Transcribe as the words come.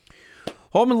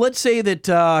Holman, let's say that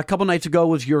a couple nights ago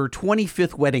was your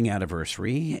 25th wedding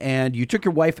anniversary, and you took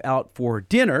your wife out for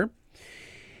dinner,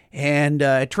 and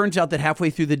it turns out that halfway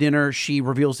through the dinner, she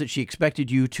reveals that she expected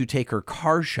you to take her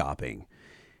car shopping,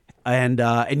 and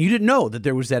you didn't know that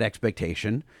there was that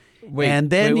expectation. Wait, and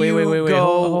then wait,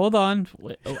 go. hold on.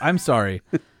 Wait, I'm sorry.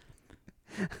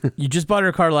 You just bought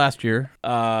her car last year.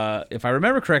 If I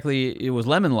remember correctly, it was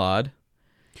Lemon Lod.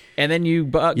 And then you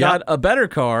got a better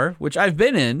car, which I've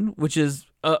been in, which is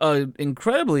a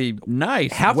incredibly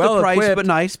nice, half the price, but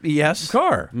nice. Yes,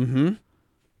 car. Mm-hmm.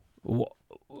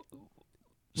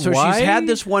 So she's had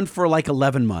this one for like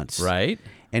 11 months, right?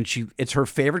 And it's her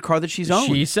favorite car that she's owned.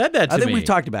 She said that to me. I think we've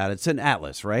talked about it. It's an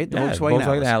Atlas, right? The yeah,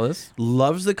 Volkswagen Atlas.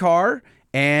 Loves the car,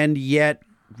 and yet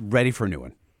ready for a new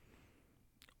one.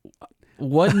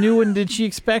 What new one did she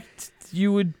expect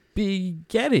you would be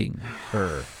getting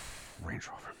her? Range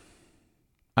Rover.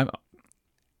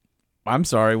 I'm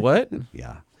sorry, what?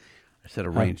 Yeah. I said a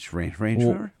Range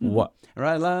Rover. What?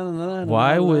 Right.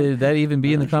 Why would that even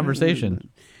be in the conversation?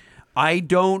 I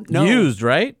don't know. Used,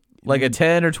 right? Like a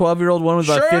 10 or 12-year-old one with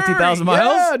about 50,000 miles?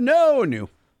 Yeah, no, new.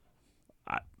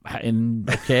 And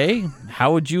okay,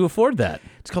 how would you afford that?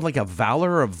 It's called like a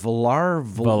Valor or Velar.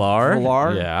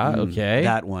 Velar? Yeah, okay.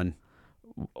 That one.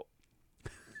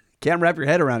 Can't wrap your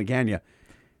head around it, can you?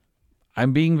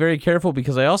 I'm being very careful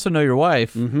because I also know your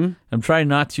wife. Mm-hmm. I'm trying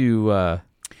not to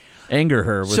anger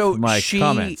her with my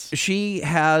comments. She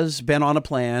has been on a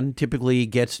plan, typically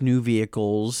gets new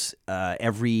vehicles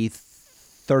every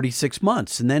 36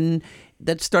 months. And then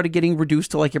that started getting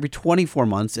reduced to like every 24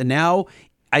 months. And now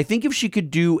I think if she could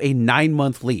do a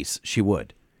 9-month lease, she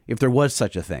would, if there was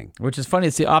such a thing. Which is funny.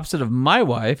 It's the opposite of my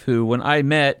wife, who, when I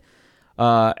met,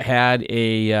 had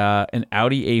an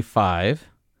Audi A5.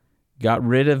 Got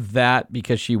rid of that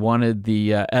because she wanted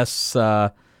the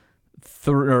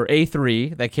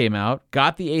A3 that came out.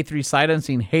 Got the A3 sight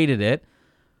unseen, hated it.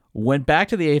 Went back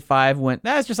to the A5, went,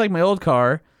 that's just like my old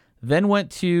car. Then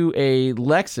went to a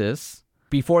Lexus.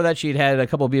 Before that, she'd had a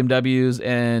couple of BMWs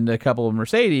and a couple of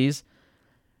Mercedes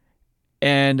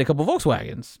and a couple of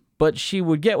Volkswagens. But she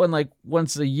would get one like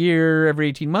once a year, every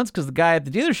 18 months, because the guy at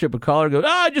the dealership would call her and go,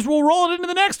 we'll roll it into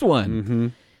the next one. Mm-hmm.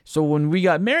 So when we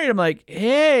got married, I'm like,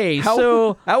 hey,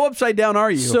 how upside down are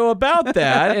you? So about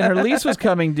that, and her lease was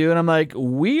coming due, and I'm like,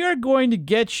 we are going to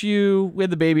get you, we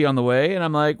had the baby on the way, and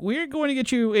I'm like, we're going to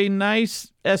get you a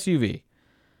nice SUV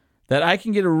that I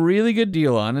can get a really good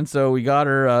deal on. And so we got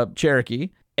her a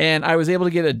Cherokee, and I was able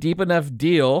to get a deep enough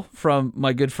deal from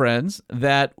my good friends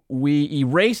that we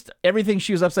erased everything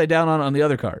she was upside down on the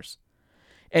other cars.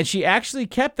 And she actually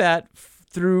kept that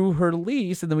through her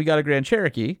lease, and then we got a Grand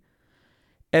Cherokee.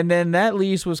 And then that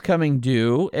lease was coming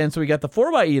due, and so we got the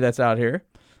 4xe that's out here.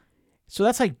 So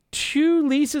that's like 2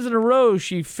 leases in a row.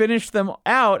 She finished them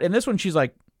out, and this one she's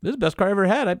like, this is the best car I ever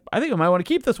had. I think I might want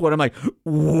to keep this one. I'm like,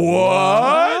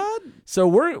 what? So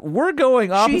we're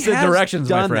going opposite directions,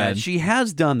 my friend. She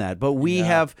has done that, but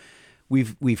we've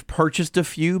purchased a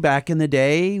few back in the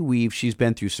day. She's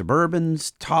been through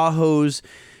Suburbans, Tahoes.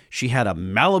 She had a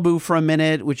Malibu for a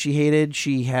minute, which she hated.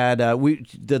 She had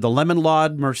the Lemon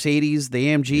Lod Mercedes, the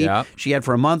AMG. She had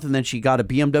for a month, and then she got a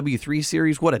BMW 3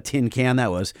 Series. What a tin can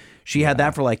that was. She had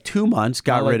that for like 2 months,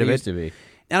 got rid of it. Used to be.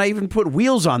 And I even put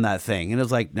wheels on that thing, and it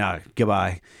was like, nah,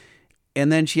 goodbye.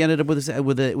 And then she ended up with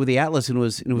the Atlas, and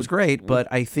it was great. But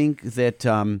I think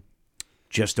that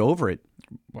just over it.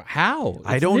 How?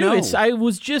 I don't know. I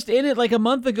was just in it like a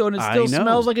month ago, and it still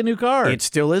smells like a new car. It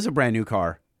still is a brand new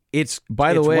car. It's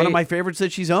one of my favorites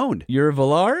that she's owned. Your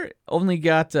Velar only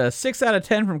got 6 out of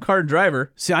 10 from Car and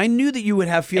Driver. See, I knew that you would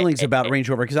have feelings about Range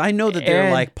Rover because I know that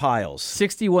they're like piles.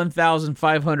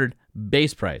 $61,500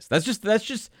 base price. That's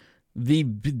just the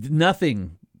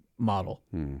nothing model.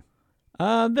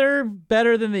 They're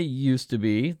better than they used to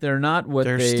be. They're not what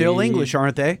they're still English,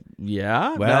 aren't they?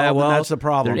 Yeah. Well, that's the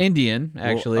problem. They're Indian,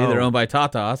 actually. They're owned by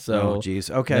Tata. So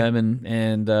geez. Okay. Them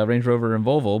and Range Rover and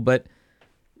Volvo, but.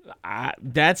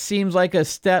 That seems like a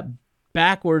step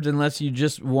backwards unless you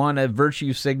just want to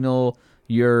virtue signal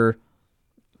your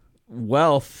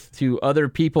wealth to other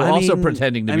people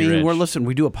pretending to be rich.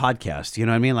 We do a podcast. You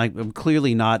know what I mean? Like, I'm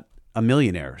clearly not a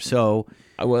millionaire. So,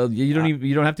 well, you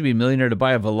don't have to be a millionaire to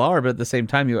buy a Velar, but at the same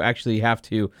time, you actually have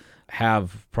to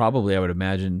have probably, I would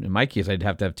imagine, in my case, I'd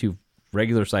have to have 2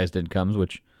 regular sized incomes,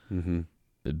 which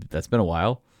that's been a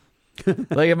while.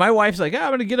 Like, if my wife's like, I'm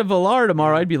going to get a Velar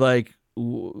tomorrow, I'd be like,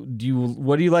 what do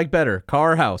you like better,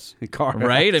 car or house? Car,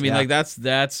 right? I mean, like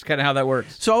that's kind of how that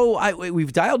works. So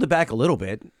we've dialed it back a little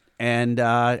bit, and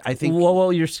I think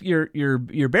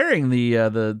you're bearing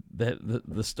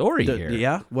the story here.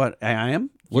 Yeah, what I am.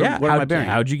 What am I bearing?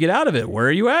 How'd you get out of it? Where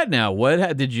are you at now?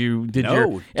 Did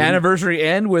your anniversary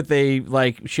end with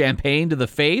a champagne to the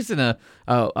face and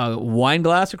a wine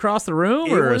glass across the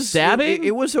room, or a stabbing?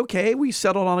 It was okay. We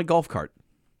settled on a golf cart.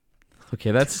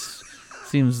 Okay, that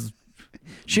seems.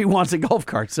 She wants a golf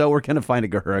cart, so we're going to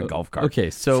find her a golf cart. Okay,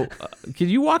 so can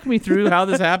you walk me through how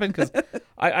this happened? Because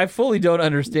I fully don't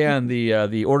understand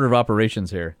the order of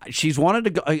operations here. She's wanted to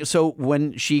go. So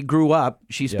when she grew up,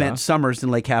 she spent summers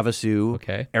in Lake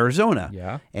Havasu, Arizona.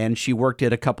 Yeah. And she worked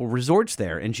at a couple resorts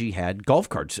there, and she had golf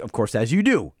carts, of course, as you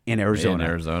do in Arizona. In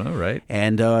Arizona, right.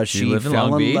 And she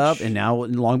fell in love, and now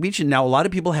in Long Beach. And now a lot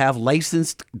of people have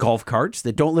licensed golf carts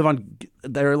that don't live on,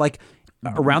 they're like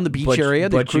around the beach area.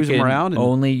 They cruise them around. And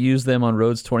only use them on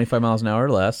roads 25 miles an hour or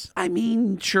less. I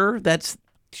mean, sure.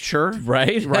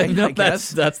 Right. No,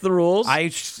 that's the rules.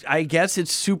 I guess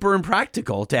it's super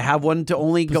impractical to have one to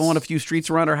only go on a few streets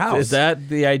around her house. Is that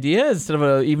the idea? Instead of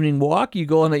an evening walk, you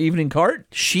go on an evening cart?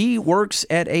 She works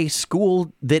at a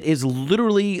school that is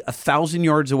literally 1,000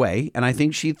 yards away, and I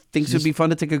think she thinks it'd be fun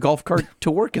to take a golf cart to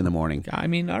work in the morning. I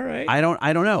mean, all right. I don't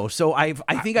know. So I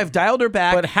think I've dialed her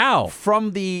back. But how?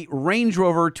 From the Range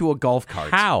Rover to a golf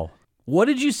cart. How? What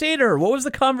did you say to her? What was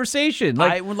the conversation?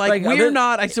 We're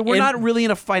not really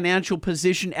in a financial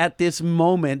position at this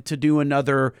moment to do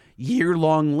another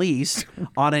year-long lease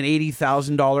on an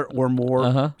 $80,000 or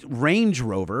more Range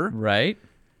Rover. Right.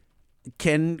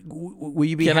 Will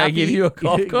you be Can happy? I give you a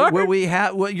golf cart?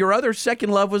 Your other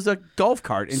second love was a golf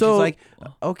cart. And she's like,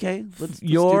 okay, let's do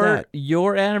that.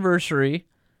 Your anniversary.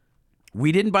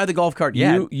 We didn't buy the golf cart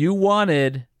yet. You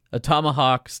wanted a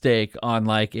tomahawk steak on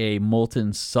like a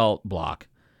molten salt block,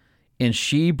 and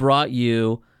she brought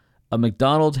you a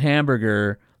McDonald's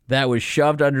hamburger that was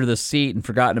shoved under the seat and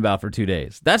forgotten about for 2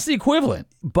 days. That's the equivalent.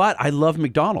 But I love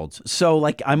McDonald's, so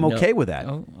I'm okay with that.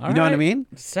 Oh, you know what I mean?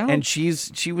 And she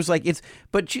was like,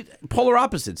 polar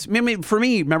opposites. I mean, for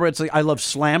me, remember, it's like I love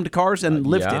slammed cars and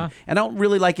lifted, and I don't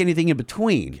really like anything in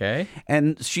between. Okay.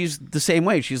 And she's the same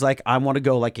way. She's like, I want to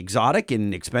go like exotic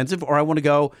and expensive, or I want to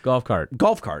go golf cart.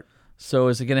 So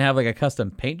is it going to have like a custom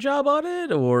paint job on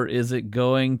it, or is it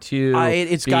going to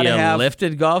be a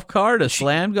lifted golf cart, a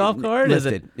slammed golf cart?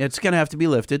 Lifted. It's going to have to be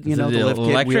lifted. You know, the lift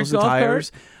kit, wheels and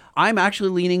tires. I'm actually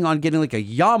leaning on getting like a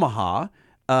Yamaha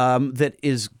that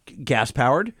is gas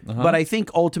powered, but I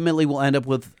think ultimately we'll end up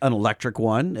with an electric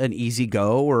one, an Easy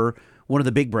Go or one of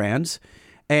the big brands,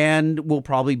 and we'll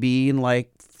probably be in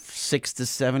like $6,000 to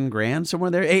 $7,000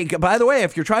 somewhere there. Hey, by the way,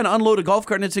 if you're trying to unload a golf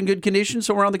cart and it's in good condition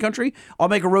somewhere around the country, I'll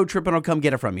make a road trip and I'll come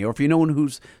get it from you. Or if you know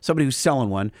somebody who's selling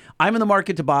one, I'm in the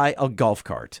market to buy a golf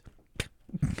cart.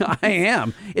 I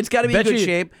am. It's got to be in good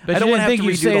shape. But I don't want to have to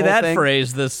you redo say the whole that thing.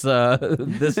 phrase this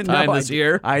this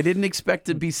year. I didn't expect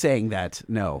to be saying that.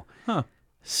 No. Huh.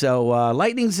 So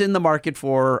Lightning's in the market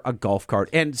for a golf cart.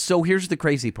 And so here's the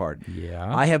crazy part.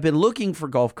 Yeah. I have been looking for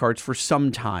golf carts for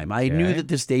some time. I knew that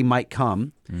this day might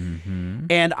come. Mm-hmm.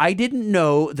 And I didn't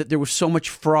know that there was so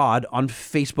much fraud on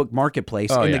Facebook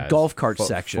Marketplace in the golf cart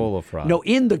section. Full of fraud. No,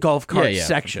 in the golf cart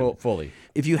section. Fully.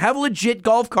 If you have a legit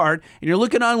golf cart and you're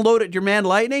looking to unload it, your man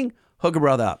Lightning, hook a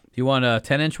brother up. Do you want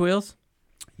 10-inch wheels?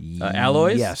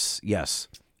 Alloys? Yes.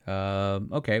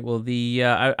 Okay, well,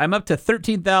 I'm up to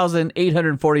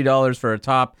 $13,840 for a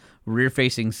top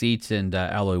rear-facing seats and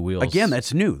alloy wheels. Again,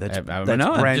 that's new. That's brand new.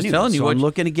 I'm just telling you. So I'm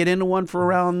looking to get into one for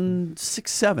around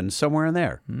 $6,700, somewhere in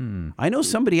there. I know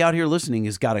somebody out here listening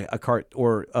has got a cart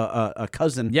or a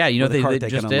cousin. Yeah, you know they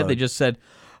just did. They just said,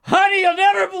 "Honey, you'll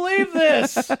never believe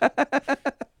this."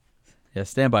 Yeah,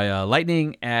 stand by.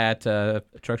 Lightning at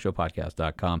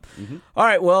truckshowpodcast.com. Mm-hmm. All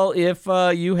right, well, if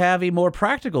you have a more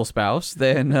practical spouse,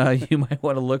 then you might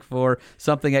want to look for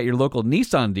something at your local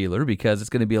Nissan dealer because it's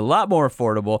going to be a lot more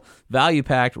affordable,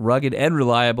 value-packed, rugged, and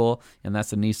reliable, and that's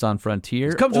the Nissan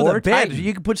Frontier. It comes with a bed.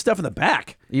 You can put stuff in the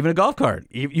back. Even a golf cart.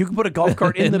 You can put a golf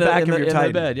cart in the back of your Titan. In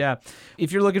the bed, yeah.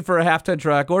 If you're looking for a half-ton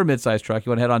truck or mid-size truck,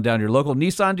 you want to head on down to your local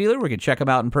Nissan dealer where you can check them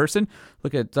out in person.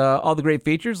 Look at all the great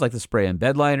features like the spray-in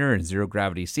bed liner and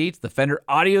zero-gravity seats, the Fender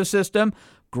audio system,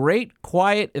 great,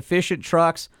 quiet, efficient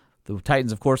trucks. The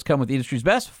Titans, of course, come with the industry's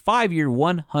best 5-year,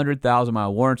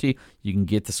 100,000-mile warranty. You can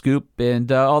get the scoop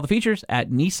and all the features at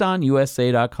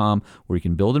NissanUSA.com, where you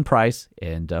can build and price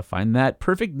and find that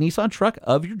perfect Nissan truck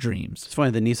of your dreams. It's funny,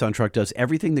 the Nissan truck does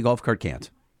everything the golf cart can't.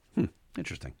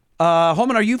 Interesting.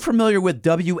 Holman, are you familiar with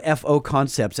WFO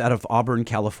Concepts out of Auburn,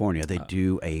 California? They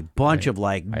do a bunch of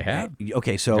like... I have.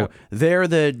 Okay, so they're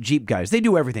the Jeep guys. They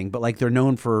do everything, but like they're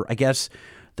known for, I guess,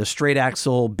 the straight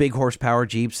axle, big horsepower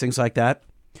Jeeps, things like that.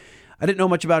 I didn't know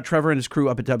much about Trevor and his crew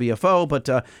up at WFO, but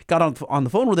got on the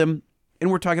phone with him,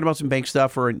 and we're talking about some bank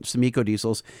stuff or some eco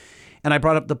diesels, and I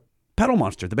brought up the Pedal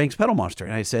Monster, the Banks Pedal Monster.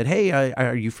 And I said, hey,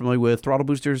 are you familiar with throttle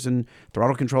boosters and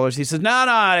throttle controllers? He says,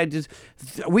 no,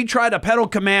 we tried a pedal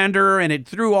commander and it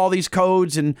threw all these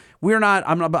codes and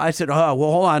I'm not. I said, oh,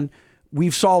 well, hold on.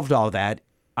 We've solved all that.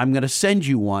 I'm going to send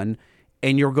you one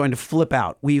and you're going to flip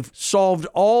out. We've solved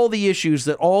all the issues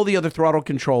that all the other throttle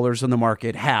controllers in the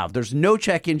market have. There's no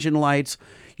check engine lights.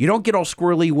 You don't get all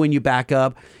squirrely when you back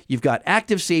up. You've got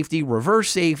active safety, reverse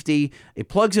safety. It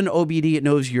plugs into OBD. It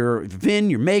knows your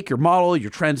VIN, your make, your model, your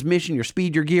transmission, your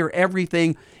speed, your gear,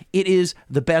 everything. It is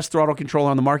the best throttle controller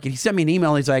on the market. He sent me an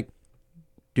email. He's like,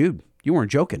 dude, you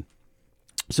weren't joking.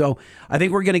 So I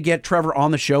think we're going to get Trevor on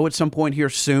the show at some point here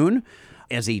soon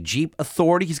as a Jeep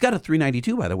authority. He's got a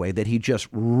 392, by the way, that he just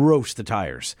roasts the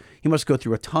tires. He must go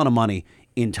through a ton of money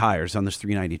in tires on this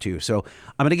 392. So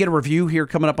I'm going to get a review here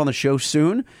coming up on the show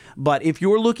soon. But if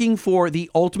you're looking for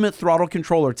the ultimate throttle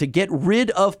controller to get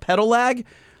rid of pedal lag,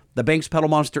 the Banks Pedal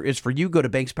Monster is for you. Go to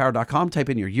bankspower.com, type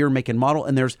in your year, make, and model,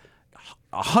 and there's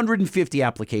 150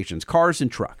 applications, cars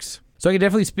and trucks. So I can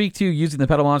definitely speak to using the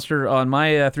Pedal Monster on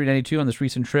my 392 on this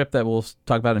recent trip that we'll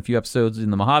talk about in a few episodes in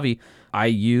the Mojave. I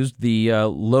used the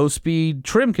low-speed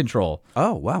trim control.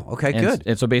 Oh, wow. Okay, good.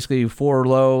 And so basically 4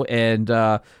 low and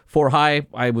 4 high,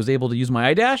 I was able to use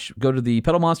my iDash, go to the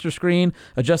Pedal Monster screen,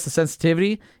 adjust the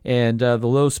sensitivity, and the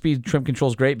low-speed trim control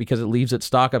is great because it leaves it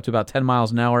stock up to about 10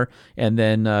 miles an hour and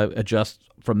then adjusts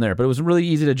from there. But it was really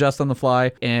easy to adjust on the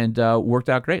fly and worked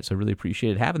out great. So I really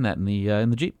appreciated having that in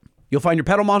the Jeep. You'll find your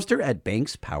Pedal Monster at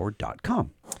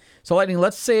bankspower.com. So, Lightning,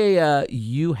 let's say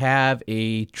you have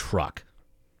a truck.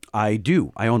 I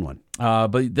do. I own one.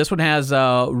 But this one has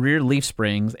rear leaf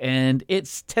springs, and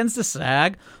it tends to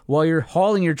sag while you're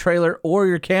hauling your trailer or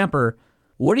your camper.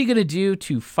 What are you going to do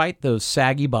to fight those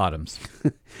saggy bottoms?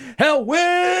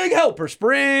 Hellwig helper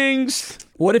springs!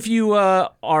 What if you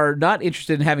are not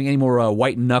interested in having any more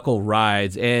white knuckle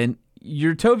rides, and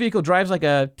your tow vehicle drives like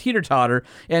a teeter-totter,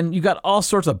 and you got all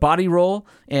sorts of body roll,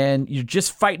 and you're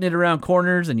just fighting it around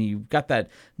corners, and you've got that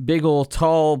big old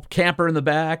tall camper in the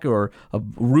back or a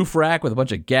roof rack with a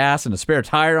bunch of gas and a spare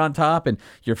tire on top, and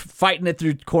you're fighting it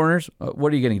through corners?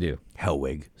 What are you going to do?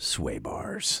 Hellwig sway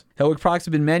bars. Hellwig products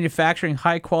have been manufacturing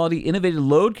high-quality, innovative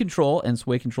load control and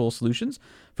sway control solutions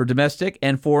for domestic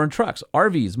and foreign trucks,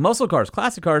 RVs, muscle cars,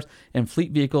 classic cars, and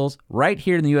fleet vehicles right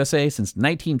here in the USA since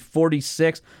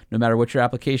 1946. No matter what your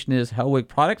application is, Hellwig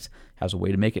Products has a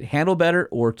way to make it handle better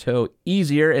or tow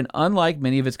easier. And unlike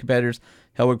many of its competitors,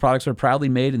 Hellwig products are proudly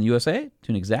made in the USA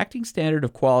to an exacting standard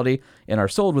of quality and are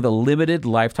sold with a limited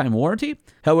lifetime warranty.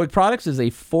 Hellwig Products is a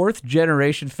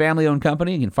 4th-generation family-owned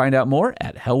company. You can find out more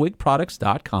at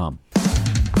hellwigproducts.com.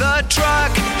 The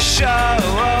Truck Show.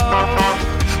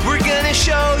 We're gonna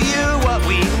show you what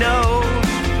we know.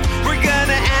 We're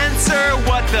gonna answer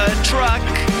what the truck,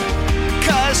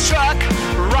 'cause truck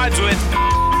rhymes with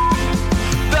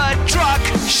the Truck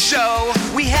Show.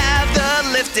 We have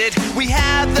the lifted, we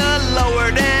have the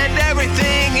lowered, and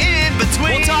everything in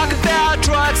between. We'll talk about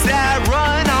trucks that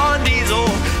run on diesel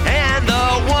and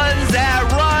the ones that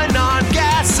run on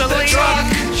gasoline. The Truck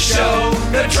Show,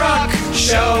 the Truck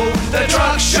Show, the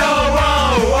Truck Show.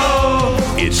 Oh,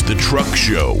 oh. It's the Truck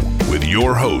Show with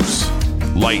your hosts,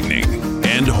 Lightning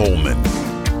and Holman.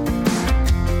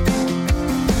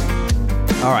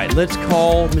 All right, let's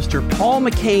call Mr. Paul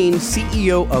McCain,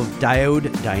 CEO of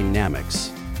Diode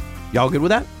Dynamics. Y'all good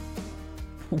with that?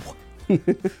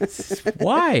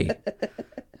 Why?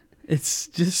 It's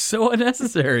just so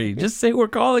unnecessary. Just say we're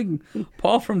calling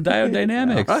Paul from Diode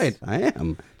Dynamics. All right, I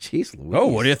am. Jeez Louise. Oh,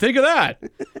 what do you think of that?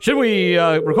 Should we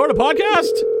record a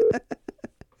podcast?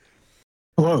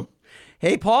 Hello.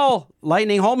 Hey, Paul,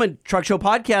 Lightning Holman, Truck Show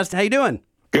Podcast. How you doing?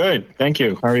 Good. Thank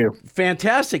you. How are you?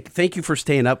 Fantastic. Thank you for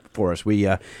staying up for us. We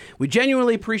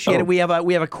genuinely appreciate it. We have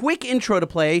a quick intro to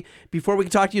play before we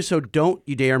can talk to you, so don't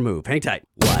you dare move. Hang tight.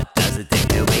 What does it take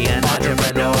to be an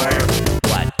entrepreneur?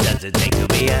 What does it take to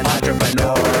be an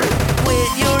entrepreneur?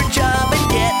 Quit your job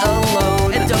and get a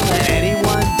loan, and don't let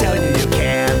anyone tell you you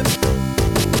can't.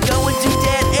 Go into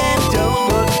debt and don't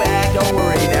look back. Don't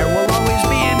worry, there will always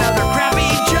be another crappy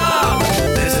job.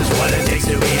 This is what it takes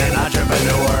to be an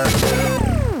entrepreneur.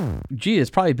 Gee,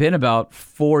 it's probably been about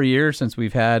 4 years since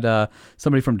we've had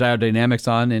somebody from Diode Dynamics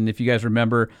on. And if you guys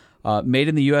remember, made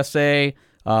in the USA,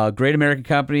 great American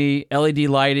company, LED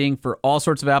lighting for all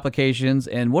sorts of applications.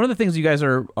 And one of the things you guys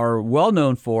are well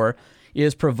known for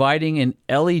is providing an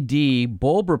LED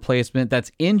bulb replacement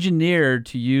that's engineered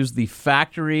to use the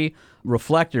factory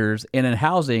reflectors in a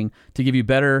housing to give you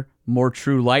better, more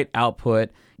true light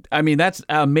output. I mean, that's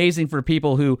amazing for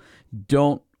people who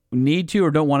don't need to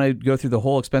or don't want to go through the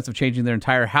whole expense of changing their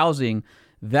entire housing.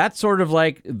 That's sort of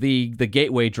like the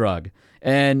gateway drug.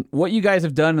 And what you guys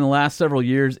have done in the last several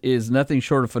years is nothing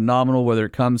short of phenomenal, whether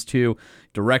it comes to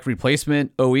direct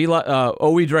replacement, OE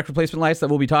direct replacement lights that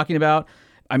we'll be talking about.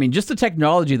 I mean, just the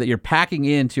technology that you're packing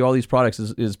into all these products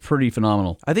is pretty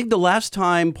phenomenal. I think the last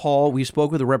time, Paul, we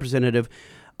spoke with a representative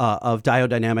of Diode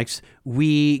Dynamics,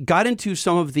 we got into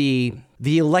some of the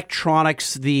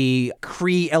electronics, the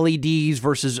Cree LEDs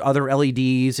versus other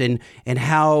LEDs, and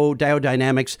how Diode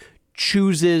Dynamics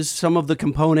chooses some of the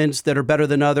components that are better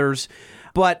than others.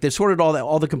 But they sorted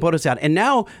all the components out, and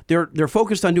now they're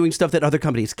focused on doing stuff that other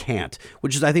companies can't,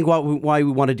 which is, I think, why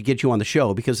we wanted to get you on the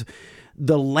show, because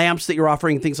the lamps that you're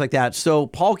offering, things like that. So,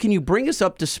 Paul, can you bring us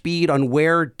up to speed on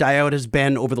where Diode has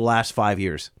been over the last 5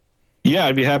 years? Yeah,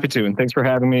 I'd be happy to, and thanks for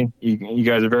having me. You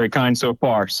guys are very kind so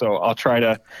far, so I'll try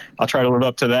to live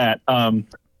up to that.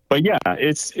 But yeah,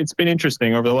 it's been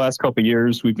interesting over the last couple of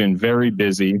years. We've been very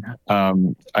busy.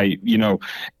 I've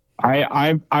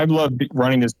loved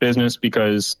running this business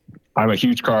because I'm a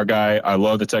huge car guy. I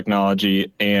love the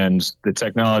technology, and the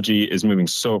technology is moving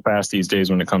so fast these days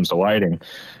when it comes to lighting.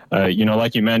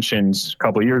 Like you mentioned a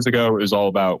couple of years ago, it was all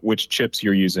about which chips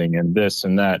you're using and this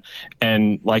and that.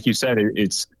 And like you said,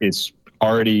 it's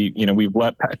already, we've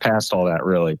let past all that,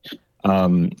 really.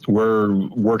 We're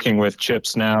working with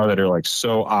chips now that are like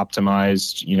so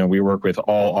optimized. We work with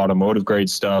all automotive grade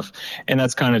stuff, and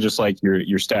that's kind of just like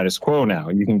your status quo now.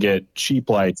 You can get cheap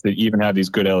lights that even have these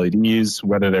good LEDs.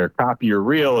 Whether they're copy or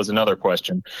real is another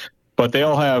question, but they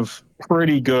all have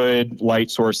pretty good light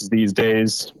sources these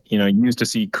days. You used to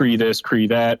see Cree this, Cree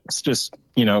that. It's just,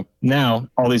 now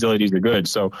all these LEDs are good.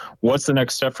 So what's the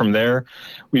next step from there?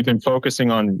 We've been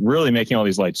focusing on really making all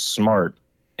these lights smart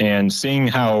and seeing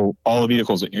how all the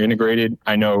vehicles are integrated.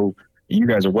 I know you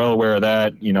guys are well aware of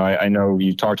that. I know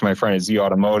you talked to my friend at Z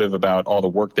Automotive about all the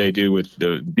work they do with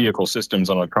the vehicle systems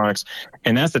on electronics.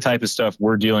 And that's the type of stuff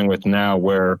we're dealing with now,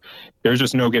 where there's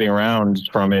just no getting around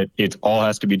from it. It all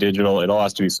has to be digital. It all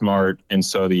has to be smart. And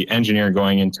so the engineering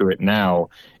going into it now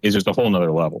is just a whole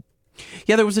nother level.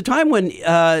 Yeah, there was a time when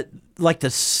like the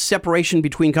separation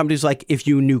between companies, like if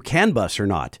you knew CAN bus or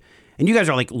not. And you guys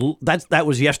are like, that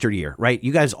was yesteryear, right?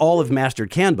 You guys all have mastered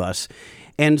CAN bus.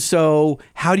 And so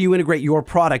how do you integrate your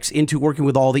products into working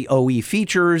with all the OE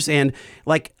features? And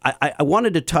like, I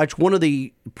wanted to touch one of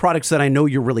the products that I know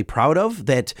you're really proud of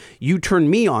that you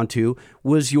turned me onto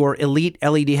was your Elite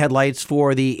LED headlights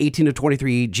for the 18 to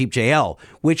 23 Jeep JL,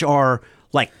 which are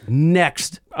like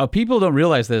next. People don't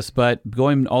realize this, but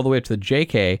going all the way up to the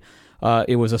JK,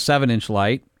 it was a 7-inch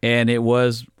light, and it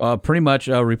was pretty much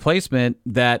a replacement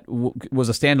that was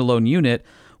a standalone unit,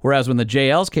 whereas when the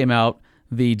JLs came out,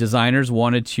 the designers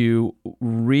wanted to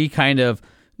kind of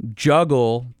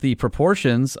juggle the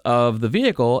proportions of the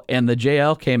vehicle, and the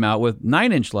JL came out with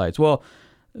 9-inch lights. Well,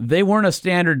 they weren't a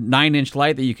standard 9-inch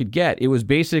light that you could get. It was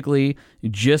basically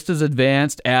just as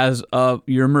advanced as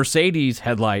your Mercedes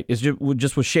headlight. It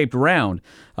just was shaped round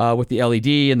with the LED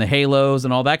and the halos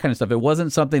and all that kind of stuff. It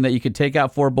wasn't something that you could take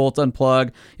out 4 bolts,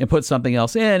 unplug, and put something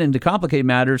else in. And to complicate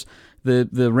matters,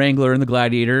 the Wrangler and the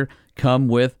Gladiator come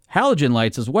with halogen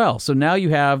lights as well. So now you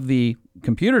have the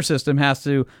computer system has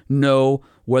to know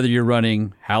whether you're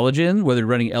running halogen, whether you're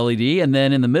running LED, and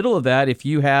then in the middle of that, if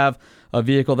you have a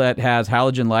vehicle that has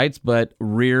halogen lights but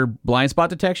rear blind spot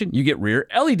detection, you get rear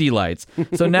LED lights.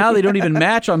 So now they don't even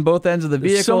match on both ends of the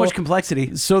vehicle. There's so much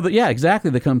complexity. So yeah, exactly.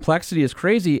 The complexity is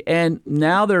crazy. And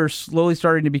now there are slowly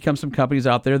starting to become some companies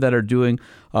out there that are doing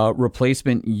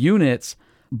replacement units,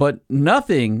 but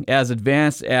nothing as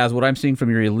advanced as what I'm seeing from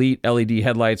your Elite LED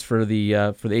headlights for the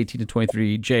 18 to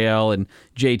 23 JL and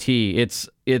JT.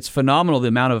 It's phenomenal, the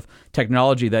amount of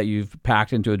technology that you've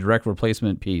packed into a direct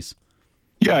replacement piece.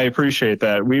 Yeah, I appreciate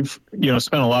that. We've,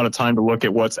 spent a lot of time to look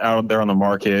at what's out there on the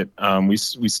market. We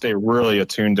stay really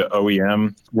attuned to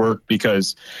OEM work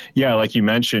because, yeah, like you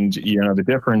mentioned, the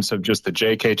difference of just the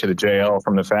JK to the JL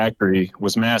from the factory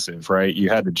was massive, right? You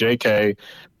had the JK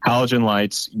halogen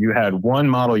lights. You had one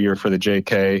model year for the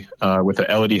JK with the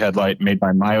LED headlight made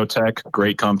by Myotech,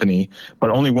 great company,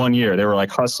 but only 1 year. They were like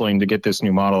hustling to get this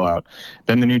new model out.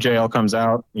 Then the new JL comes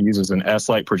out. It uses an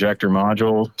S-Light projector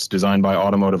module. It's designed by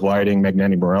Automotive Lighting.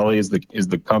 Magnani Morelli is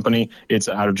the company. It's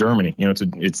out of Germany.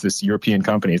 It's this European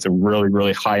company. It's a really,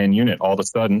 really high-end unit. All of a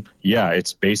sudden, yeah,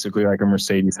 it's basically like a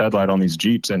Mercedes headlight on these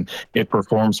Jeeps, and it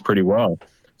performs pretty well.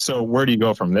 So where do you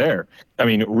go from there? I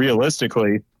mean,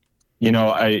 realistically,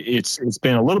 it's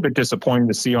been a little bit disappointing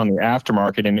to see on the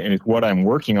aftermarket, and it's what I'm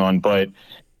working on. But,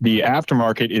 the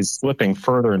aftermarket is slipping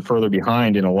further and further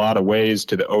behind in a lot of ways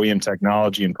to the OEM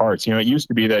technology and parts. It used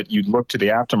to be that you'd look to the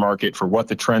aftermarket for what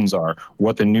the trends are,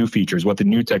 what the new features, what the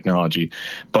new technology.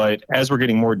 But as we're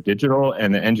getting more digital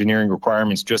and the engineering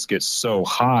requirements just get so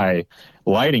high,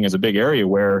 lighting is a big area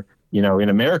where, in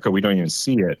America, we don't even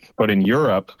see it. But in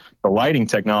Europe, the lighting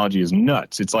technology is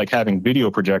nuts. It's like having video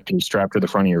projectors strapped to the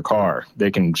front of your car. They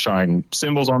can shine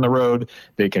symbols on the road.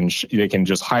 They can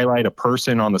just highlight a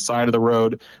person on the side of the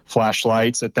road, flash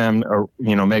lights at them, or,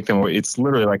 make them. It's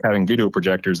literally like having video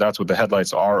projectors. That's what the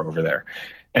headlights are over there.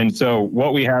 And so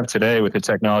what we have today with the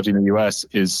technology in the U.S.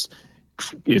 is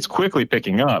it's quickly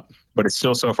picking up, but it's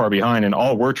still so far behind. And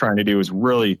all we're trying to do is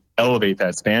really elevate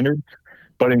that standard.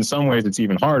 But in some ways, it's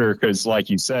even harder because, like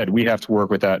you said, we have to work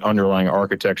with that underlying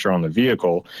architecture on the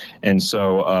vehicle. And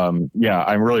so, I'm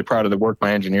really proud of the work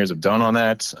my engineers have done on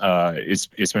that.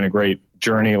 It's been a great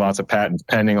journey, lots of patents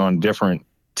pending on different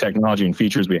technology and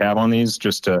features we have on these,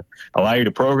 just to allow you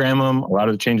to program them, allow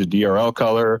you to change the DRL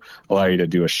color, allow you to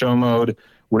do a show mode,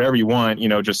 whatever you want,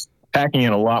 just packing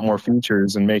in a lot more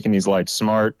features and making these lights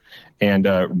smart and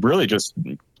really just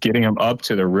getting them up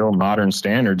to the real modern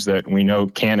standards that we know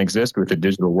can exist with the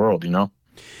digital world,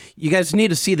 You guys need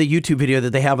to see the YouTube video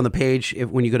that they have on the page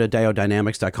when you go to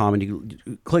diodedynamics.com and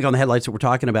you click on the headlights that we're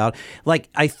talking about.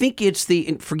 I think it's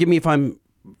forgive me if I'm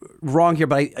wrong here,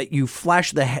 but you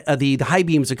flash the high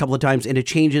beams a couple of times and it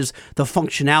changes the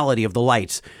functionality of the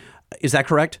lights. Is that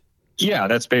correct? Yeah,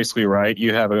 that's basically right.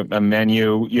 You have a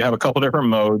menu, you have a couple different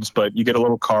modes, but you get a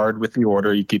little card with the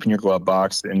order you keep in your glove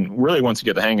box. And really, once you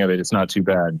get the hang of it, it's not too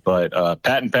bad. But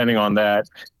patent pending on that,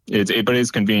 but it is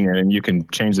convenient. And you can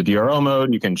change the DRL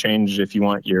mode. You can change if you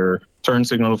want your turn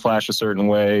signal to flash a certain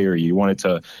way, or you want it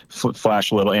to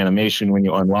flash a little animation when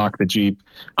you unlock the Jeep.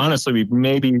 Honestly, we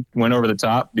maybe went over the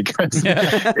top because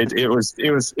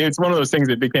it's one of those things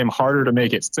that became harder to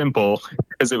make it simple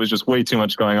because it was just way too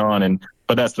much going on.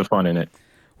 But that's the fun in it.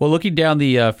 Well, looking down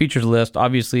the features list,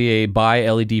 obviously a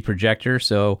bi-LED projector,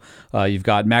 so you've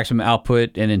got maximum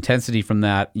output and intensity from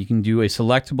that. You can do a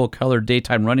selectable color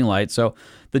daytime running light. So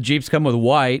the Jeeps come with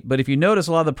white, but if you notice,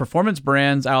 a lot of the performance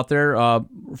brands out there,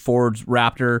 Ford's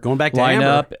Raptor going back to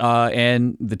lineup,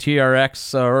 and the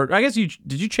TRX, or I guess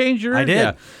did you change your? I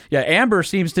did. Yeah. Amber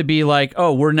seems to be like,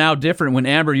 oh, we're now different when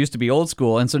Amber used to be old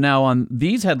school, and so now on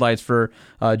these headlights for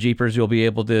Jeepers, you'll be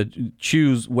able to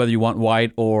choose whether you want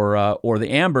white or the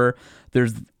amber.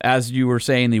 There's, as you were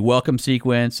saying, the welcome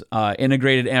sequence,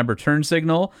 integrated amber turn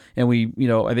signal, and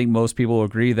I think most people will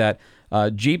agree that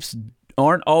Jeeps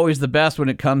aren't always the best when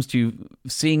it comes to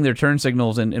seeing their turn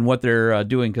signals and what they're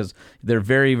doing, because they're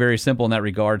very, very simple in that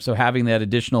regard. So having that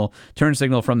additional turn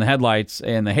signal from the headlights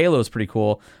and the halo is pretty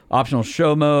cool. Optional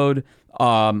show mode,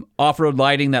 off-road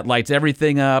lighting that lights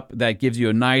everything up, that gives you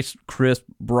a nice, crisp,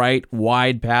 bright,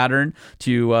 wide pattern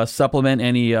to supplement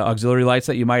any auxiliary lights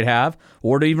that you might have,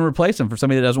 or to even replace them for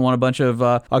somebody that doesn't want a bunch of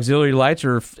auxiliary lights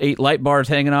or 8 light bars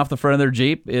hanging off the front of their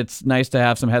Jeep. It's nice to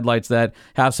have some headlights that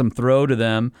have some throw to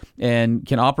them and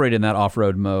can operate in that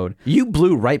off-road mode. You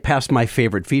blew right past my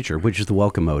favorite feature, which is the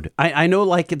welcome mode. I know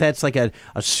that's like a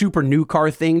super new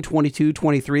car thing, 22,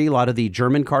 23. A lot of the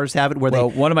German cars have it.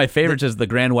 One of my favorites is the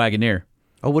Grand Wagoneer.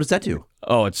 Oh, what does that do?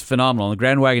 Oh, it's phenomenal. The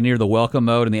Grand Wagoneer, the welcome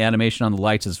mode and the animation on the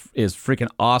lights is freaking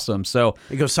awesome. So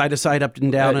it goes side to side, up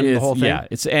and down, and the whole thing. Yeah,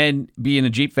 and being a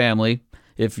Jeep family,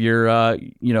 if you're,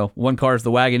 one car is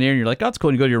the Wagoneer, and you're like, oh, it's cool.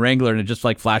 And you go to your Wrangler, and it just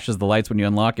like flashes the lights when you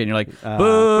unlock it, and you're like,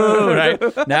 boo! Right?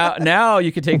 Now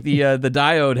you can take the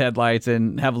Diode headlights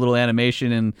and have a little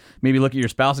animation, and maybe look at your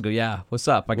spouse and go, yeah, what's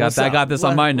up? I got this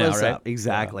on mine now, right?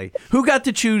 Exactly. Yeah. Who got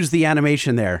to choose the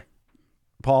animation there?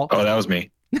 Paul? Oh, that was me.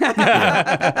 He's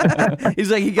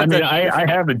like, I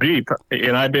have a Jeep,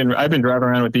 and I've been driving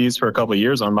around with these for a couple of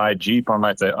years on my Jeep on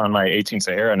my 18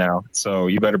 Sahara now. So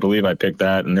you better believe I picked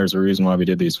that, and there's a reason why we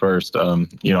did these first.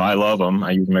 I love them.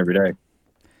 I use them every day.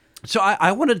 So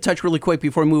I wanted to touch really quick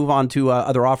before we move on to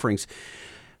other offerings.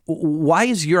 Why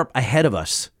is Europe ahead of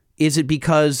us? Is it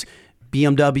because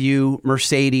BMW,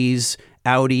 Mercedes,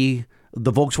 Audi,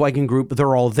 the Volkswagen Group,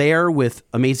 they're all there with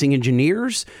amazing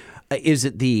engineers? Is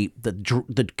it the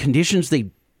conditions they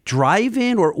drive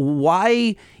in, or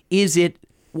why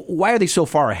are they so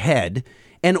far ahead,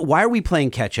 and why are we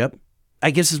playing catch up?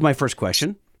 I guess is my first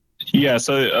question. Yeah,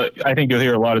 so I think you'll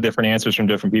hear a lot of different answers from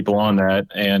different people on that.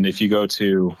 And if you go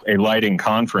to a lighting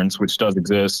conference, which does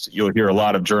exist, you'll hear a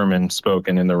lot of German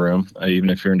spoken in the room, even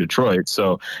if you're in Detroit.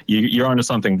 So you're onto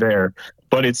something there.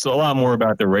 but it's a lot more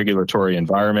about the regulatory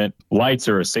environment. Lights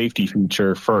are a safety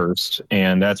feature first,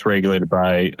 and that's regulated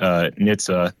by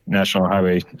NHTSA, National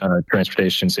Highway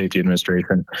Transportation Safety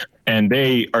Administration. And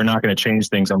they are not going to change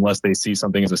things unless they see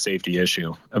something as a safety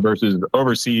issue. Versus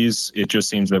overseas, it just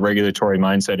seems the regulatory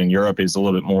mindset in Europe is a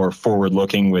little bit more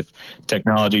forward-looking with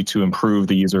technology to improve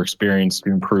the user experience,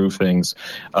 to improve things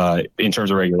in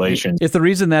terms of regulation. It's the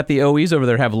reason that the OEs over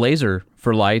there have laser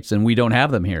for lights and we don't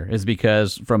have them here is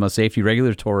because from a safety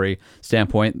regulatory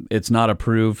standpoint, it's not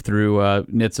approved through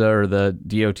NHTSA or the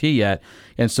DOT yet.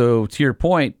 And so to your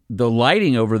point, the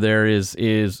lighting over there is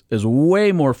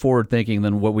way more forward thinking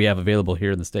than what we have available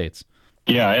here in the States.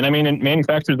 Yeah, and I mean,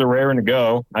 manufacturers are raring to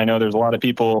go. I know there's a lot of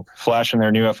people flashing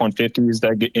their new F-150s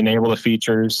that enable the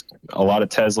features. A lot of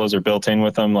Teslas are built in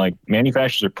with them. Like,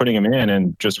 manufacturers are putting them in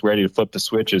and just ready to flip the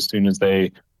switch as soon as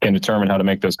they can determine how to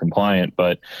make those compliant.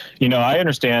 But, I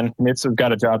understand NHTSA's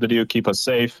got a job to do, keep us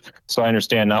safe. So I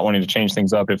understand not wanting to change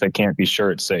things up if they can't be sure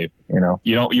it's safe. You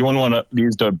wouldn't want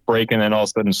these to break and then all of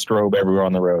a sudden strobe everywhere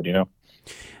on the road, And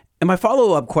my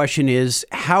follow-up question is,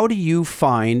 how do you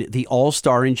find the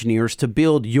all-star engineers to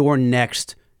build your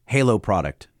next Halo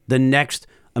product, the next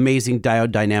amazing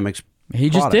Diode Dynamics He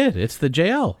just did. It's the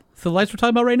JL. It's the lights we're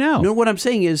talking about right now. No, what I'm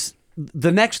saying is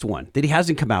the next one that he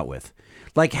hasn't come out with.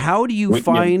 Like, how do you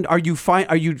find, are you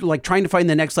like trying to find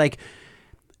the next,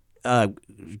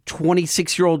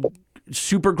 26-year-old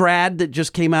super grad that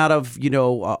just came out of,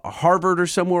 Harvard or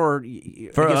somewhere?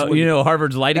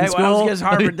 Harvard's lighting school? Because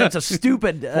Harvard, that's a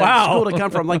stupid school to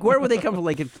come from. Like, where would they come from?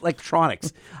 Like,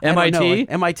 electronics. MIT?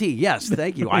 MIT, yes.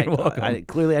 Thank you.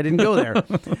 Clearly, I didn't go there.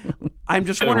 I'm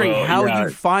just wondering how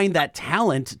you find that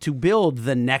talent to build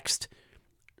the next,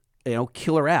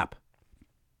 killer app.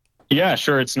 Yeah,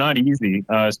 sure. It's not easy,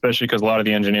 especially because a lot of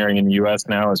the engineering in the U.S.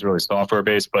 now is really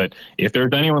software-based. But if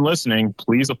there's anyone listening,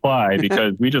 please apply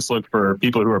because we just look for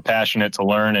people who are passionate to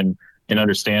learn and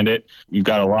understand it. You've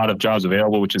got a lot of jobs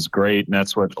available, which is great. And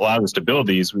that's what allows us to build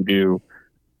these. We do,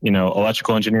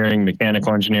 electrical engineering,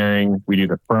 mechanical engineering. We do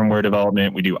the firmware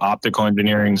development. We do optical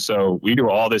engineering. So we do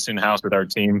all this in-house with our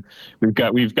team. We've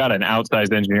got an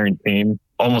outsized engineering team.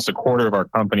 Almost a quarter of our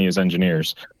company is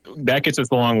engineers. That gets us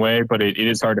a long way, but it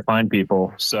is hard to find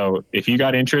people. So if you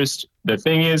got interest, the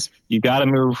thing is, you got to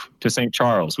move to St.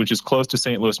 Charles, which is close to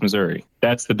St. Louis, Missouri.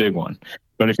 That's the big one.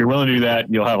 But if you're willing to do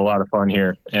that, you'll have a lot of fun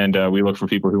here. And we look for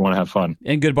people who want to have fun.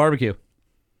 And good barbecue.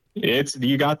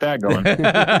 You got that going.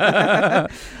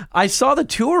 I saw the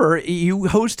tour. You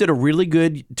hosted a really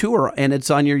good tour, and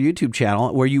it's on your YouTube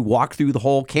channel where you walk through the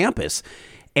whole campus.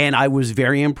 And I was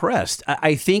very impressed.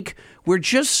 I think we're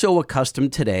just so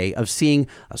accustomed today of seeing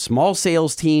a small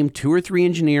sales team, 2 or 3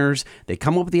 engineers. They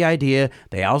come up with the idea.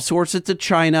 They outsource it to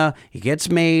China. It gets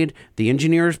made. The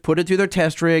engineers put it through their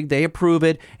test rig. They approve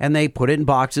it, and they put it in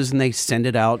boxes, and they send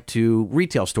it out to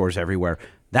retail stores everywhere.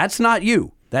 That's not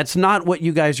you. That's not what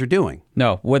you guys are doing.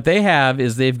 No, what they have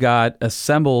is they've got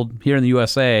assembled here in the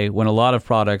USA when a lot of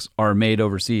products are made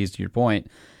overseas, to your point.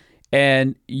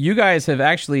 And you guys have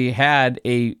actually had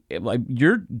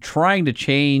you're trying to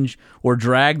change or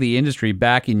drag the industry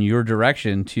back in your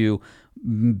direction to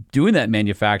doing that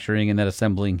manufacturing and that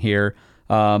assembling here.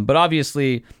 But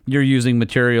obviously, you're using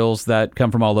materials that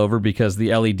come from all over because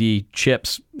the LED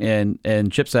chips and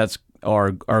chipsets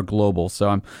are global. So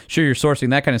I'm sure you're sourcing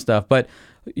that kind of stuff. But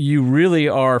you really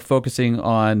are focusing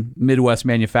on Midwest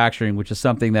manufacturing, which is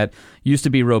something that used to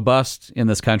be robust in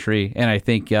this country, and I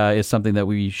think is something that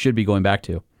we should be going back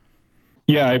to.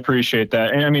 Yeah, I appreciate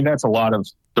that. And I mean, that's a lot of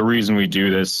the reason we do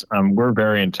this. We're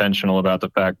very intentional about the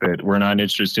fact that we're not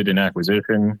interested in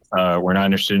acquisition. We're not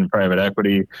interested in private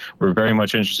equity. We're very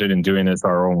much interested in doing this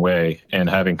our own way and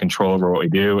having control over what we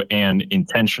do and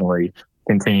intentionally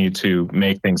continue to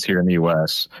make things here in the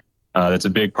U.S. That's a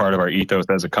big part of our ethos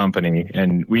as a company.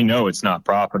 And we know it's not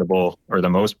profitable or the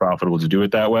most profitable to do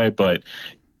it that way, but,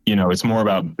 it's more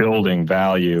about building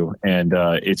value. And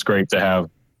it's great to have,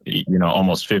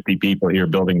 almost 50 people here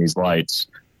building these lights,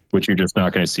 which you're just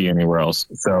not going to see anywhere else.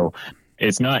 So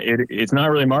it's not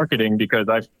really marketing because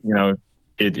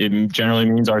it generally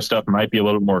means our stuff might be a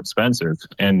little more expensive.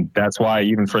 And that's why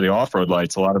even for the off-road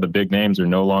lights, a lot of the big names are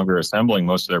no longer assembling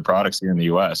most of their products here in the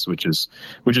US, which is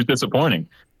disappointing.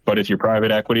 But if you're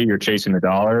private equity, you're chasing the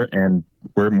dollar, and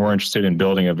we're more interested in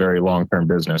building a very long-term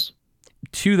business.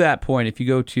 To that point, if you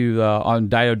go to on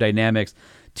Diode Dynamics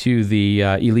to the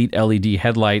Elite LED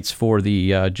headlights for the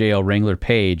JL Wrangler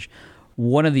page,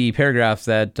 one of the paragraphs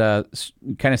that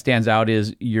kind of stands out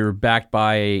is you're backed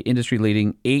by an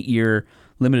industry-leading 8-year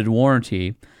limited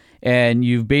warranty. and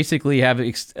you basically have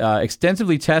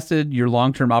extensively tested your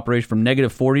long-term operation from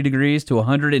negative 40 degrees to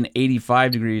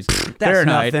 185 degrees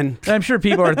Fahrenheit. Nothing. And I'm sure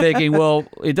people are thinking, well,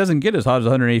 it doesn't get as hot as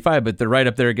 185, but they're right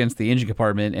up there against the engine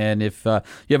compartment. And if you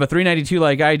have a 392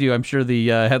 like I do, I'm sure the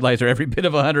headlights are every bit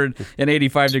of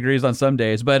 185 degrees on some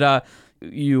days. But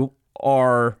you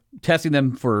are testing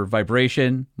them for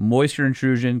vibration, moisture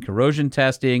intrusion, corrosion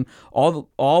testing,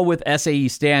 all with SAE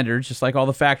standards, just like all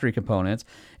the factory components.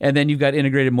 And then you've got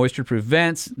integrated moisture-proof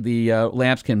vents. The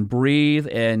lamps can breathe,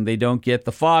 and they don't get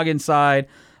the fog inside.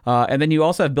 And then you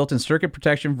also have built-in circuit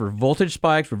protection for voltage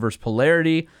spikes, reverse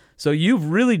polarity. So you've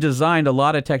really designed a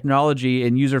lot of technology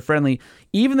and user-friendly,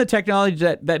 even the technology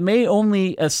that may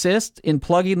only assist in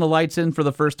plugging the lights in for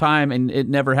the first time and it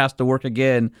never has to work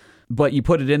again. But you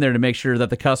put it in there to make sure that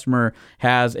the customer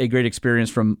has a great experience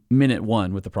from minute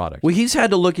one with the product. Well, he's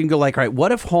had to look and go like, all right,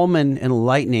 what if Holman and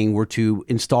Lightning were to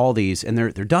install these, and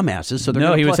they're dumbasses? So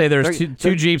they're he would say there's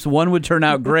two Jeeps. One would turn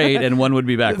out great, and one would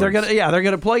be backwards. They're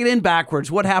gonna plug it in backwards.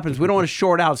 What happens? We don't want to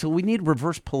short out, so we need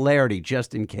reverse polarity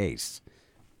just in case.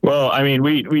 Well, I mean,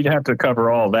 we'd have to cover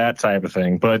all that type of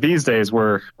thing. But these days,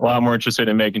 we're a lot more interested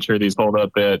in making sure these hold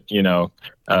up at, King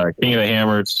of the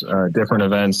Hammers, different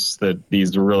events that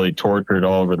these are really tortured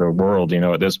all over the world,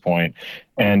 at this point.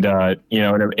 And,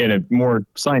 in a more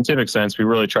scientific sense, we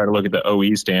really try to look at the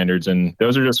OE standards. And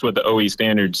those are just what the OE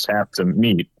standards have to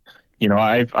meet.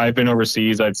 I've been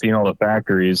overseas. I've seen all the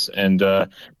factories, and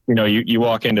you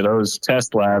walk into those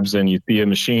test labs and you see a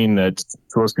machine that's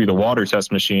supposed to be the water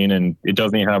test machine, and it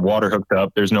doesn't even have water hooked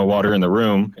up. There's no water in the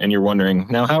room, and you're wondering,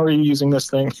 now how are you using this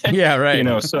thing? Yeah, right.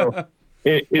 So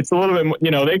it's a little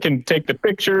bit. They can take the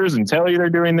pictures and tell you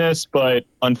they're doing this, but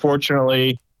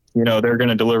unfortunately, they're going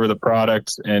to deliver the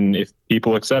product, and if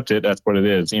people accept it, that's what it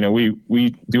is.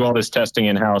 We do all this testing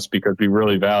in house because we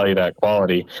really value that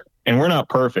quality. And we're not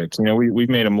perfect. We've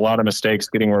made a lot of mistakes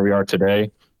getting where we are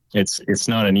today. It's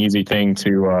not an easy thing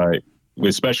to,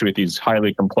 especially with these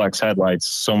highly complex headlights,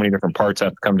 so many different parts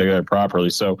have to come together properly.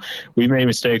 So we've made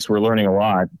mistakes. We're learning a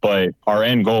lot, but our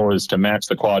end goal is to match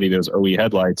the quality of those OE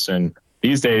headlights. And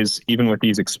these days, even with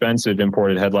these expensive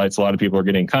imported headlights, a lot of people are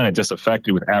getting kind of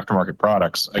disaffected with aftermarket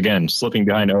products. Again, slipping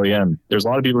behind OEM. There's a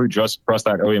lot of people who just trust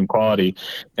that OEM quality,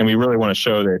 and we really want to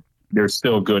show that there's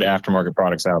still good aftermarket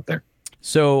products out there.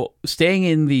 So staying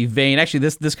in the vein, actually,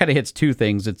 this kind of hits two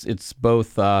things. It's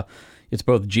both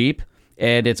Jeep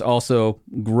and it's also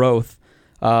growth.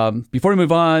 Before we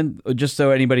move on, just so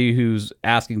anybody who's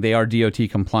asking, they are DOT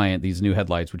compliant, these new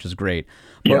headlights, which is great.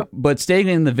 Yeah. But staying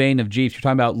in the vein of Jeeps, you're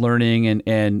talking about learning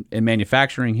and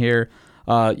manufacturing here.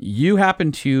 You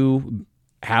happen to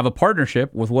have a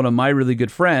partnership with one of my really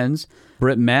good friends,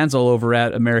 Britt Mansell, over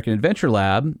at American Adventure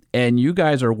Lab, and you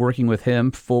guys are working with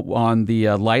him on the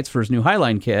lights for his new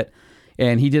Highline kit.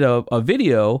 And he did a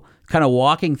video kind of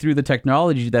walking through the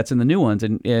technology that's in the new ones.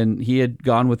 And he had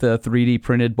gone with a 3D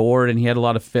printed board, and he had a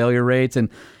lot of failure rates, and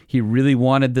he really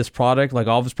wanted this product, like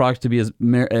all of his products, to be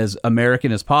as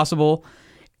American as possible.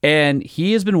 And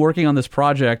he has been working on this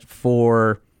project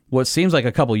for what seems like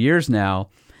a couple years now.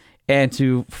 And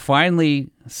to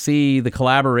finally see the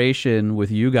collaboration with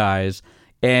you guys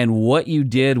and what you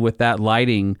did with that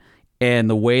lighting and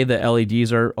the way the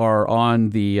LEDs are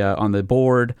on the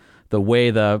board, the way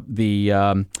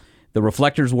the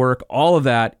reflectors work, all of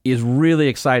that is really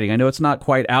exciting. I know it's not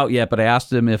quite out yet, but I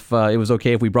asked him if it was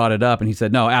okay if we brought it up, and he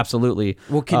said, no, absolutely.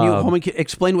 Well, can you Holman,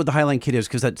 explain what the Highline kit is?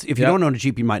 Because if you don't own a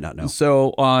Jeep, you might not know.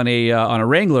 So on a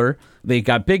Wrangler, they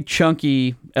got big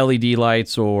chunky LED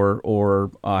lights or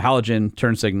halogen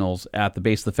turn signals at the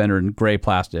base of the fender in gray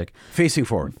plastic. Facing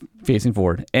forward.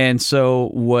 And so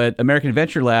what American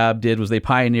Adventure Lab did was they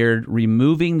pioneered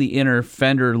removing the inner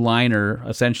fender liner,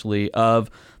 essentially, of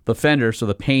the fender, so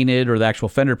the painted or the actual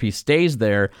fender piece stays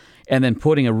there, and then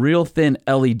putting a real thin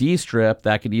LED strip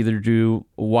that could either do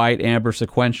white, amber,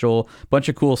 sequential, bunch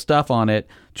of cool stuff on it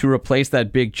to replace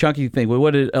that big chunky thing. Well,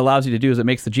 what it allows you to do is it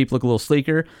makes the Jeep look a little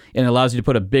sleeker, and it allows you to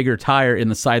put a bigger tire in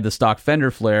the side of the stock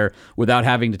fender flare without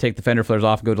having to take the fender flares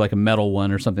off and go to like a metal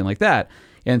one or something like that.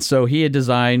 And so he had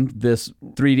designed this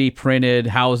 3D printed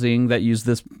housing that used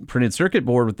this printed circuit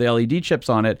board with the LED chips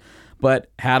on it, but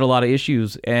had a lot of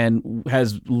issues and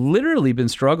has literally been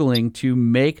struggling to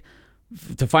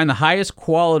find the highest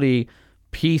quality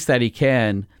piece that he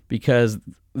can, because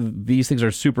these things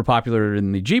are super popular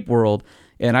in the Jeep world.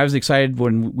 And I was excited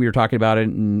when we were talking about it,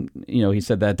 and he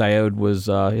said that Diode was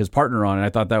his partner on it. I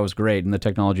thought that was great, and the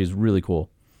technology is really cool.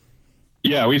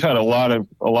 Yeah, we've had a lot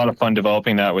of fun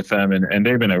developing that with them, and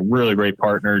they've been a really great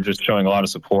partner, just showing a lot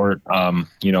of support.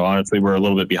 Honestly, we're a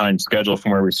little bit behind schedule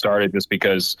from where we started, just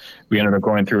because we ended up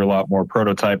going through a lot more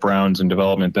prototype rounds and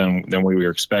development than we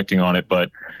were expecting on it. But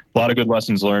a lot of good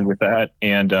lessons learned with that,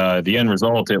 and the end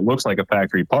result, it looks like a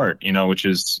factory part, which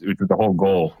is the whole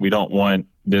goal. We don't want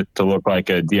this to look like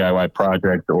a DIY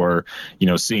project, or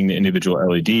seeing the individual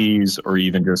LEDs, or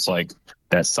even just like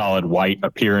that solid white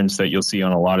appearance that you'll see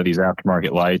on a lot of these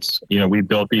aftermarket lights. We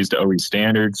built these to OE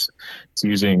standards. It's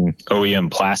using OEM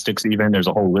plastics even. There's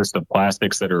a whole list of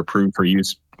plastics that are approved for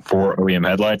use for OEM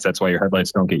headlights. That's why your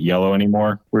headlights don't get yellow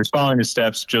anymore. We're following the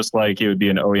steps just like it would be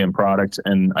an OEM product,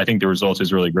 and I think the result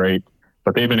is really great.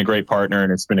 But they've been a great partner,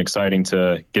 and it's been exciting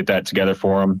to get that together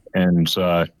for them. And,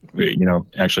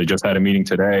 actually just had a meeting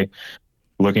today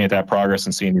looking at that progress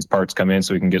and seeing these parts come in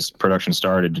so we can get production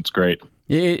started. It's great.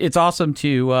 It's awesome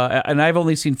too. And I've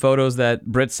only seen photos that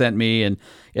Britt sent me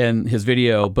and his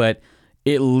video, but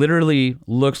it literally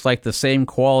looks like the same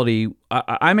quality.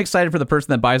 I'm excited for the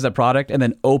person that buys that product and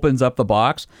then opens up the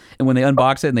box. And when they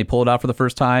unbox it and they pull it out for the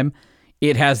first time,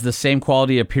 it has the same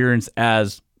quality appearance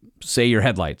as, say, your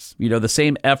headlights. The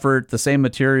same effort, the same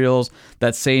materials,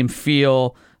 that same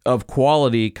feel of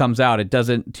quality comes out. It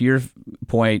doesn't, to your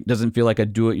point, doesn't feel like a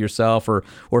do-it-yourself or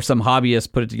some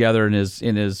hobbyist put it together in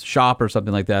his shop or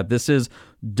something like that. This is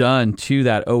done to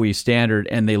that OE standard,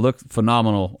 and they look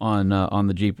phenomenal on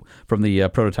the Jeep from the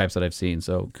prototypes that I've seen.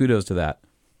 So kudos to that.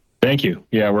 Thank you.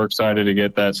 Yeah, we're excited to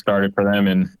get that started for them.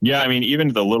 And yeah, even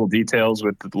the little details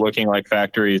with looking like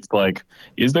factory, it's like,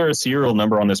 is there a serial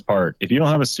number on this part? If you don't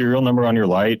have a serial number on your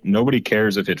light, nobody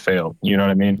cares if it failed. You know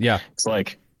what I mean? Yeah. It's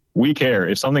like, we care.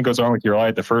 If something goes wrong with your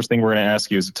light, the first thing we're going to ask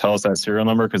you is to tell us that serial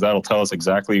number, because that'll tell us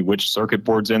exactly which circuit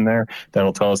board's in there.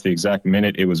 That'll tell us the exact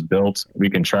minute it was built. We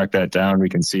can track that down. We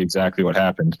can see exactly what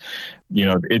happened.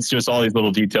 It's just all these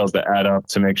little details that add up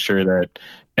to make sure that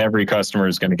every customer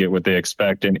is going to get what they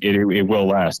expect, and it will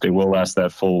last. It will last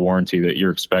that full warranty that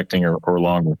you're expecting or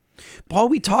longer. Paul,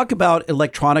 we talk about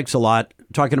electronics a lot.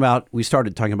 We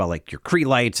started talking about like your Cree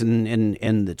lights and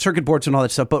the circuit boards and all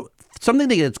that stuff, but something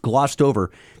that gets glossed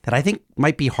over that I think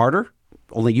might be harder,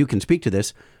 only you can speak to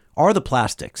this, are the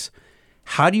plastics.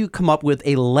 How do you come up with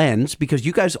a lens? Because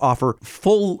you guys offer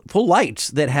full lights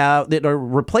that are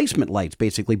replacement lights,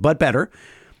 basically, but better.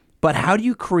 But how do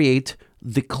you create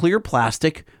the clear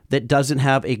plastic that doesn't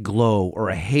have a glow or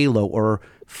a halo or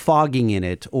fogging in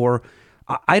it? Or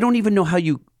I don't even know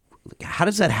how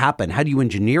does that happen? How do you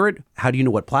engineer it? How do you know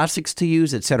what plastics to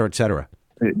use, et cetera, et cetera?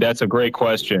 That's a great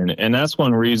question. And that's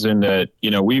one reason that,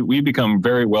 we've become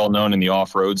very well known in the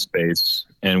off-road space.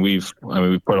 And we've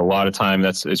put a lot of time.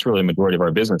 It's really the majority of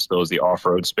our business still is the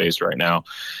off-road space right now.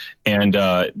 And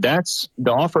the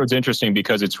off-road's interesting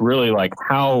because it's really like,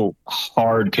 how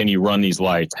hard can you run these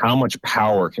lights? How much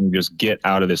power can you just get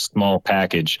out of this small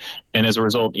package? And as a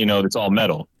result, it's all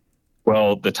metal.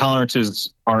 Well, the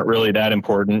tolerances aren't really that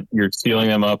important. You're sealing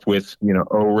them up with,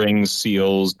 O-rings,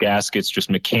 seals, gaskets, just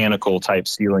mechanical type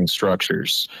sealing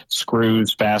structures,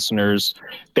 screws, fasteners.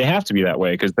 They have to be that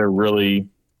way because they're really,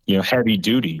 heavy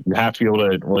duty. You have to be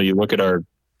able to, you look at our,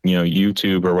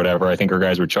 YouTube or whatever. I think our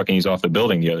guys were chucking these off the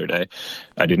building the other day.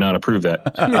 I did not approve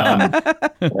that.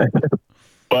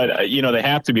 But, they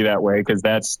have to be that way because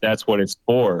that's what it's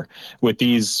for. With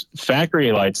these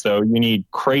factory lights, though, you need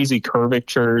crazy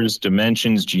curvatures,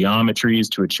 dimensions, geometries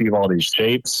to achieve all these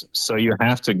shapes. So you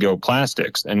have to go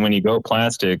plastics. And when you go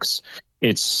plastics,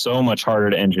 it's so much harder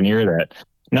to engineer that.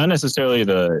 Not necessarily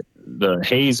the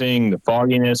hazing, the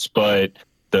fogginess, but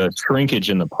the shrinkage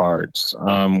in the parts.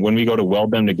 When we go to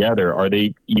weld them together, are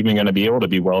they even going to be able to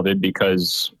be welded?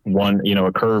 Because one,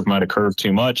 a curve might have curved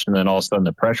too much, and then all of a sudden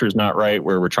the pressure is not right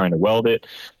where we're trying to weld it.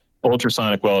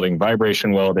 Ultrasonic welding,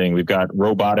 vibration welding. We've got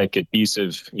robotic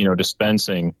adhesive,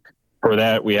 dispensing. For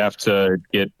that, we have to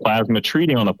get plasma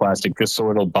treating on the plastic just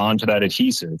so it'll bond to that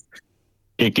adhesive.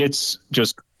 It gets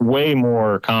just way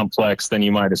more complex than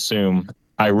you might assume.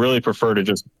 I really prefer to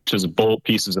just bolt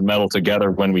pieces of metal together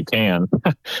when we can.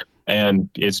 And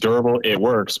it's durable, it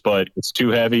works, but it's too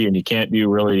heavy and you can't do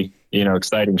really,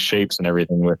 exciting shapes and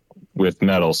everything with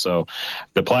metal. So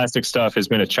the plastic stuff has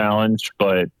been a challenge,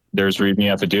 but there's a reason you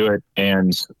have to do it.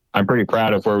 And I'm pretty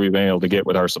proud of where we've been able to get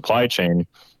with our supply chain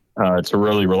to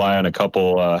really rely on a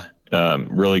couple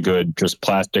really good just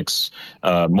plastics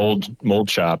mold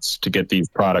shops to get these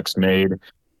products made.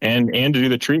 And to do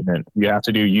the treatment, you have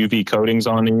to do UV coatings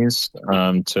on these.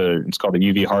 It's called a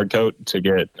UV hard coat to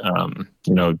get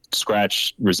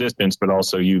scratch resistance, but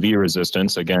also UV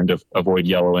resistance, again, to avoid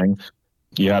yellowing.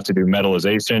 You have to do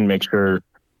metallization, make sure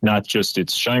not just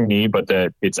it's shiny, but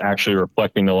that it's actually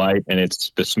reflecting the light and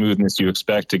it's the smoothness you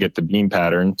expect to get the beam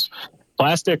patterns.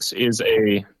 Plastics is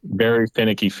a very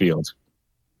finicky field.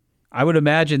 I would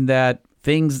imagine that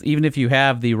things, even if you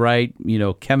have the right,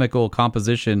 chemical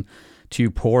composition to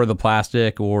pour the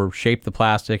plastic or shape the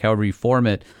plastic, however you form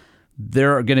it,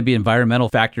 there are going to be environmental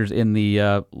factors in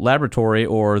the laboratory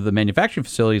or the manufacturing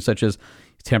facility, such as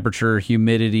temperature,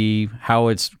 humidity, how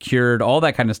it's cured, all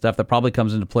that kind of stuff that probably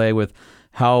comes into play with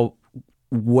how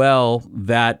well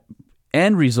that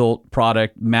end result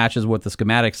product matches what the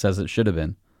schematic says it should have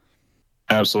been.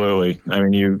 Absolutely. I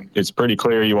mean, it's pretty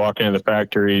clear. You walk into the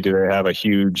factory, do they have a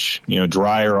huge,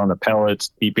 dryer on the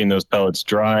pellets, keeping those pellets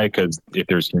dry? Because if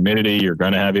there's humidity, you're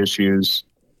going to have issues.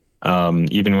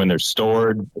 Even when they're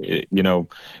stored,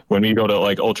 when we go to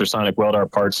like ultrasonic weld our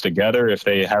parts together, if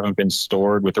they haven't been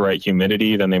stored with the right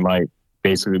humidity, then they might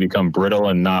basically become brittle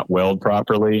and not weld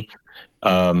properly.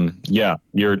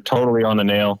 You're totally on the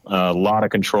nail. A lot of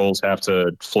controls have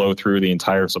to flow through the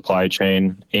entire supply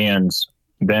chain, and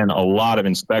then a lot of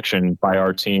inspection by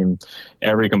our team,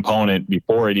 every component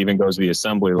before it even goes to the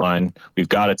assembly line. We've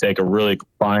got to take a really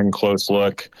fine, close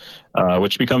look,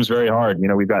 which becomes very hard.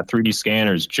 We've got 3D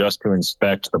scanners just to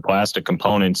inspect the plastic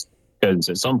components, because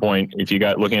at some point, if you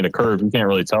got looking at a curve, you can't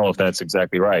really tell if that's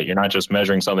exactly right. You're not just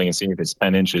measuring something and seeing if it's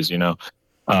 10 inches,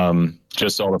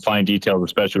 just all the fine details,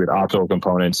 especially with optical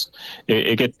components,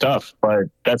 it gets tough, but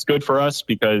that's good for us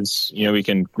because, we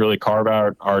can really carve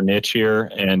out our niche here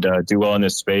and do well in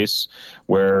this space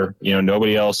where,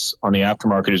 nobody else on the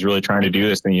aftermarket is really trying to do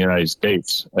this in the United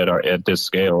States at this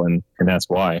scale. And that's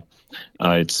why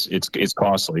it's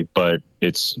costly, but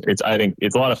I think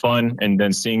it's a lot of fun. And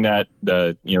then seeing that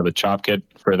the chop kit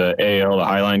for the AAL, the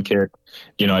Highline kit,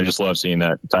 I just love seeing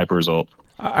that type of result.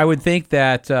 I would think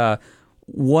that,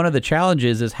 one of the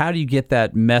challenges is how do you get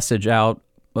that message out?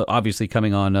 Well, obviously,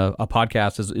 coming on a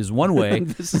podcast is one way.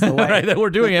 This is the way right, that we're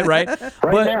doing it, right?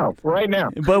 Right now.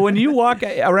 But when you walk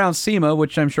around SEMA,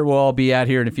 which I'm sure we'll all be at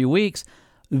here in a few weeks,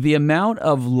 the amount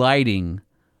of lighting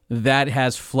that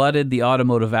has flooded the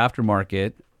automotive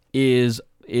aftermarket is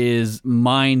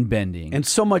mind-bending. And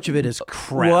so much of it is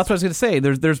crap. Well, that's what I was going to say.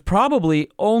 There's probably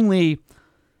only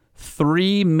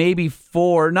 3, maybe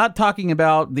 4, not talking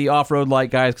about the off-road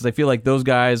light guys, because I feel like those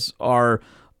guys are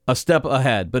a step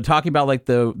ahead, but talking about like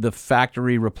the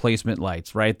factory replacement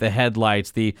lights, right? The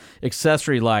headlights, the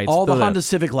accessory lights. All the Honda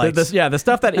Civic lights. The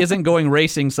stuff that isn't going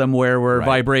racing somewhere where Right.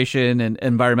 vibration and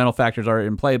environmental factors are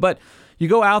in play. But you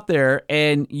go out there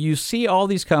and you see all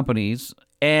these companies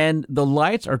and the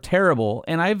lights are terrible.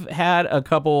 And I've had a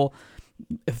couple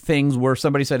things where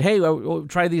somebody said, hey, we'll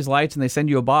try these lights, and they send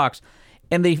you a box.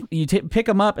 And you pick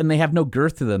them up, and they have no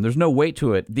girth to them. There's no weight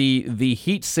to it. The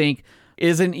heat sink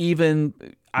isn't even.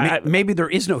 Maybe there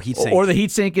is no heat sink, or the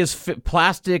heat sink is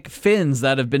plastic fins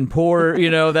that have been poured,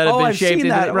 that have been I've shaped seen into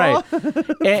that. right.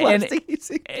 Plastic heat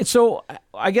sink. And so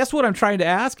I guess what I'm trying to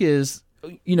ask is,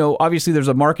 obviously there's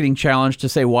a marketing challenge to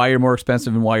say why you're more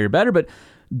expensive and why you're better, but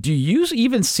do you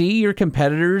even see your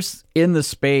competitors in the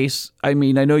space? I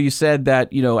mean, I know you said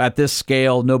that, at this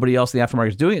scale, nobody else in the aftermarket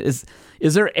is doing it.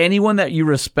 Is there anyone that you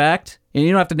respect? And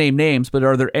you don't have to name names, but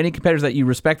are there any competitors that you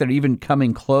respect that are even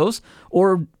coming close?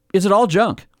 Or is it all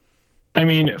junk? I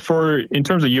mean, in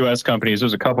terms of U.S. companies,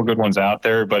 there's a couple good ones out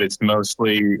there, but it's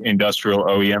mostly industrial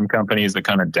OEM companies that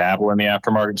kind of dabble in the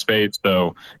aftermarket space.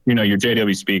 So, your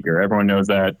JW Speaker, everyone knows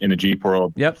that in the Jeep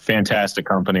world. Yep. Fantastic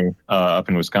company up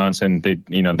in Wisconsin. They've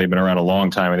been around a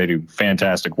long time and they do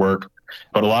fantastic work.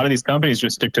 But a lot of these companies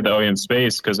just stick to the OEM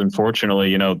space because,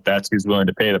 unfortunately, that's who's willing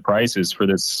to pay the prices for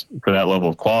that level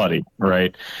of quality,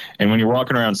 right? And when you're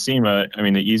walking around SEMA, I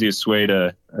mean, the easiest way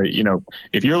to,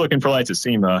 if you're looking for lights at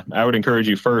SEMA, I would encourage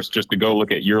you first just to go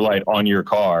look at your light on your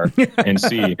car and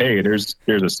see, hey, there's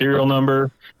a serial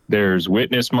number. There's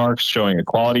witness marks showing a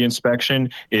quality inspection.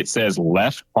 It says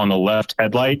left on the left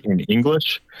headlight in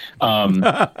English.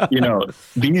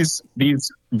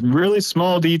 These really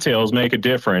small details make a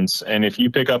difference. And if you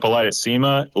pick up a light at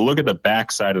SEMA, look at the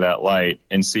back side of that light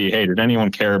and see, hey, did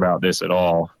anyone care about this at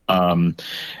all? And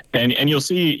you'll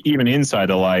see even inside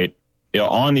the light,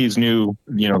 on these new,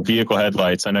 vehicle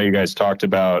headlights. I know you guys talked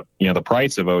about, the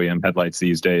price of OEM headlights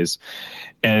these days.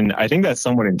 And I think that's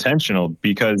somewhat intentional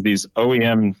because these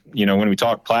OEM, when we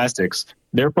talk plastics,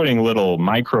 they're putting little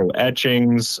micro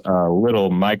etchings,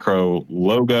 little micro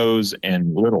logos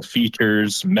and little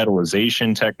features,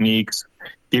 metallization techniques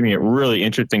giving it really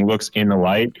interesting looks in the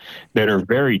light that are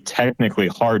very technically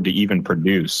hard to even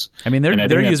produce. I mean, And I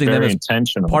they're think that's using them very as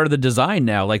intentional. part of the design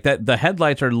now. Like that, the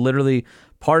headlights are literally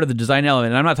part of the design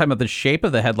element. And I'm not talking about the shape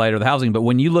of the headlight or the housing, but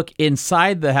when you look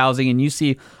inside the housing and you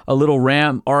see a little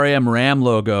RAM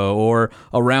logo or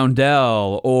a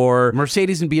roundel or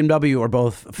Mercedes and BMW are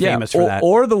both famous for that.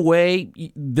 Or the way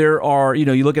there are,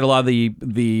 you look at a lot of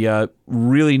the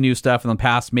really new stuff in the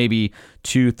past maybe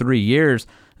 2-3 years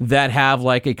that have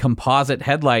like a composite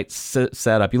headlight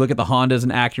setup. You look at the Hondas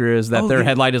and Acuras that their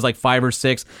headlight is like 5 or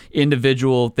 6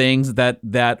 individual things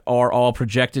that are all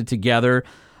projected together.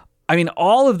 I mean,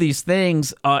 all of these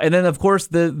things, and then of course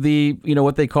the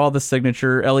what they call the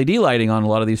signature LED lighting on a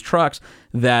lot of these trucks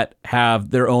that have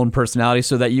their own personality,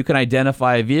 so that you can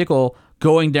identify a vehicle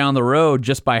going down the road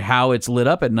just by how it's lit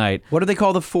up at night. What do they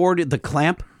call the Ford? The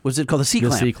clamp? Was it called the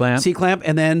C-clamp? The C-clamp. C-clamp,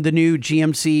 and then the new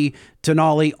GMC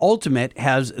Denali Ultimate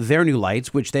has their new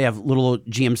lights, which they have little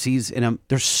GMCs in them.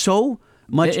 There's so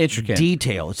much Intricate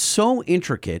detail. It's so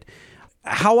intricate.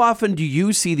 How often do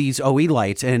you see these OE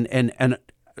lights and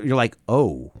you're like,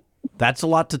 oh, that's a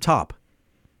lot to top?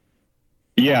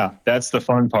 Yeah, that's the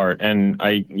fun part. And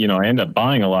I end up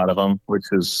buying a lot of them, which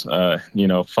is,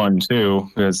 fun too,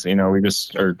 because, we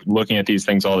just are looking at these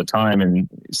things all the time and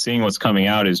seeing what's coming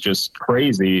out is just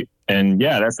crazy. And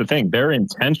yeah, that's the thing. They're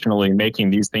intentionally making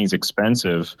these things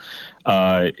expensive.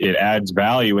 It adds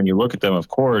value when you look at them, of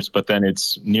course, but then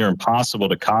it's near impossible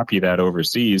to copy that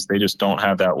overseas. They just don't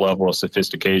have that level of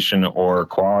sophistication or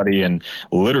quality. And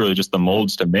literally just the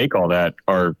molds to make all that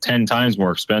are 10 times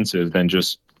more expensive than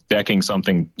just decking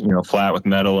something, flat with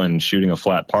metal and shooting a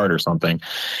flat part or something.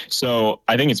 So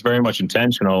I think it's very much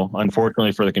intentional.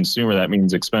 Unfortunately for the consumer, that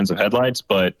means expensive headlights,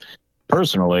 but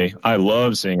personally, I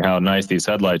love seeing how nice these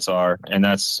headlights are, and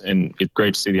it's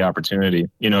great to see the opportunity.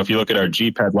 If you look at our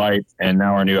Jeep headlight and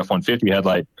now our new F-150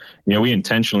 headlight, we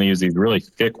intentionally use these really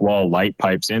thick wall light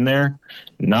pipes in there,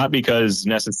 not because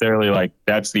necessarily like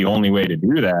that's the only way to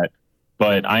do that,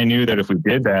 but I knew that if we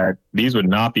did that, these would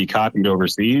not be copied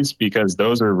overseas because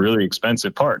those are really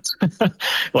expensive parts.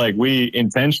 Like we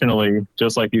intentionally,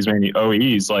 just like these many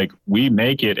OEs, like we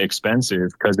make it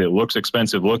expensive because it looks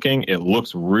expensive looking. It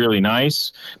looks really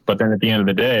nice. But then at the end of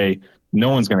the day, no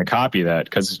one's going to copy that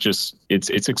because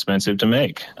it's expensive to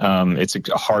make. It's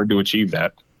hard to achieve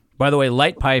that. By the way,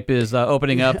 Light Pipe is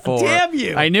opening up for... Damn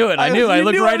you! I knew it. I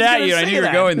looked right at you. I knew you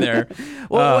were going there.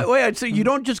 Well, wait. So you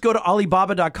don't just go to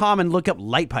Alibaba.com and look up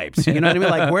light pipes. You know what I mean?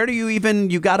 Like, where do you even...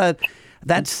 You gotta...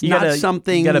 That's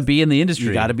something... You got to be in the industry.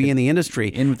 You got to be in the industry.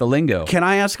 In with the lingo. Can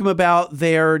I ask them about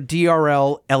their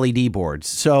DRL LED boards?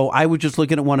 So I was just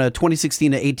looking at one of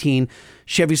 2016 to 18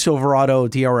 Chevy Silverado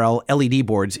DRL LED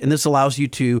boards, and this allows you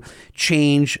to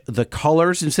change the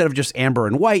colors. Instead of just amber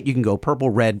and white, you can go purple,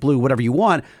 red, blue, whatever you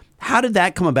want. How did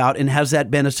that come about, and has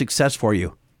that been a success for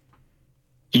you?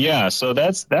 Yeah, so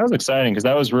that was exciting because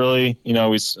that was really,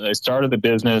 I started the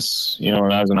business,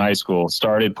 when I was in high school,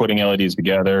 started putting LEDs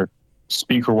together,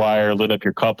 speaker wire, lit up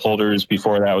your cup holders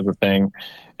before that was a thing.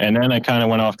 And then I kind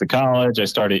of went off to college. I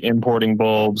started importing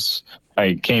bulbs.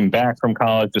 I came back from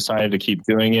college, decided to keep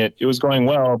doing it. It was going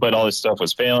well, but all this stuff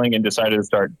was failing and decided to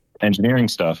start engineering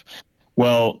stuff.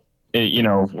 Well,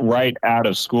 right out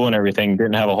of school and everything,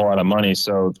 didn't have a whole lot of money.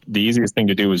 So the easiest thing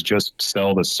to do was just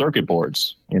sell the circuit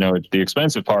boards. The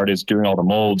expensive part is doing all the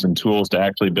molds and tools to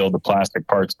actually build the plastic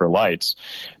parts for lights.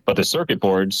 But the circuit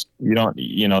boards,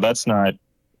 that's not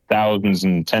thousands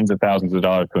and tens of thousands of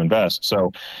dollars to invest.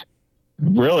 So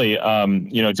really,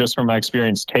 just from my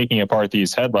experience taking apart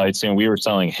these headlights, we were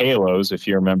selling halos, if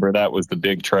you remember, that was the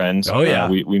big trend. Oh, yeah.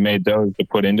 We made those to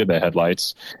put into the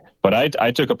headlights. But I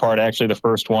took apart, actually, the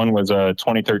first one was a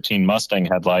 2013 Mustang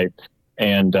headlight,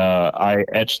 and I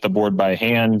etched the board by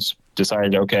hand,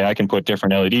 decided, okay, I can put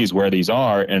different LEDs where these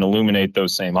are and illuminate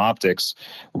those same optics.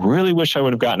 Really wish I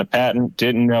would have gotten a patent.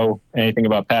 Didn't know anything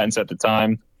about patents at the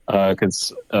time,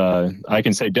 because I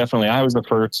can say definitely I was the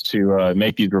first to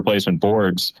make these replacement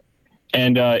boards.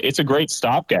 And it's a great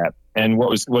stopgap. And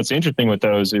what's interesting with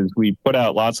those is we put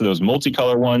out lots of those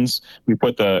multicolor ones.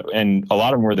 And a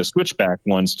lot of them were the switchback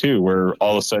ones too, where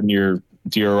all of a sudden your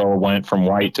DRL went from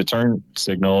white to turn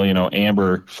signal,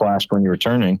 amber flashed when you were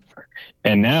turning.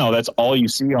 And now that's all you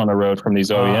see on the road from these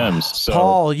OEMs. So,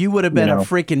 Paul, you would have been a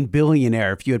freaking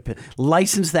billionaire if you had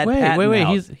licensed that patent. Wait.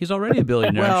 out. He's already a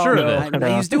billionaire. Well, I'm sure of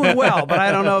it. He's doing well, but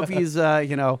I don't know if he's,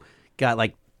 got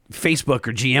like Facebook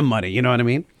or GM money. You know what I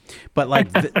mean? But like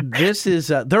this is,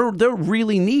 they're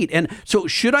really neat. And so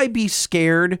should I be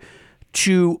scared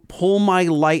to pull my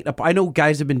light up? I know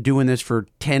guys have been doing this for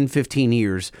 10, 15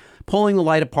 years, pulling the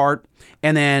light apart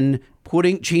and then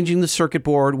changing the circuit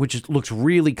board, which looks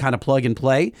really kind of plug and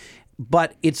play.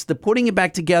 But it's the putting it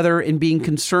back together and being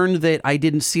concerned that I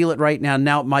didn't seal it right now.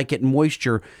 Now it might get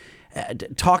moisture.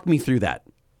 Talk me through that.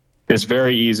 It's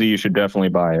very easy. You should definitely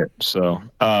buy it. So,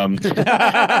 no,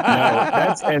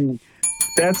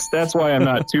 that's why I'm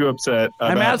not too upset.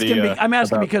 I'm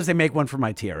asking because they make one for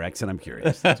my TRX, and I'm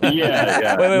curious.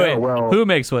 Yeah. Wait. Well, who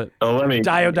makes what? let me.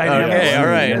 Diode Dynamics. Okay, all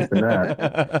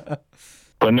right.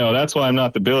 But no, that's why I'm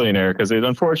not the billionaire, because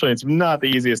unfortunately, it's not the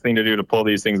easiest thing to do to pull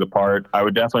these things apart. I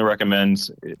would definitely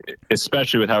recommend,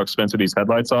 especially with how expensive these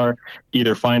headlights are,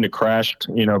 either find a crashed,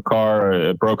 car or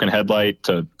a broken headlight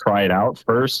to try it out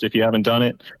first if you haven't done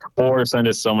it, or send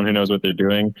it to someone who knows what they're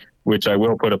doing. Which I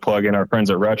will put a plug in. Our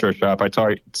friends at Retro Shop. I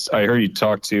heard you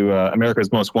talk to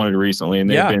America's Most Wanted recently, and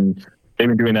they've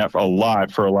been doing that for a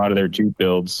lot of their Jeep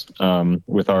builds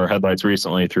with our headlights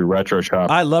recently through Retro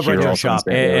Shop. I love Retro Shop.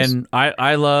 And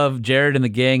I love Jared and the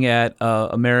gang at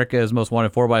America's Most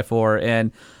Wanted 4x4.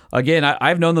 And again,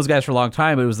 I've known those guys for a long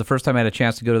time, but it was the first time I had a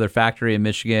chance to go to their factory in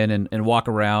Michigan and walk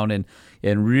around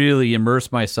and really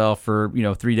immerse myself for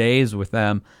 3 days with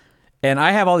them. And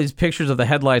I have all these pictures of the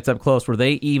headlights up close where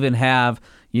they even have,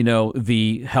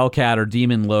 the Hellcat or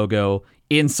Demon logo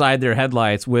inside their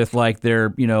headlights with like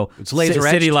their, it's laser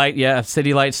city light,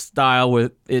 city light style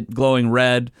with it glowing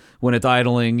red when it's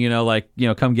idling,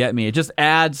 come get me. It just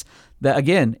adds that,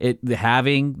 again,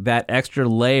 having that extra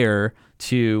layer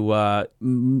to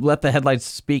let the headlights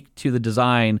speak to the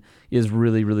design is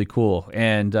really, really cool.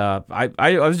 And I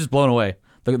was just blown away.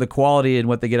 The quality and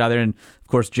what they get out there, and of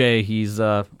course Jay, he's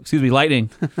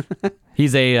Lightning.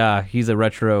 he's a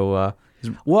retro.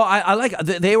 Well, I like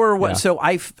they were what. Yeah. So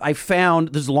I found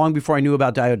this is long before I knew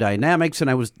about Diode Dynamics, and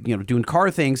I was doing car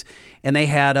things, and they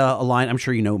had a line. I'm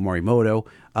sure you know Morimoto,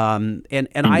 and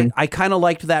mm-hmm. I kind of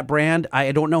liked that brand.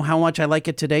 I don't know how much I like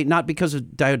it today, not because of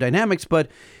Diode Dynamics, but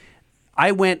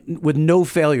I went with no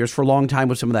failures for a long time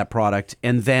with some of that product,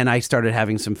 and then I started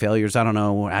having some failures. I don't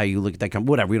know how you look at that.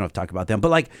 Whatever, we don't have to talk about them.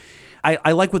 But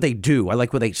I like what they do. I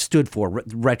like what they stood for,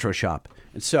 Retro Shop.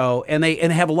 So and they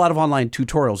have a lot of online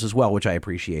tutorials as well, which I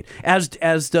appreciate. As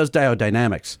does Diode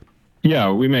Dynamics.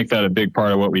 Yeah, we make that a big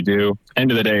part of what we do.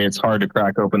 End of the day, it's hard to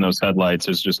crack open those headlights.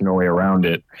 There's just no way around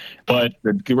it. But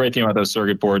the great thing about those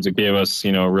circuit boards, it gave us,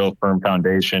 a real firm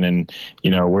foundation. And,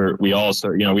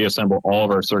 we assemble all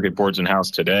of our circuit boards in-house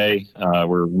today.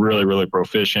 We're really, really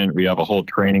proficient. We have a whole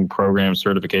training program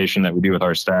certification that we do with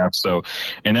our staff. So,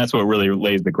 and that's what really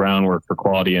lays the groundwork for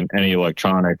quality in any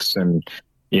electronics. And,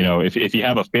 if you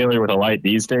have a failure with a light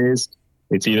these days,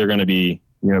 it's either going to be,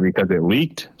 because it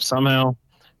leaked somehow,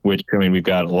 which, we've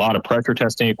got a lot of pressure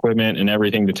testing equipment and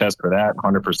everything to test for that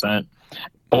 100%.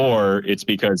 Or it's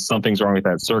because something's wrong with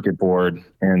that circuit board,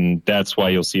 and that's why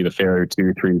you'll see the failure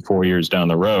 2, 3, 4 years down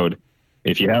the road.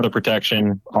 If you have the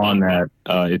protection on that,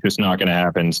 it's just not going to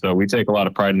happen. So we take a lot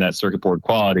of pride in that circuit board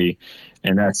quality,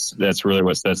 and that's really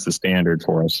what sets the standard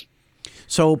for us.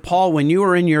 So, Paul, when you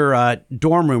were in your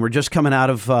dorm room or just coming out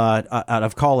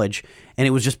of college, and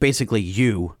it was just basically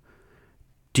you,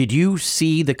 did you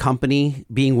see the company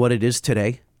being what it is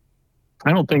today?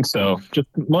 I don't think so. Just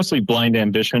mostly blind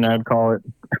ambition, I'd call it.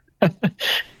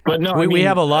 But no, we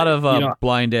have a lot of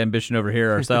blind ambition over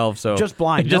here ourselves. So just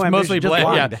blind, just mostly just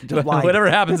blind. Yeah, just blind. Whatever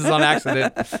happens is on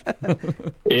accident.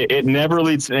 It never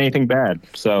leads to anything bad.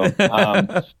 So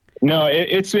no,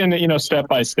 it's been step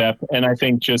by step, and I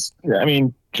think just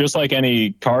like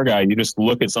any car guy, you just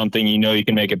look at something, you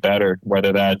can make it better,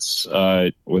 whether that's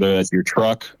your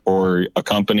truck or a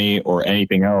company or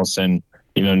anything else. And,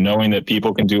 knowing that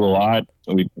people can do a lot,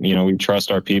 we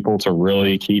trust our people to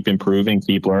really keep improving,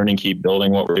 keep learning, keep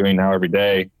building what we're doing now every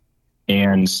day.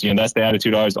 And, that's the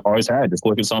attitude I always had. Just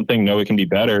look at something, know it can be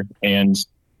better, and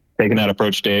taking that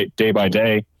approach day by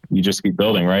day, you just keep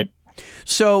building, right?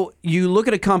 So you look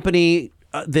at a company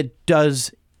that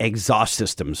does exhaust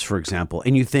systems, for example,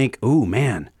 and you think, oh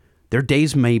man, their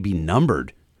days may be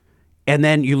numbered. And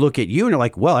then you look at you and you're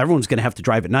like, well, everyone's going to have to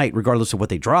drive at night regardless of what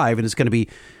they drive. And it's going to be,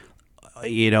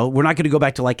 we're not going to go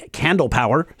back to like candle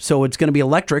power. So it's going to be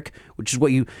electric, which is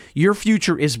what your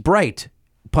future is bright,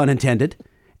 pun intended.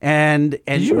 And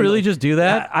did you really just do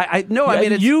that? No, I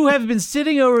mean, you have been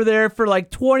sitting over there for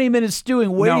like 20 minutes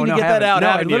stewing, waiting to get that out. No,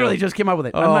 I literally just came up with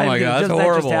it. Oh my God, that's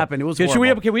horrible. That just happened. It was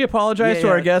horrible. Can we apologize to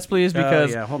our guests, please?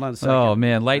 Because hold on a second. Oh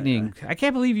man, Lightning! I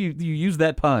can't believe you used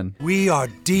that pun. We are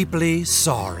deeply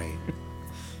sorry.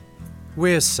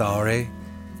 We're sorry.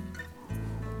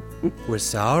 We're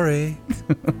sorry.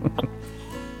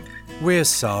 We're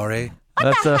sorry.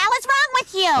 What the hell is wrong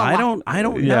with you? I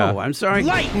don't know. I'm sorry.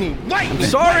 Lightning! I'm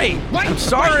sorry. I'm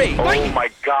sorry. Oh my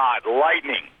God,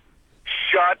 Lightning!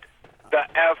 Shut the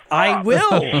F up. I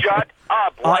will. Shut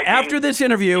up, Lightning. After this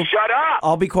interview, Shut up.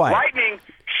 I'll be quiet. Lightning,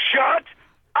 shut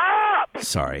up.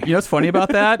 Sorry. You know what's funny about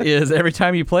that is every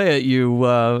time you play it,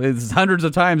 it's hundreds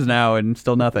of times now and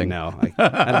still nothing. No,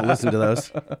 I don't listen to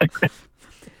those.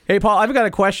 Hey, Paul, I've got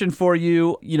a question for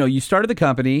you. You know, you started the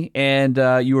company, and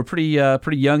you were pretty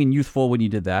young and youthful when you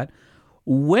did that.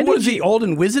 When Was he old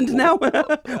and wizened now? What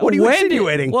are you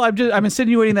insinuating? Well, I'm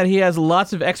insinuating that he has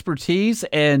lots of expertise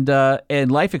and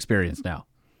life experience now.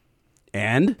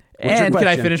 And? And can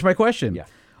I finish my question? Yeah.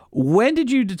 When did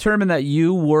you determine that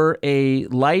you were a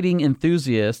lighting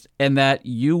enthusiast and that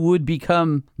you would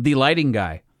become the lighting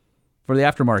guy for the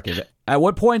aftermarket? At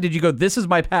what point did you go, this is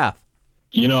my path?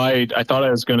 You know, I thought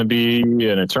I was going to be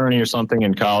an attorney or something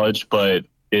in college, but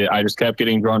I just kept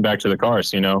getting drawn back to the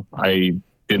cars. You know, I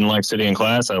didn't like sitting in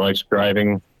class. I liked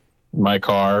driving my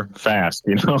car fast,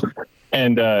 you know,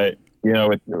 and, you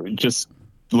know, just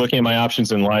looking at my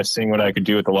options in life, seeing what I could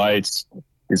do with the lights.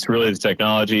 It's really the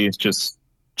technology. It's just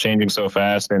changing so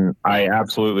fast. And I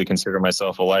absolutely consider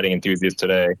myself a lighting enthusiast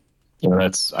today. You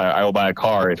know, I will buy a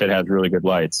car if it has really good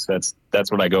lights.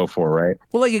 That's what I go for, right?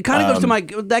 Well, like it kind of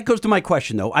goes to my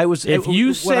question though. If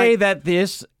you say that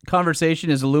this conversation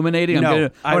is illuminating,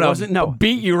 I'm going to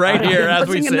beat you right here as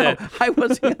we sit. I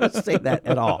wasn't going to say that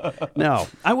at all. No,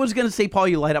 I was going to say, Paul,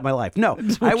 you light up my life. No,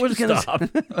 I was going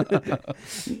to.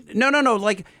 No.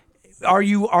 Like, are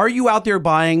you out there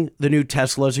buying the new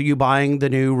Teslas? Are you buying the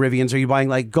new Rivians? Are you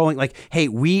buying hey,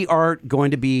 we are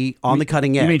going to be on the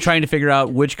cutting edge? You mean trying to figure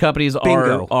out which companies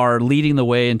are leading the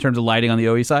way in terms of lighting on the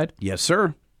OE side? Yes,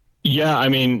 sir. Yeah, I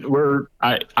mean,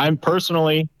 I'm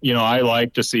personally, you know, I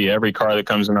like to see every car that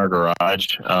comes in our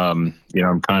garage. You know,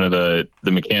 I'm kind of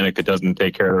the mechanic that doesn't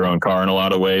take care of their own car in a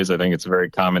lot of ways. I think it's a very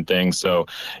common thing. So,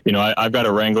 you know, I've got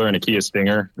a Wrangler and a Kia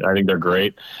Stinger. I think they're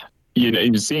great.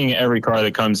 You're seeing every car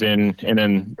that comes in, and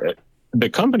then the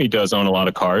company does own a lot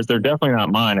of cars. They're definitely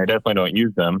not mine. I definitely don't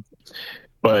use them.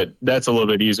 But that's a little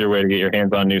bit easier way to get your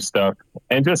hands on new stuff.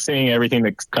 And just seeing everything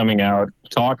that's coming out,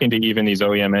 talking to even these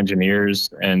OEM engineers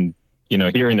and, you know,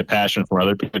 hearing the passion from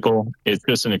other people, it's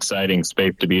just an exciting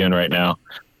space to be in right now.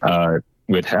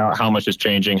 With how much is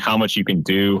changing, how much you can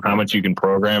do, how much you can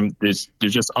program. There's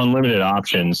just unlimited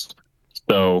options.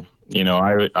 So, you know,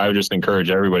 I would just encourage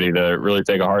everybody to really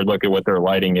take a hard look at what their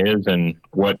lighting is and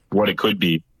what it could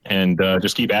be, and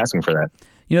just keep asking for that.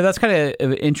 You know, that's kind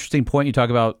of an interesting point you talk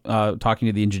about talking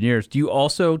to the engineers. Do you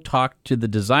also talk to the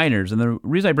designers? And the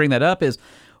reason I bring that up is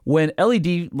when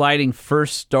LED lighting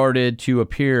first started to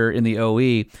appear in the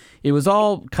OE, it was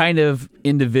all kind of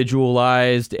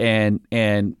individualized and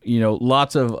you know,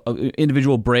 lots of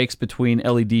individual breaks between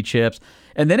LED chips.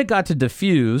 And then it got to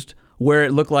diffused, where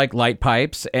it looked like light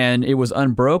pipes and it was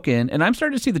unbroken. And I'm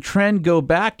starting to see the trend go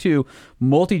back to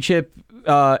multi-chip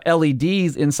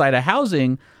LEDs inside a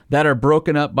housing that are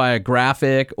broken up by a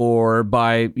graphic or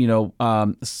by, you know,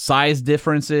 size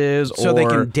differences. So they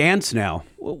can dance now.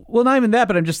 Well, not even that,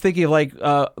 but I'm just thinking of like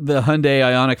the Hyundai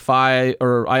Ioniq 5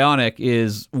 or Ioniq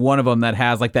is one of them that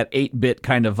has like that 8-bit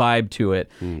kind of vibe to it.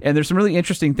 And there's some really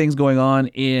interesting things going on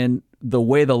in the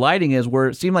way the lighting is, where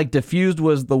it seemed like diffused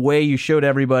was the way you showed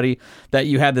everybody that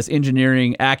you had this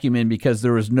engineering acumen because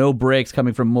there was no breaks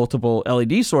coming from multiple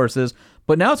LED sources.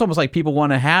 But now it's almost like people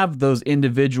want to have those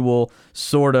individual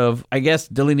sort of, I guess,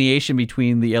 delineation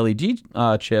between the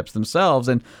LED chips themselves.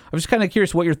 And I'm just kind of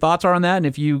curious what your thoughts are on that, and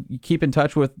if you keep in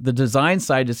touch with the design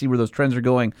side to see where those trends are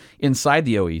going inside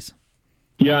the OEs.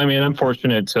 Yeah, I mean, I'm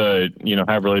fortunate to, you know,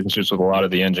 have relationships with a lot of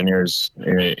the engineers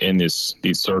in these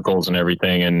circles and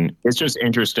everything. And it's just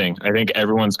interesting. I think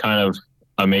everyone's kind of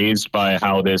amazed by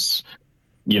how this,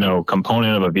 you know,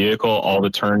 component of a vehicle all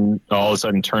of a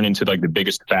sudden turn into like the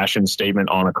biggest fashion statement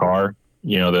on a car.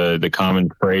 You know, the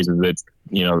common phrase is that,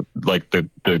 you know, like the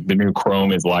new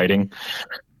chrome is lighting.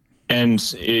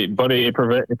 But it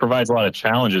provides a lot of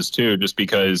challenges too, just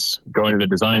because going to the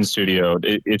design studio,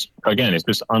 it's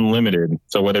just unlimited.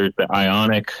 So whether it's the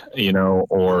Ioniq, you know,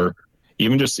 or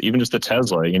even just the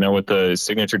Tesla, you know, with the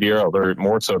signature DRL, or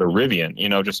more so the Rivian, you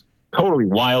know, just totally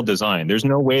wild design. There's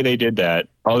no way they did that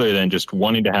other than just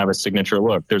wanting to have a signature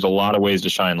look. There's a lot of ways to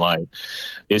shine light.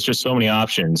 It's just so many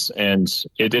options, and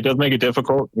it does make it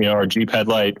difficult. You know, our Jeep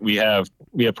headlight, we have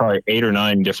probably 8 or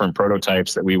 9 different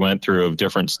prototypes that we went through of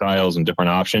different styles and different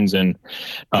options. And,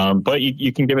 but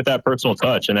you can give it that personal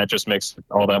touch, and that just makes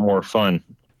all that more fun.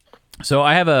 So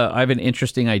I have an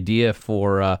interesting idea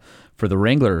for the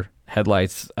Wrangler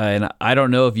headlights, and I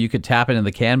don't know if you could tap into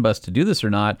the CAN bus to do this or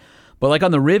not. But like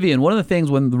on the Rivian, one of the things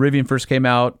when the Rivian first came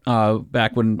out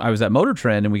back when I was at Motor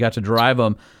Trend and we got to drive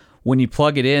them, when you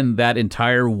plug it in, that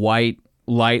entire white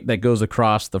light that goes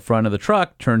across the front of the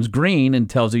truck turns green and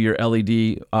tells you your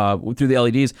LED, through the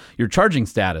LEDs, your charging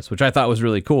status, which I thought was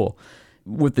really cool.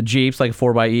 With the Jeeps, like a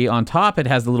 4xe, on top, it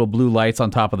has the little blue lights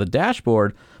on top of the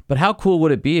dashboard. But how cool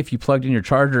would it be if you plugged in your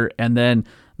charger and then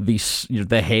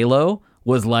the halo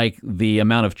was like the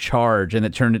amount of charge and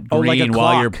it turned green like a while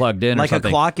clock. you're plugged in or like something.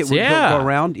 a clock, it would go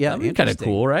around. Yeah, that'd be kind of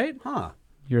cool, right? Huh.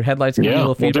 Your headlights can give you a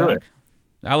little feedback. We'll do it.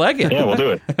 I like it. Yeah, we'll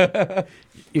do it.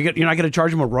 You're not going to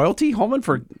charge him a royalty, Holman,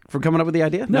 for coming up with the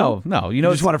idea? No. You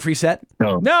just want a free set?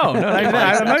 No. I'm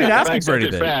not even asking for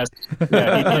anything. Fast.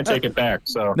 Yeah, he can't take it back.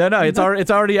 So No, it's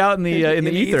already out in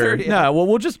the ether. Yeah. No, well,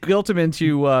 we'll just guilt him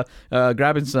into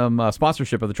grabbing some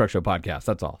sponsorship of the Truck Show podcast.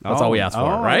 That's all. That's all we ask for,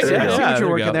 right? I see what you're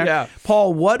working there. Yeah.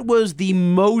 Paul, what was the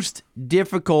most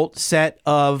difficult set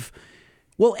of,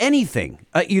 well, anything?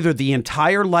 Either the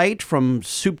entire light from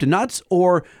soup to nuts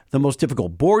or the most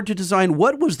difficult board to design?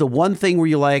 What was the one thing where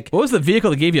you're like... What was the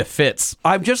vehicle that gave you fits?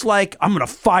 I'm just like, I'm going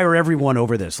to fire everyone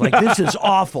over this. Like, this is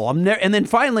awful. And then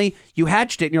finally, you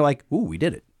hatched it and you're like, ooh, we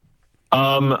did it.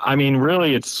 I mean,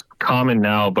 really, it's common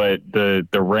now, but the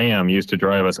RAM used to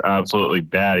drive us absolutely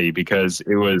batty because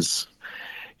it was...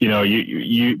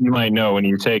 you might know when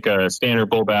you take a standard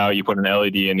bulb out, you put an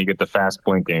LED in, you get the fast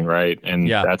blinking, right? And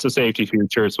that's a safety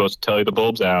feature. It's supposed to tell you the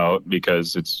bulb's out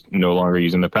because it's no longer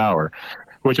using the power,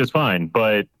 which is fine.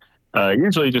 But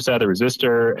usually you just add the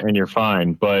resistor and you're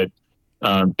fine. But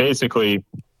basically,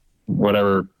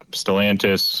 whatever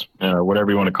Stellantis, whatever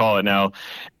you want to call it now,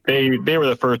 they were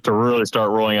the first to really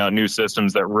start rolling out new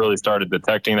systems that really started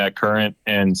detecting that current.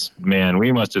 And man,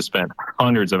 we must have spent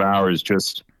hundreds of hours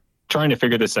just trying to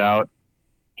figure this out.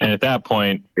 And at that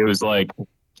point, it was like,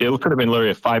 it could have been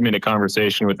literally a 5-minute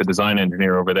conversation with the design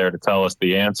engineer over there to tell us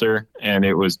the answer. And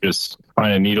it was just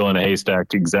finding a needle in a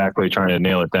haystack, exactly trying to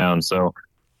nail it down. So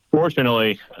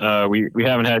fortunately, we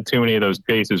haven't had too many of those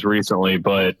cases recently,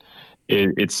 but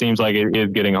it seems like it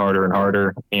is getting harder and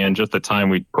harder. And just the time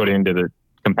we put into the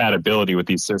compatibility with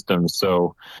these systems.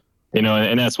 So,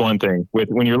 and that's one thing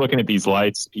when you're looking at these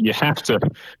lights, you have to,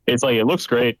 it's like, it looks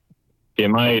great. It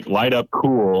might light up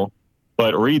cool,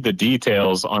 but read the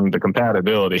details on the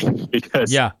compatibility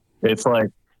because it's like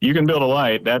you can build a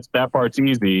light. That part's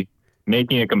easy.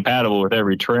 Making it compatible with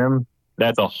every trim,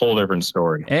 that's a whole different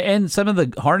story. And some of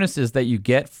the harnesses that you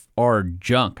get are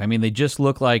junk. I mean, they just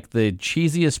look like the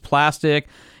cheesiest plastic,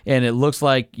 and it looks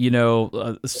like,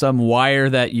 some wire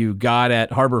that you got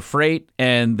at Harbor Freight,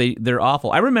 and they're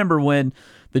awful. I remember when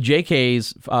the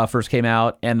JKs first came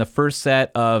out and the first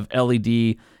set of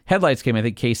LED headlights came. I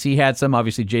think KC had some.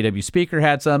 Obviously, JW Speaker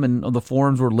had some, and the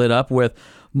forums were lit up with,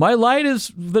 my light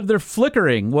they're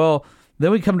flickering. Well,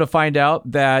 then we come to find out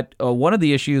that one of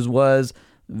the issues was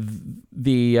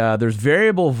there's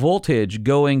variable voltage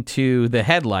going to the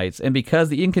headlights, and because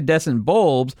the incandescent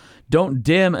bulbs don't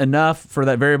dim enough for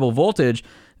that variable voltage,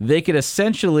 they could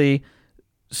essentially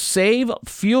save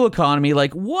fuel economy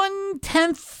like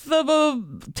 1/10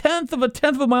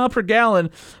 of a mile per gallon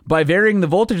by varying the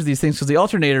voltage of these things, because the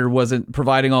alternator wasn't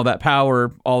providing all that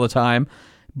power all the time.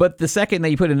 But the second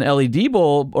that you put in an LED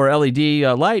bulb or LED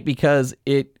light, because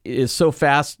it is so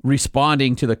fast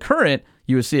responding to the current,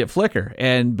 you would see it flicker.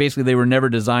 And basically they were never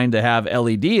designed to have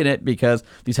LED in it, because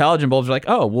these halogen bulbs are like,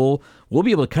 oh, we'll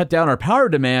be able to cut down our power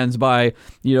demands by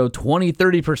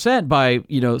 20-30% by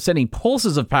sending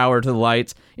pulses of power to the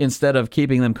lights instead of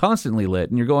keeping them constantly lit.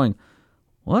 And you're going,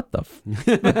 what the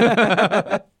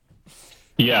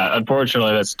Yeah,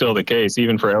 unfortunately, that's still the case.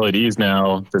 Even for LEDs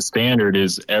now, the standard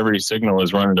is every signal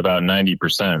is run at about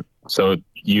 90%. So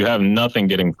you have nothing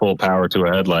getting full power to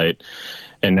a headlight.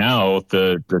 And now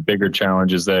the bigger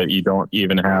challenge is that you don't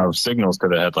even have signals to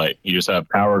the headlight. You just have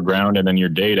power grounded in your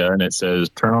data, and it says,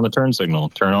 turn on the turn signal,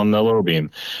 turn on the low beam.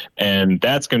 And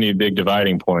that's going to be a big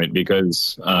dividing point,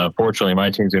 because fortunately, my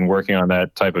team's been working on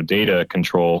that type of data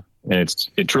control. And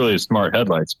it truly is smart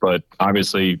headlights, but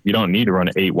obviously you don't need to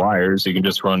run 8 wires. You can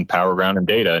just run power ground and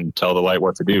data and tell the light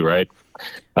what to do, right?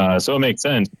 So it makes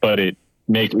sense, but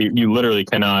you literally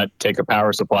cannot take a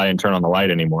power supply and turn on the light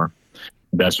anymore.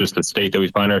 That's just the state that we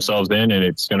find ourselves in, and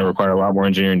it's going to require a lot more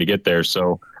engineering to get there.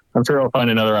 So I'm sure I'll find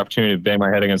another opportunity to bang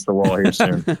my head against the wall here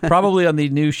soon. Probably on the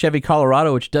new Chevy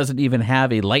Colorado, which doesn't even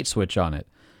have a light switch on it.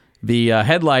 The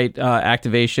headlight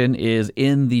activation is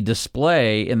in the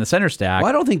display in the center stack. Well,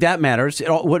 I don't think that matters.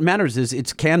 What matters is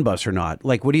it's CAN bus or not.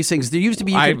 Like what he's saying is there used to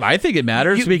be... I think it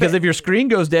matters because if your screen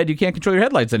goes dead, you can't control your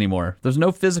headlights anymore. There's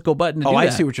no physical button to do that. I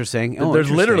see what you're saying.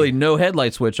 There's literally no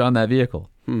headlight switch on that vehicle.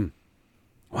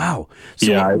 Wow.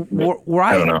 So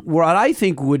what I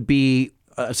think would be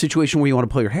a situation where you want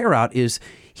to pull your hair out is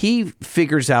he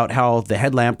figures out how the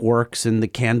headlamp works and the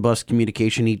CAN bus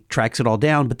communication. He tracks it all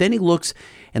down, but then he looks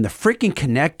and the freaking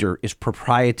connector is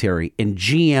proprietary and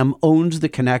GM owns the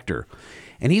connector.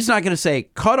 And he's not going to say,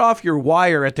 cut off your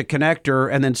wire at the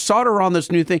connector and then solder on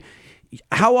this new thing.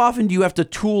 How often do you have to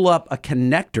tool up a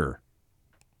connector?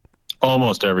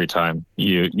 Almost every time,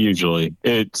 usually.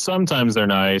 Sometimes they're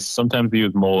nice. Sometimes we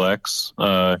use Molex,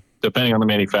 depending on the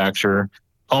manufacturer.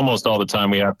 Almost all the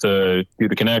time we have to do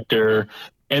the connector.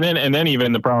 And then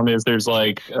even the problem is there's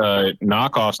like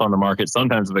knockoffs on the market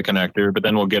sometimes of the connector, but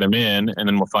then we'll get them in and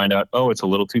then we'll find out, oh, it's a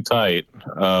little too tight.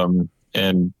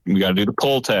 And we got to do the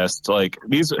pull test. Like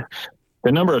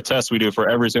the number of tests we do for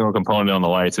every single component on the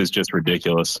lights is just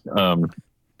ridiculous.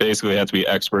 Basically, have to be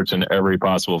experts in every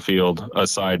possible field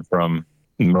aside from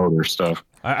motor stuff.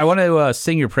 I want to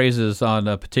sing your praises on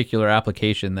a particular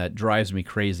application that drives me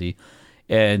crazy.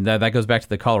 And that goes back to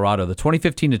the Colorado. The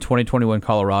 2015 to 2021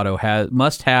 Colorado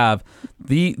must have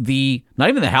the not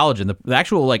even the halogen, the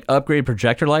actual like upgrade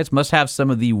projector lights must have some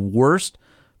of the worst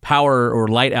power or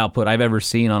light output I've ever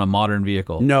seen on a modern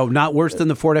vehicle. No, not worse than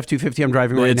the Ford F-250 I'm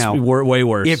driving right now. It's way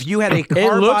worse. If you had a it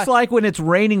looks like when it's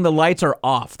raining, the lights are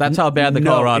off. That's how bad the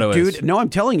Colorado is. Dude, no, I'm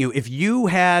telling you, if you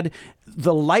had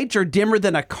the lights are dimmer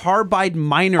than a carbide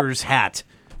miner's hat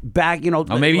back, Oh,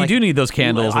 maybe you do need those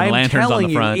candles and lanterns on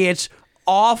the front. It's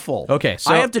awful. Okay,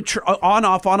 so I have to on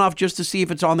off just to see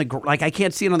if it's on the like I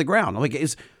can't see it on the ground. Like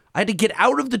I had to get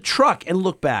out of the truck and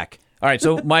look back. All right,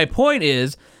 so my point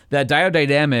is that Diode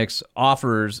Dynamics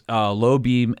offers low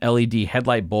beam LED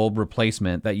headlight bulb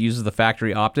replacement that uses the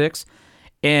factory optics,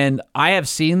 and I have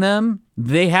seen them.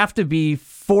 They have to be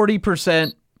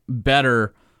 40%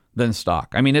 better than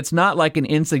stock. I mean, it's not like an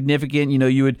insignificant,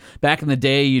 you would, back in the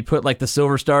day, you'd put like the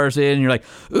silver stars in and you're like,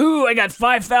 ooh, I got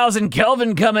 5,000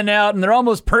 Kelvin coming out and they're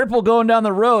almost purple going down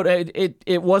the road.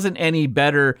 It wasn't any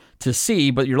better to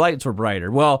see, but your lights were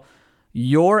brighter. Well,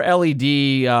 your LED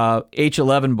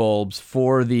H11 bulbs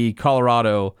for the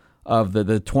Colorado of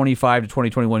the 25 to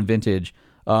 2021 vintage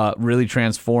really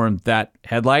transformed that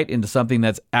headlight into something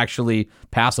that's actually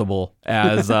passable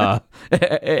as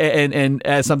and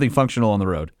as something functional on the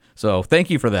road. So thank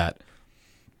you for that.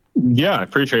 Yeah, I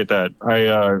appreciate that.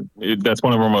 That's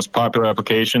one of our most popular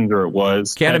applications, or it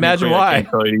was. Can't imagine why. I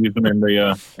can't tell you to use them in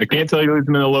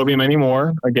the low beam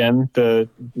anymore. Again, the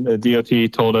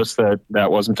DOT told us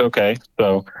that wasn't okay.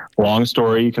 So long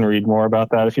story. You can read more about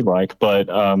that if you'd like. But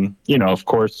of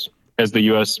course, as the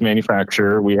U.S.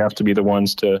 manufacturer, we have to be the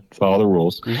ones to follow the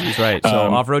rules. That's right. So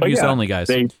off-road use only, guys.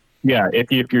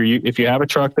 If you have a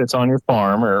truck that's on your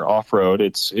farm or off-road,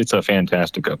 it's a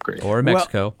fantastic upgrade. Or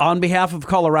Mexico. Well, on behalf of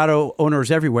Colorado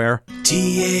owners everywhere,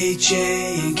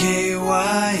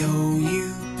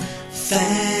 THANKYOU,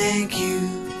 thank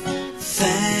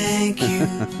you.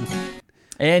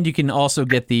 And you can also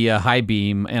get the high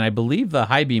beam, and I believe the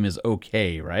high beam is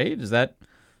okay, right? Is that,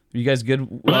 are you guys good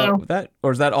with that?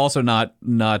 Or is that also not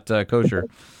kosher?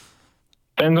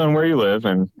 Depends on where you live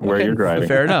and where you're driving.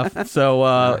 Fair enough.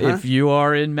 So if you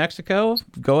are in Mexico,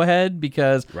 go ahead,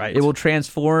 because it will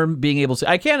transform being able to.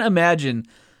 I can't imagine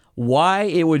why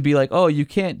it would be like, oh, you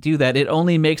can't do that. It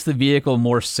only makes the vehicle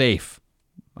more safe.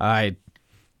 Red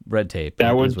tape.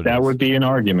 That would be an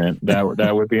argument.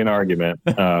 That would be an argument.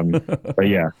 But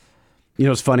yeah.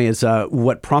 What's funny is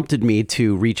what prompted me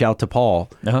to reach out to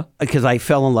Paul, because I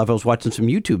fell in love. I was watching some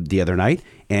YouTube the other night,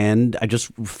 and I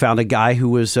just found a guy who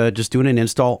was just doing an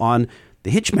install on the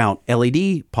hitch mount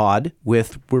LED pod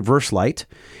with reverse light.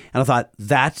 And I thought,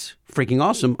 that's freaking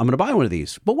awesome. I'm going to buy one of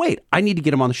these. But wait, I need to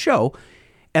get him on the show.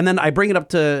 And then I bring it up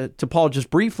to Paul just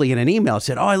briefly in an email. I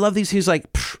said, oh, I love these. He's like,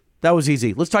 that was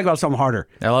easy. Let's talk about something harder.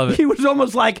 I love it. He was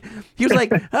like,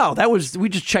 oh, we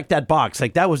just checked that box.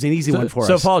 Like, that was an easy one for us.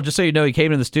 So, Paul, just so you know, he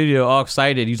came in the studio all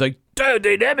excited. He's like, Diode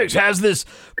Dynamics has this,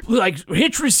 like,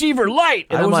 hitch receiver light.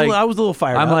 And I was a little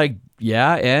fired up. I'm like,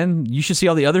 yeah, and you should see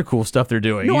all the other cool stuff they're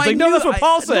doing. He's like, no, that's what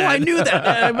Paul said. No, I knew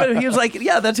that. But he was like,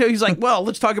 yeah, that's how. He's like, well,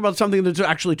 let's talk about something that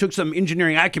actually took some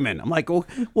engineering acumen. I'm like, well,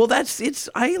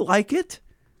 I like it.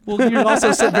 Well, you're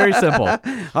also very simple.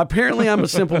 Apparently, I'm a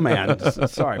simple man.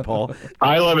 Sorry, Paul.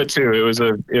 I love it too. It was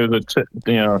an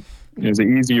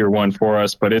easier one for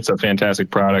us, but it's a fantastic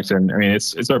product, and I mean,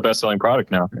 it's our best-selling product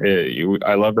now.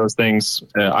 I love those things.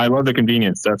 I love the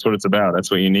convenience. That's what it's about. That's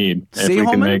what you need. See,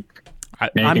 Holman?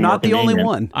 I'm not the only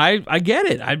one. I get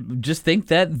it. I just think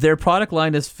that their product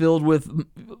line is filled with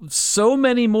so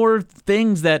many more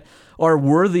things that are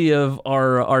worthy of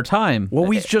our time. Well,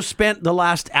 we've just spent the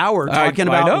last hour talking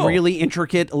about really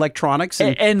intricate electronics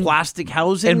and plastic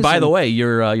housing. And by the way,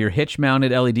 your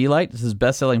hitch-mounted LED light, this is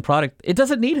best-selling product. It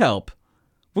doesn't need help.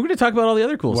 We're going to talk about all the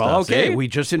other cool Well, stuff. okay. See? We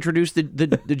just introduced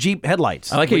the Jeep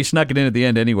headlights. I like how you snuck it in at the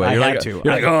end anyway. I You're had like, to. You're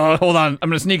like, oh, hold on. I'm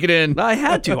going to sneak it in. I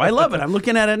had to. I love it. I'm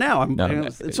looking at it now.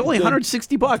 It's only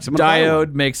 $160. I'm gonna buy one.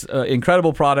 Diode makes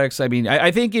incredible products. I mean,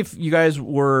 I think if you guys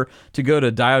were to go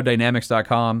to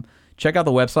diodedynamics.com, check out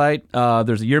the website.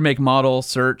 There's a year, make, model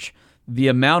search. The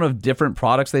amount of different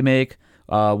products they make,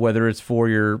 whether it's for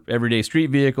your everyday street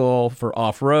vehicle, for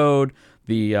off-road,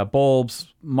 the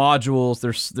bulbs, modules,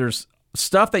 there's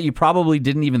stuff that you probably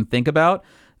didn't even think about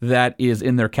that is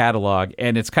in their catalog,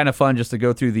 and it's kind of fun just to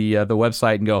go through the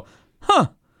website and go, huh,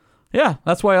 yeah,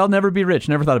 that's why I'll never be rich.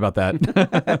 Never thought about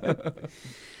that.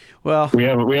 Well, We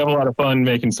have a lot of fun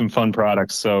making some fun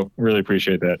products, so really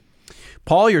appreciate that.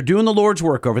 Paul, you're doing the Lord's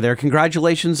work over there.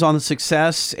 Congratulations on the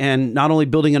success, and not only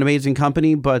building an amazing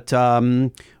company, but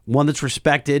one that's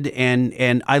respected.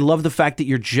 And I love the fact that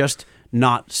you're just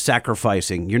not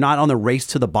sacrificing. You're not on the race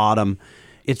to the bottom.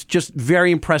 It's just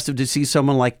very impressive to see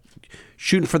someone like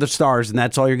shooting for the stars, and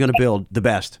that's all you're going to build, the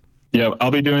best. Yeah,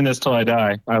 I'll be doing this till I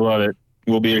die. I love it.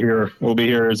 We'll be here. We'll be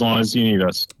here as long as you need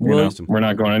us. You know, we're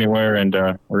not going anywhere, and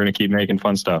we're going to keep making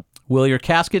fun stuff. Will your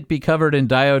casket be covered in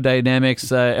Diode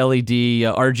Dynamics LED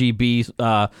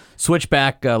RGB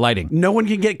switchback lighting? No one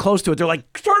can get close to it. They're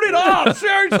like, turn it off.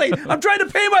 Seriously, I'm trying to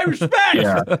pay my respect.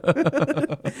 Yeah,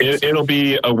 it'll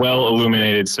be a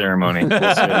well-illuminated ceremony. We'll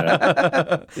say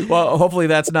that. Well, hopefully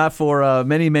that's not for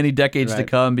many, many decades to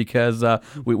come, because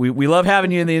we love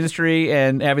having you in the industry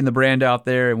and having the brand out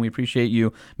there, and we appreciate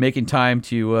you making time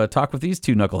to talk with these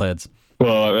two knuckleheads.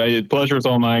 Well, pleasure is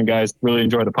all mine, guys. Really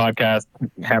enjoy the podcast.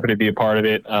 Happy to be a part of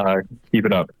it. Keep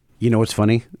it up. You know what's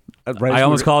funny? I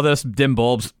almost call this dim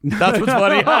bulbs. That's what's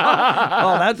funny.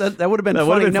 Oh, that would have been That funny.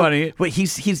 would have been funny. But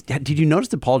he's. Did you notice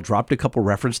that Paul dropped a couple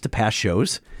references to past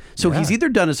shows? So he's either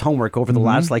done his homework over the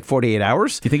last 48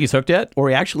 hours. Do you think he's hooked yet? Or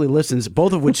he actually listens,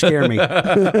 both of which scare me.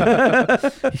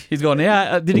 He's going,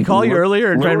 yeah. Did he call you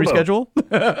earlier and try to reschedule?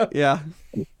 Yeah.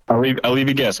 I'll leave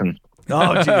you guessing. Oh,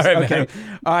 jeez. All right, Okay. man.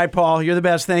 All right, Paul. You're the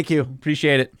best. Thank you.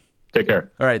 Appreciate it. Take care.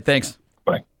 All right, thanks.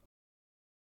 Bye.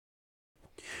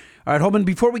 All right, Holman,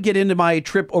 before we get into my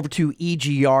trip over to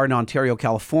EGR in Ontario,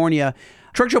 California,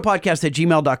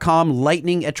 truckshowpodcast@gmail.com,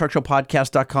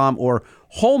 lightning@truckshowpodcast.com, or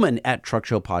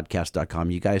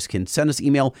holman@truckshowpodcast.com. You guys can send us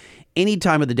email any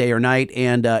time of the day or night,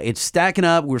 and it's stacking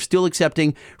up. We're still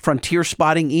accepting Frontier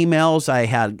spotting emails. I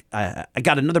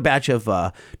got another batch of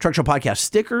Truck Show Podcast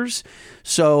stickers.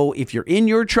 So if you're in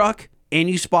your truck and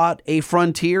you spot a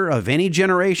Frontier of any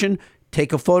generation,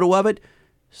 take a photo of it,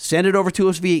 send it over to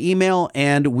us via email,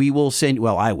 and we will send,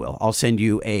 well, I will. I'll send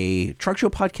you a Truck Show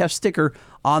Podcast sticker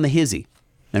on the hizzy.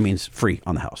 That means free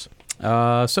on the house.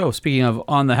 So speaking of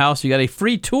on the house, you got a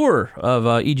free tour of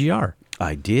EGR.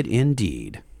 I did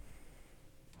indeed.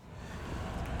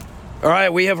 All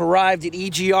right, we have arrived at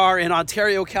EGR in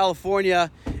Ontario, California.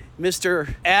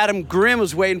 Mr. Adam Grimm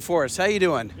was waiting for us. How you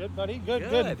doing? Good, buddy.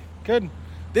 Good.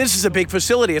 This is a big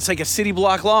facility. It's like a city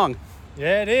block long.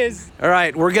 Yeah, it is. All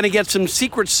right, we're going to get some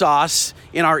secret sauce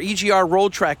in our EGR roll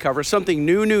track cover, something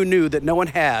new that no one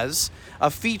has,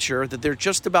 a feature that they're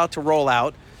just about to roll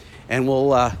out, and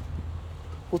we'll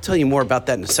tell you more about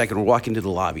that in a second. We're walking to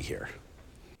the lobby here.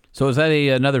 So is that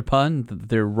another pun that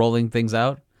they're rolling things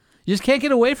out? You just can't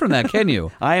get away from that, can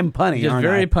you? I am punny, Just aren't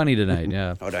very I? punny tonight,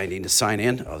 yeah. Oh, do I need to sign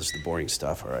in? Oh, this is the boring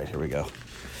stuff. All right, here we go.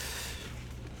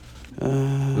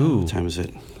 Ooh, What time is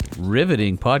it?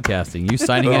 riveting podcasting. You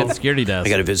signing at the security desk. I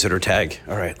got a visitor tag.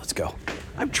 All right, let's go.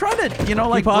 I'm trying to,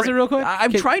 like... pause it real quick?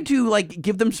 I'm trying to,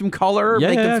 give them some color,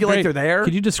 make them feel like they're there.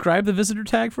 Could you describe the visitor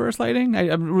tag for us, Lighting?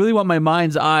 I really want my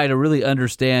mind's eye to really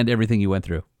understand everything you went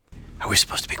through. Are we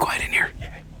supposed to be quiet in here?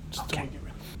 Yeah. Okay.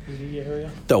 PD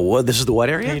area. The what? This is the what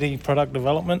area? PD, product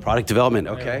development. Product development,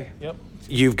 okay. Yep.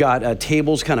 You've got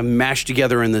tables kind of mashed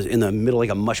together in the middle like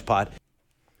a mush pot.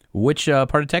 Which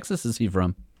part of Texas is he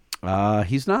from?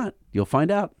 He's not. You'll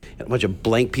find out. And a bunch of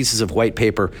blank pieces of white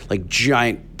paper, like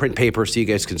giant print paper, so you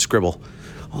guys can scribble.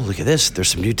 Oh, look at this. There's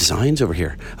some new designs over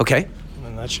here. Okay.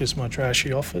 And that's just my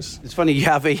trashy office. It's funny, you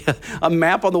have a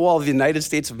map on the wall of the United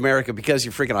States of America because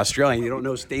you're freaking Australian. You don't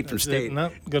know state from state. No,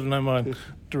 got to know my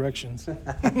directions.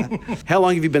 How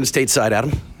long have you been stateside,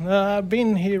 Adam? I've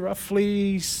been here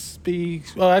roughly,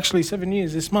 actually 7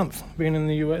 years this month. Been in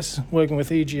the US, working with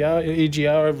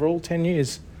EGR overall 10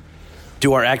 years.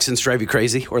 Do our accents drive you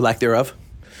crazy, or lack thereof?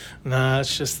 Nah,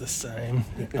 it's just the same.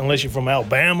 Unless you're from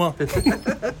Alabama.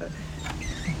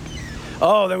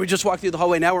 Oh, then we just walked through the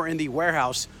hallway. Now we're in the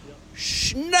warehouse.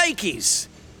 Shnikes!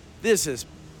 This is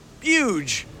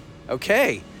huge.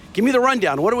 Okay, give me the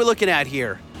rundown. What are we looking at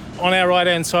here? On our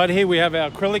right-hand side here, we have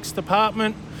our acrylics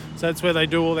department. So that's where they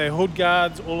do all their hood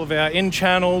guards, all of our end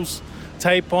channels.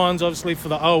 tape-ons, obviously for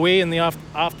the OE and the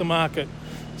aftermarket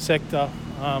sector.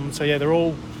 So yeah, they're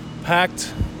all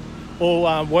packed,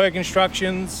 all work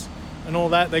instructions and all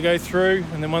that they go through,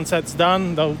 and then once that's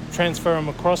done, they'll transfer them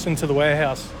across into the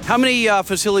warehouse. How many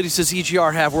facilities does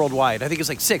EGR have worldwide? I think it's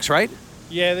like 6, right?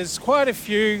 Yeah, there's quite a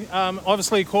few.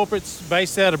 Obviously, corporate's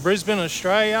based out of Brisbane,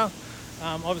 Australia.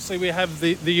 Obviously, we have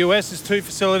the US. There's 2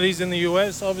 facilities in the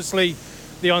US. Obviously,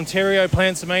 the Ontario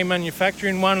plant's the main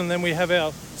manufacturing one, and then we have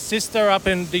our sister up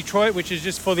in Detroit, which is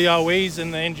just for the OEs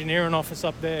and the engineering office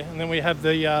up there. And then we have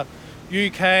the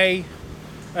UK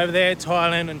over there,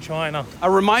 Thailand and China. A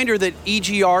reminder that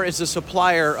EGR is a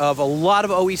supplier of a lot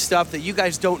of OE stuff that you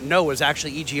guys don't know is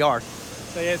actually EGR.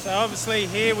 So yeah, so obviously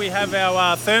here we have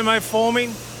our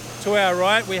thermoforming. To our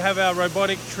right, we have our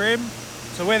robotic trim.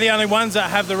 So we're the only ones that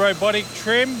have the robotic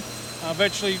trim,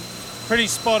 virtually pretty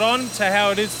spot on to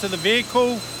how it is to the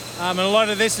vehicle. And a lot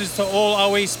of this is to all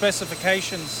OE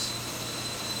specifications.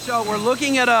 So we're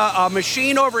looking at a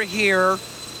machine over here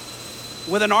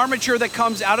with an armature that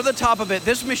comes out of the top of it.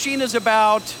 This machine is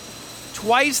about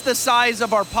twice the size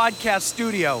of our podcast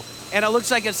studio, and it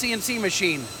looks like a CNC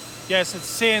machine. Yes,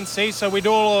 it's CNC, so we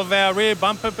do all of our rear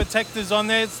bumper protectors on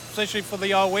there, especially for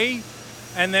the OE,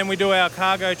 and then we do our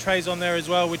cargo trays on there as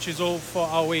well, which is all for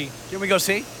OE. Can we go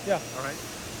see? Yeah. All right.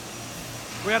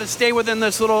 We got to stay within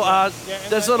this little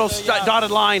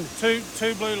dotted line. Two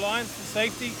blue lines for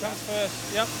safety comes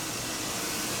first. Yep.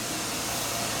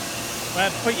 You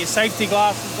have to put your safety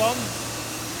glasses on.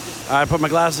 I put my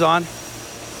glasses on.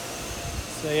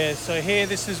 So yeah, so here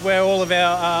this is where all of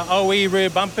our OE rear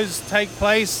bumpers take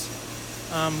place.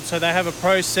 So they have a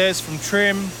process from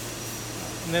trim,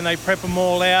 and then they prep them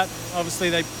all out. Obviously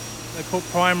they put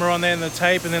primer on there and the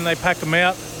tape, and then they pack them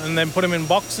out and then put them in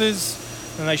boxes,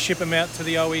 and they ship them out to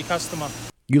the OE customer.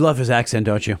 You love his accent,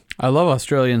 don't you? I love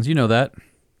Australians. You know that.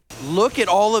 Look at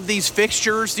all of these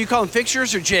fixtures. Do you call them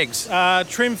fixtures or jigs?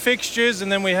 Trim fixtures, and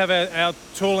then we have our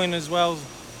tooling as well.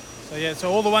 So yeah,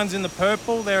 so all the ones in the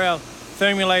purple, they're our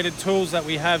thermulated tools that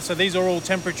we have. So these are all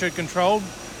temperature controlled.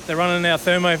 They're running our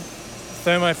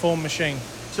thermoform machine.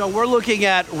 So we're looking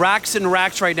at racks and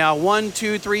racks right now. 1,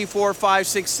 2, 3, 4, 5,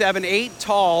 6, 7, 8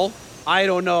 tall. I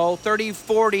don't know, 30,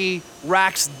 40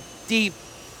 racks deep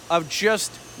of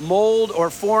just mold or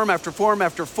form after form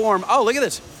after form. Oh, look at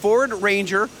this. Ford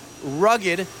Ranger,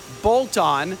 rugged,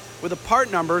 bolt-on with the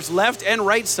part numbers left and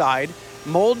right side,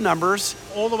 mold numbers.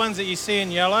 All the ones that you see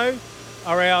in yellow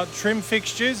are our trim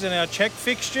fixtures and our check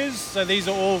fixtures. So these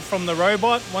are all from the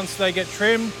robot. Once they get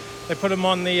trimmed, they put them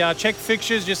on the check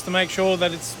fixtures just to make sure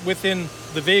that it's within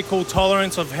the vehicle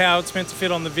tolerance of how it's meant to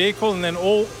fit on the vehicle. And then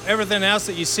everything else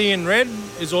that you see in red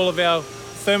is all of our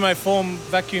thermoform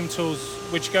vacuum tools,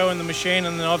 which go in the machine,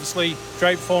 and then obviously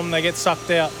drape form, they get sucked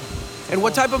out. And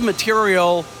what type of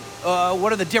material,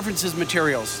 what are the differences in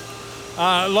materials?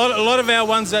 A lot of our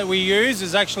ones that we use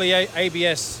is actually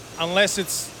ABS, unless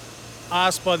it's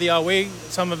asked by the OE.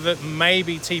 Some of it may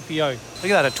be TPO.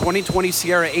 Look at that, a 2020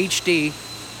 Sierra HD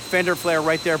fender flare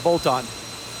right there, bolt-on.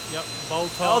 Yep,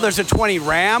 bolt-on. Oh, there's a 20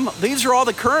 Ram. These are all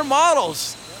the current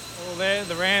models. Yep, all there,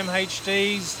 the Ram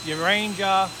HDs, your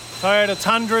Ranger, Toyota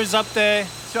Tundras up there.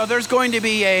 So there's going to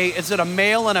be is it a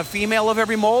male and a female of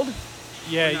every mold?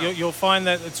 Yeah, no? You'll find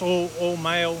that it's all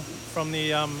male from the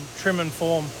trim and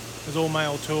form. There's all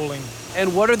male tooling.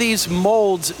 And what are these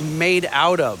molds made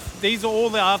out of? These are all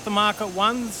the aftermarket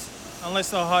ones, unless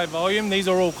they're high volume. These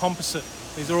are all composite.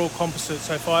 So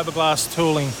fiberglass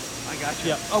tooling. I got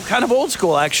you. Yeah. Oh, kind of old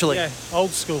school, actually. Yeah,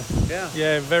 old school. Yeah.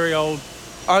 Yeah, very old.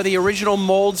 Are the original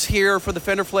molds here for the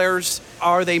fender flares,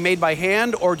 are they made by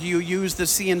hand, or do you use the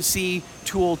CNC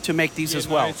tool to make these as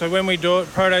well? No. So when we do it,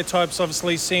 prototypes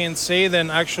obviously CNC, then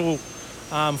actual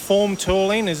form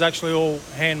tooling is actually all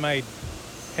handmade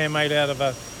out of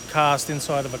a cast,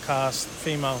 inside of a cast,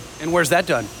 female. And where's that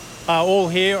done? All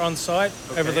here on site.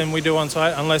 Okay. Everything we do on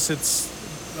site, unless it's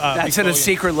that's in a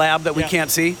secret lab that we can't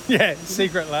see? Yeah,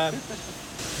 secret lab.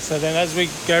 So then as we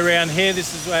go around here,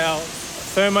 this is our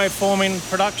thermoforming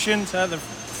production. So at the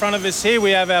front of us here,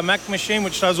 we have our Mac machine,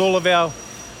 which does all of our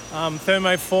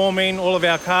thermoforming, all of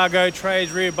our cargo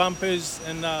trays, rear bumpers,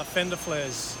 and fender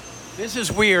flares. This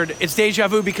is weird. It's deja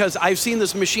vu because I've seen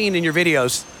this machine in your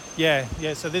videos. Yeah.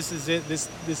 So this is it. This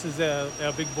is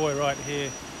our big boy right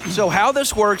here. So how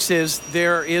this works is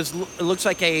it looks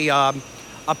like a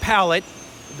pallet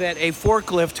that a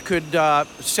forklift could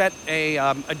set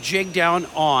a jig down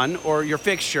on, or your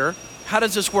fixture. How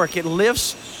does this work? It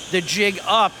lifts the jig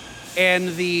up, and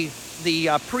the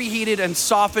preheated and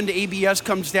softened ABS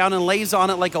comes down and lays on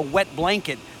it like a wet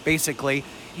blanket, basically.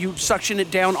 You suction it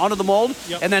down onto the mold,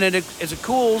 yep. And then as it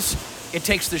cools, it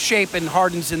takes the shape and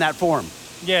hardens in that form.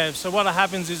 Yeah, so what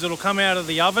happens is it'll come out of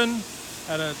the oven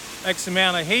at an X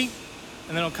amount of heat,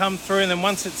 and then it'll come through, and then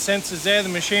once it senses there, the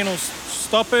machine will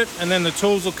stop it, and then the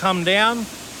tools will come down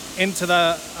into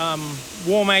the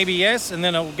warm ABS, and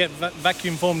then it will get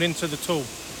vacuum formed into the tool.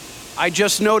 I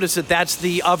just noticed that that's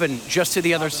the oven just to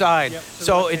the other side. Yep,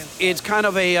 so it's kind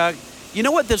of a, you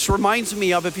know what this reminds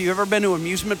me of? If you've ever been to an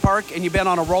amusement park and you've been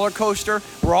on a roller coaster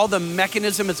where all the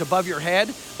mechanism is above your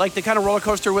head, like the kind of roller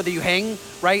coaster where you hang,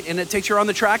 right, and it takes you around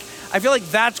the track. I feel like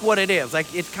that's what it is.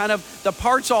 Like it's kind of, the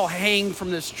parts all hang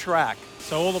from this track.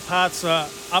 So all the parts are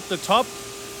up the top,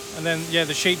 and then, yeah,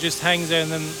 the sheet just hangs there,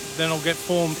 and then it'll get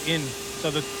formed in. So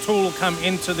the tool will come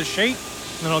into the sheet,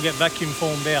 and then it'll get vacuum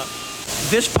formed out.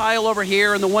 This pile over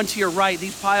here and the one to your right,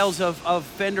 these piles of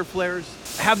fender flares,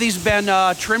 have these been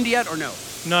trimmed yet or no?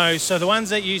 No, so the ones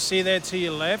that you see there to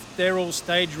your left, they're all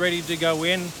stage ready to go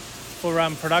in for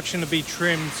production to be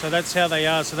trimmed. So that's how they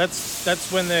are. So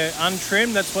that's when they're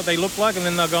untrimmed, that's what they look like, and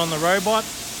then they'll go on the robot,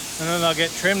 and then they'll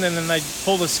get trimmed, and then they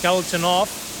pull the skeleton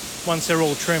off once they're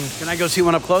all trimmed. Can I go see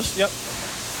one up close? Yep.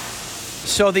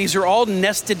 So these are all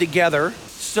nested together.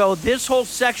 So this whole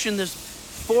section, this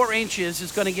 4 inches,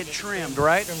 is going to get trimmed,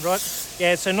 right? Trimmed, right?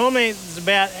 Yeah, so normally it's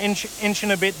about inch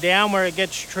and a bit down where it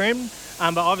gets trimmed,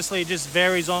 but obviously it just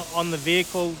varies on the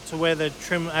vehicle to where the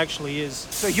trim actually is.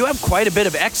 So you have quite a bit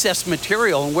of excess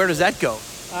material, and where does that go?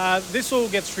 This all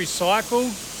gets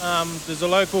recycled. There's a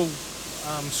local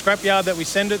scrapyard that we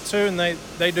send it to, and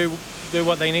they do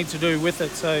what they need to do with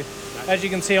it. So as you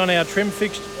can see on our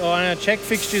on our check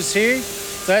fixtures here,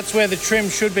 so that's where the trim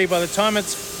should be. By the time the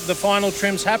final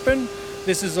trims happen,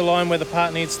 this is the line where the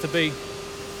part needs to be.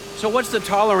 So what's the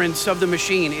tolerance of the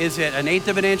machine? Is it an 1/8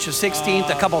 of an inch, a 1/16,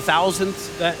 a couple thousandths?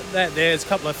 That there's a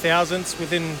couple of thousandths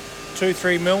within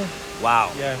 2-3 mil.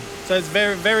 Wow. Yeah. So it's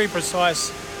very, very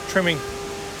precise trimming.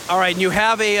 All right, and you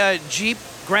have a Jeep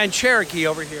Grand Cherokee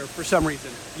over here for some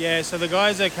reason. Yeah, so the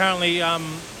guys are currently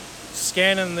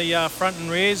scanning the front and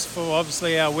rears for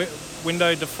obviously our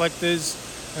window deflectors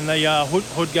and the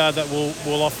hood guard that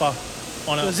we'll offer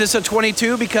on it. Is this a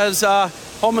 22? Because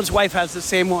Holman's wife has the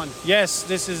same one. Yes,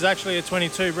 this is actually a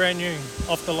 22, brand new,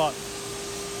 off the lot.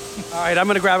 All right, I'm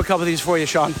going to grab a couple of these for you,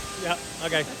 Sean. Yeah,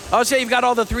 okay. I'll say you've got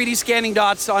all the 3D scanning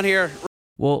dots on here.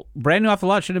 Well, brand new off the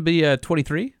lot, shouldn't it be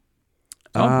 23?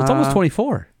 It's almost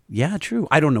 24. Yeah, true.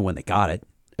 I don't know when they got it.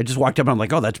 I just walked up and I'm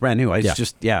like, oh, that's brand new. I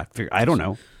don't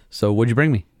know. So what'd you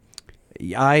bring me?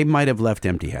 I might have left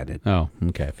empty-handed. Oh,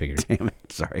 okay, I figured. Damn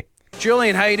it, sorry.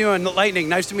 Julian, how you doing? Lightning,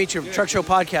 nice to meet you. Good. Truck Show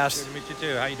Podcast. Good to meet you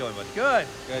too. How you doing, buddy? Good.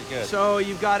 Good. So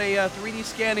you've got a 3D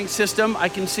scanning system. I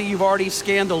can see you've already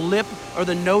scanned the lip or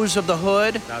the nose of the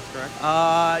hood. That's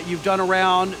correct. You've done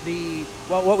around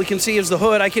what we can see is the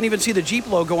hood. I can even see the Jeep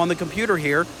logo on the computer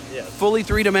here. Yes. Fully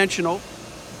three-dimensional.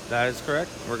 That is correct.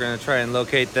 We're going to try and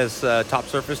locate this top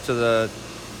surface to the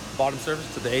bottom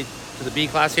surface to the B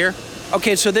class here.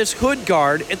 Okay, so this hood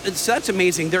guard, that's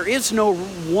amazing. There is no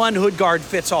one hood guard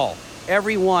fits all.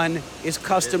 Every one is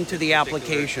custom to the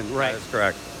application, right? That is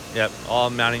correct. Yep. All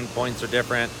mounting points are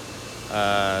different.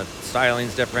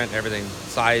 Styling's different. Everything.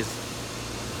 Size.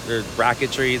 There's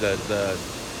bracketry. The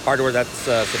hardware that's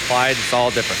supplied. It's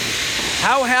all different.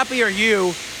 How happy are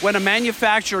you when a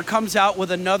manufacturer comes out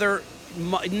with another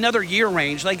year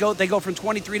range? They go from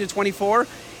 23 to 24.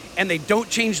 And they don't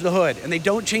change the hood, and they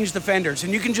don't change the fenders,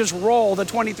 and you can just roll the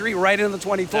 23 right into the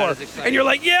 24. And you're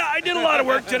like, yeah, I did a lot of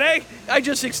work today. I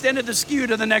just extended the SKU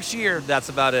to the next year. That's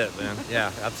about it, man. Yeah,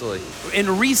 absolutely.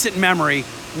 In recent memory,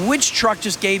 which truck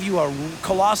just gave you a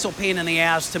colossal pain in the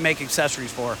ass to make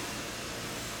accessories for?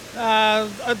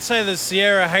 I'd say the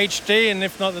Sierra HD, and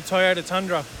if not, the Toyota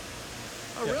Tundra.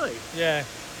 Oh, really? Yeah.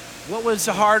 What was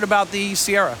hard about the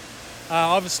Sierra?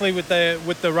 Obviously, with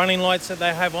the running lights that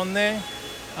they have on there.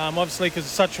 Obviously, because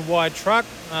it's such a wide truck,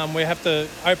 we have to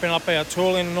open up our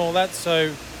tooling and all that,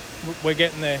 so we're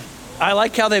getting there. I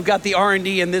like how they've got the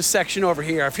R&D in this section over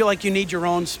here. I feel like you need your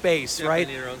own space, Definitely right?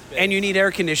 Need your own space. And you need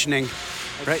air conditioning,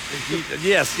 right?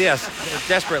 Yes,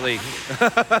 desperately.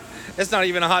 It's not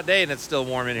even a hot day, and it's still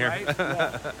warm in here. Right?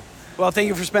 Yeah. Well, thank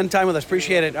you for spending time with us.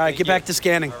 Appreciate it. All right, get back to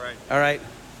scanning. All right.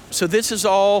 So this is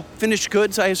all finished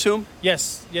goods, I assume?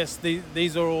 Yes.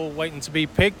 These are all waiting to be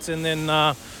picked, and then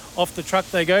off the truck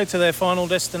they go to their final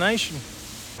destination.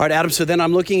 All right, Adam, so then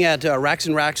I'm looking at racks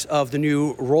and racks of the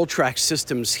new roll track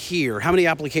systems here. How many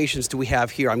applications do we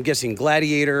have here? I'm guessing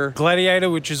Gladiator,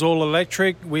 which is all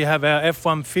electric. We have our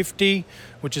F-150,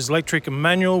 which is electric and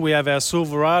manual. We have our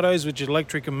Silverados, which is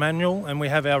electric and manual. And we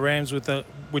have our Rams which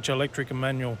are electric and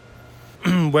manual.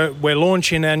 we're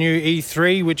launching our new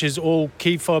E3, which is all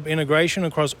key fob integration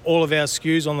across all of our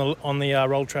SKUs on the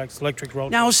roll tracks, electric roll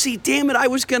Now, tracks. see, damn it, I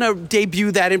was going to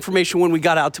debut that information when we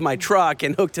got out to my truck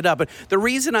and hooked it up. But the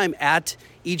reason I'm at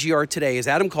EGR today is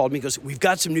Adam called me and goes, we've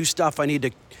got some new stuff I need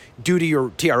to do to your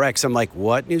TRX. I'm like,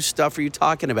 what new stuff are you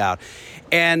talking about?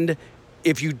 And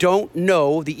if you don't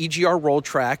know, the EGR roll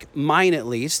track, mine at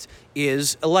least,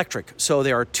 is electric. So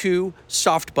there are 2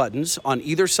 soft buttons on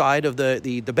either side of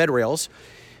the bed rails,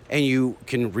 and you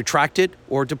can retract it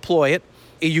or deploy it.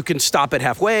 You can stop it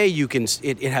halfway. You can.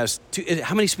 It has 2.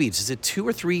 How many speeds? Is it 2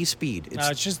 or 3 speed?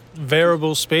 It's just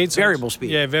variable speeds. Variable speed.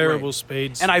 Yeah, variable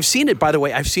speeds. And I've seen it, by the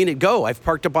way. I've seen it go. I've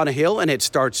parked up on a hill, and it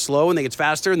starts slow, and then it gets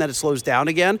faster, and then it slows down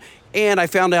again. And I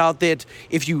found out that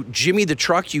if you jimmy the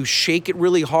truck, you shake it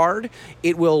really hard,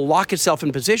 it will lock itself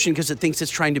in position because it thinks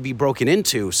it's trying to be broken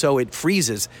into, so it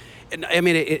freezes. And I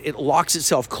mean, it locks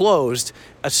itself closed,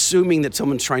 assuming that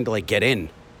someone's trying to, like, get in.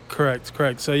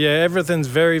 Correct. So yeah, everything's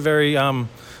very, very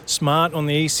smart on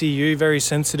the ECU, very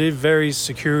sensitive, very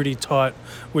security tight,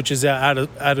 which is our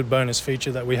added bonus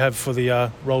feature that we have for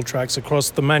the roll tracks across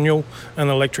the manual and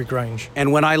electric range.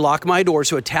 And when I lock my door,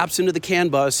 so it taps into the CAN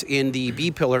bus in the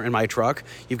B pillar in my truck,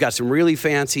 you've got some really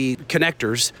fancy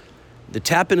connectors. The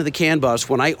tap into the CAN bus,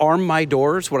 when I arm my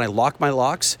doors, when I lock my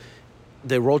locks,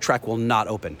 the roll track will not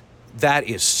open. That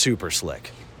is super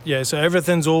slick. Yeah, so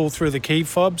everything's all through the key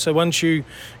fob. So once you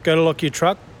go to lock your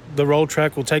truck, the roll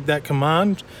track will take that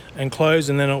command and close,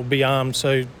 and then it will be armed.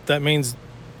 So that means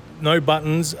no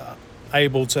buttons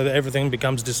able, so that everything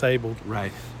becomes disabled.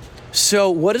 Right. So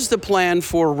what is the plan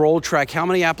for roll track? How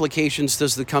many applications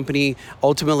does the company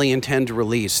ultimately intend to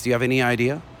release? Do you have any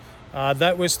idea?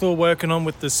 That we're still working on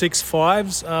with the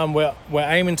 6.5s. We're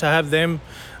aiming to have them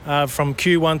from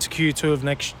Q1 to Q2 of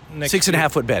next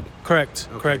 6.5 foot bed. Correct.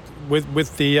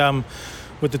 With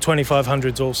the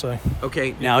 2500s also.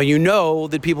 Okay. Now you know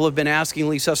that people have been asking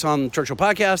Lisa us on the Churchill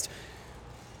podcast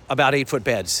about 8 foot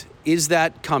beds. Is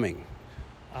that coming?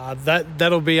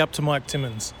 That'll be up to Mike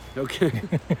Timmons. Okay.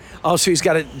 Oh, so he's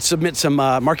got to submit some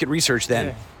market research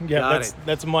then. Yeah,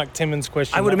 that's a Mike Timmons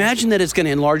question. I would imagine that it's going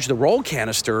to enlarge the roll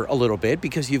canister a little bit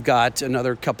because you've got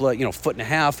another couple of, foot and a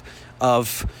half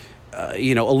of,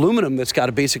 aluminum that's got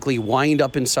to basically wind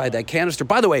up inside that canister.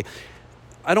 By the way,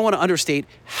 I don't want to understate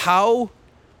how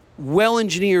well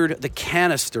engineered the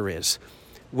canister is.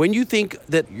 When you think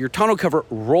that your tonneau cover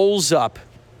rolls up,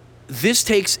 this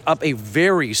takes up a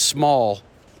very small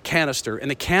canister,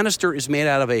 and the canister is made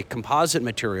out of a composite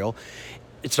material.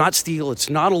 It's not steel, it's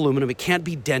not aluminum, it can't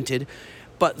be dented,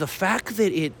 but the fact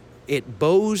that it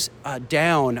bows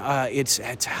down,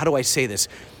 it's how do I say this?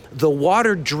 The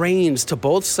water drains to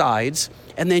both sides,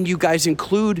 and then you guys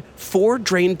include 4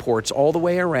 drain ports all the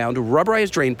way around,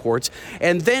 rubberized drain ports,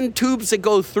 and then tubes that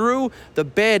go through the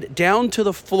bed down to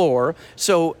the floor,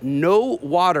 so no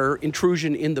water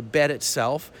intrusion in the bed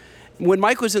itself. When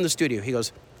Mike was in the studio, he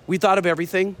goes, we thought of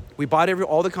everything, we bought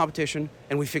all the competition,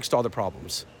 and we fixed all the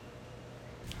problems.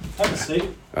 Have a seat. All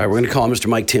right, we're going to call Mr.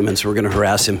 Mike Timmons. We're going to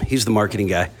harass him. He's the marketing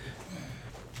guy.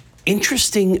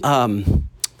 Interesting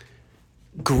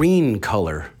green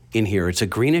color in here. It's a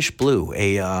greenish blue.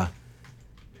 I'm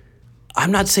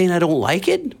not saying I don't like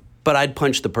it, but I'd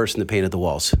punch the person that painted the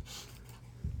walls.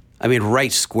 I mean,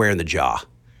 right square in the jaw.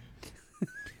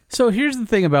 So here's the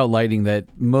thing about lighting that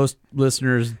most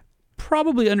listeners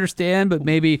probably understand, but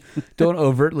maybe don't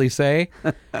overtly say.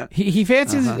 He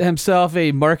fancies himself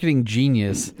a marketing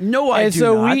genius. No, I do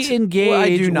not. not. And so we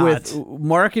engage Well, with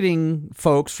marketing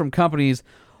folks from companies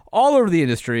all over the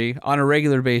industry on a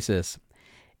regular basis.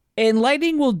 And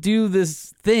lighting will do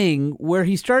this thing where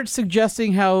he starts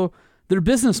suggesting how their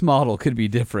business model could be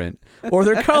different, or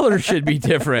their color should be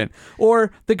different,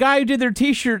 or the guy who did their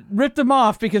T-shirt ripped them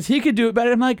off because he could do it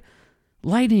better. I'm like,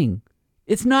 lighting,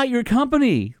 it's not your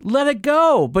company. Let it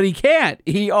go. But he can't.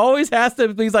 He always has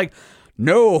to. He's like,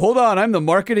 no, hold on. I'm the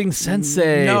marketing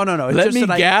sensei. No. It's Let just me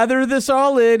that gather this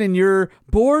all in your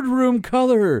boardroom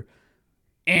color.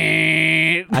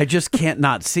 I just can't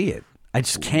not see it. I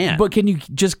just can't. But can you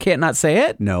just can't not say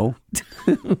it? No.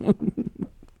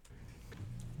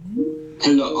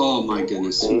 Hello. Oh, my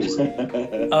goodness.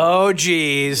 Oh,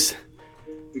 geez.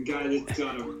 The guy that's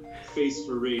got a face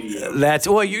for radio.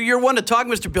 You're one to talk,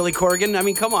 Mr. Billy Corrigan. I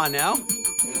mean, come on now.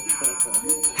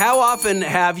 How often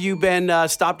have you been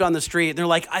stopped on the street and they're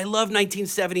like, I love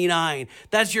 1979.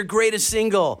 That's your greatest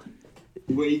single.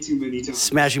 Way too many times.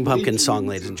 Smashing Pumpkins song,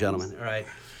 ladies and gentlemen. All right.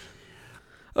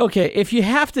 Okay, if you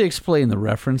have to explain the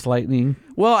reference, Lightning.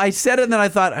 Well, I said it and then I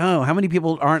thought, how many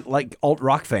people aren't like alt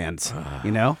rock fans,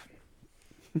 you know?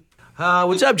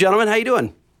 What's up, gentlemen? How you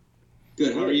doing?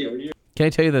 Good. How are you? Can I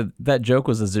tell you that joke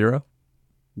was a 0?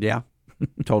 Yeah,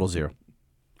 total zero.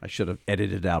 I should have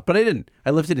edited it out, but I didn't.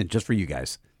 I left it in just for you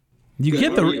guys.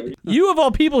 You of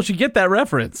all people should get that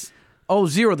reference. Oh,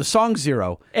 Zero, the song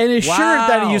Zero. And his shirt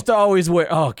that he used to always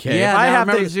wear. Okay. Yeah, I have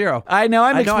to Zero. I know.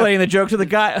 I'm explaining the joke to the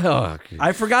guy. Oh, okay.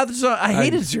 I forgot the song. I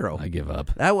hated Zero. I give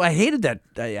up. I hated that.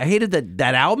 I hated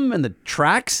that album and the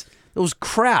tracks. It was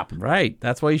crap. Right.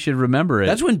 That's why you should remember it.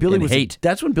 That's when Billy was hate.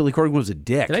 That's when Billy Corgan was a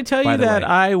dick. Did I tell you that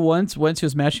I once went to a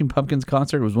Smashing Pumpkins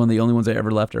concert? It was one of the only ones I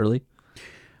ever left early.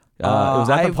 It was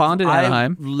at the Pond in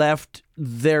Anaheim. I left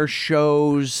their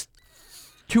shows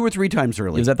 2 or 3 times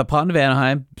early. It was at the Pond of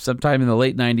Anaheim sometime in the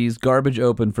late 90s. Garbage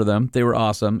opened for them. They were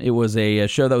awesome. It was a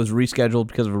show that was rescheduled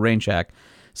because of a rain shack.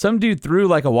 Some dude threw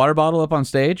like a water bottle up on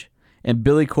stage, and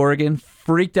Billy Corgan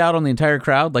freaked out on the entire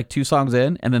crowd like 2 songs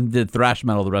in, and then did thrash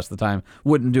metal the rest of the time.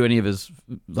 Wouldn't do any of his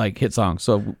like hit songs,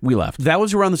 so we left. That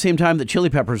was around the same time that Chili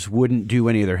Peppers wouldn't do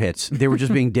any of their hits. They were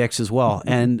just being dicks as well,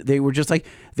 and they were just like,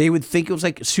 they would think it was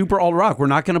like super alt rock. We're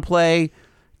not going to play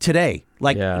today.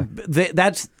 Like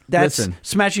that's Listen.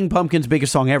 Smashing Pumpkins'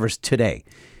 biggest song ever is Today.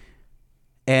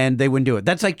 And they wouldn't do it.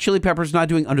 That's like Chili Peppers not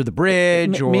doing Under the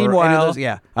Bridge or Meanwhile, any of those.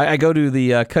 Yeah. I go to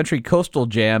the Country Coastal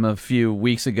Jam a few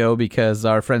weeks ago because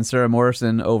our friend Sarah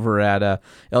Morrison over at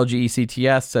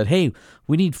LGECTS said, hey,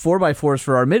 we need 4x4s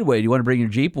for our midway. Do you want to bring your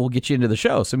Jeep? We'll get you into the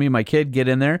show. So me and my kid get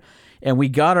in there, and we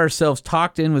got ourselves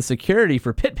talked in with security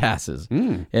for pit passes.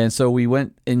 And so we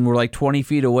went and we're like 20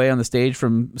 feet away on the stage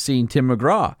from seeing Tim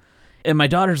McGraw. And my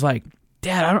daughter's like,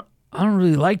 Dad, I don't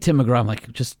really like Tim McGraw. I'm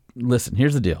like, just listen,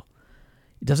 here's the deal.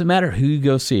 It doesn't matter who you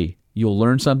go see. You'll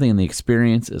learn something, and the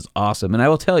experience is awesome. And I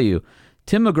will tell you,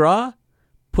 Tim McGraw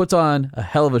puts on a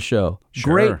hell of a show.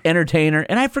 Sure. Great entertainer.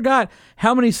 And I forgot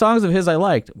how many songs of his I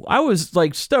liked. I was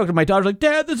like stoked. And my daughter's like,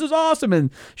 Dad, this is awesome. And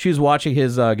she was watching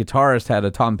his guitarist had a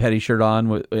Tom Petty shirt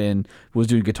on and was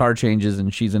doing guitar changes,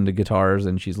 and she's into guitars,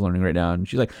 and she's learning right now. And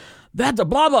she's like, that's a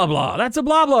blah, blah, blah. That's a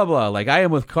blah, blah, blah. Like I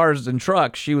am with cars and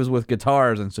trucks. She was with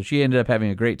guitars. And so she ended up having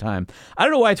a great time. I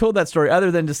don't know why I told that story other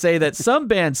than to say that some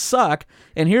bands suck.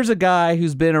 And here's a guy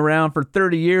who's been around for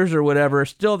 30 years or whatever,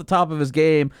 still at the top of his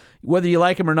game, whether you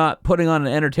like him or not, putting on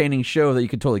an entertaining show that you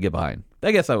could totally get behind.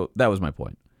 I guess that was my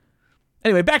point.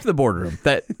 Anyway, back to the boardroom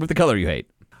with the color you hate.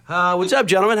 What's up,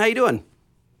 gentlemen? How you doing?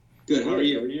 Good. How are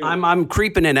you? I'm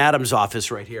creeping in Adam's office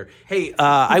right here. Hey,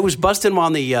 I was busting him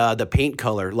on the paint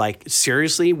color. Like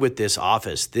seriously, with this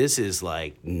office, this is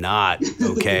like not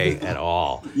okay at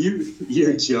all.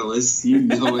 You're jealous. You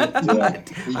know it.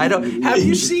 I don't. Have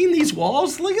you seen these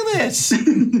walls? Look at this.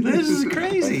 This is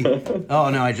crazy. Oh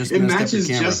no, I just it messed matches up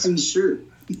the camera. Justin's shirt.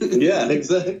 Yeah,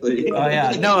 exactly. Oh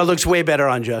yeah, no, it looks way better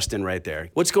on Justin right there.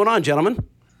 What's going on, gentlemen?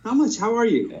 How are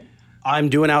you? I'm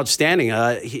doing outstanding.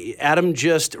 Adam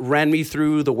just ran me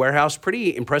through the warehouse.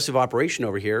 Pretty impressive operation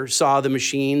over here. Saw the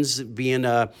machines being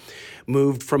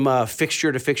moved from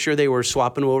fixture to fixture. They were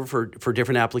swapping over for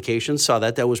different applications. Saw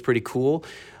that. That was pretty cool.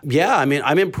 Yeah, I mean,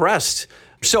 I'm impressed.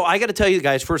 So I got to tell you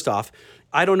guys, first off,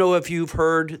 I don't know if you've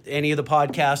heard any of the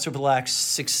podcasts over the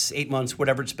last 6-8 months,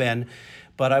 whatever it's been,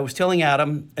 but I was telling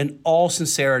Adam, in all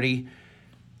sincerity,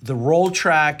 the roll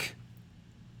track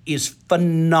is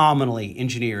phenomenally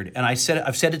engineered. And I've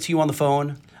said it to you on the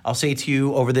phone. I'll say it to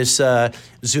you over this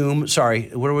Zoom,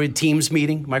 what are we, Teams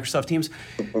meeting, Microsoft Teams?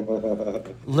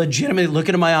 Legitimately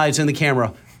looking in my eyes in the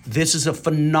camera. This is a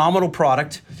phenomenal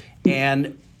product,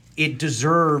 and it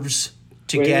deserves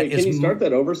to get Can you start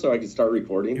that over so I can start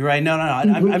recording? Right, no.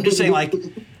 I'm just saying, like,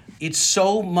 it's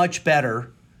so much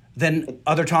better than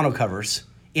other tonneau covers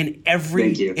in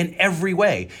every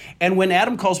way. And when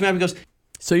Adam calls me up, he goes,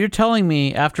 so you're telling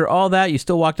me after all that, you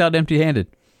still walked out empty-handed?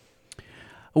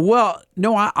 Well,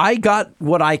 no, I got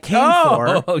what I came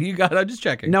for. Oh, you got it. I'm just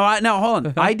checking. No, hold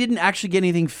on. I didn't actually get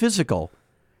anything physical.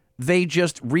 They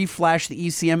just reflashed the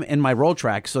ECM in my roll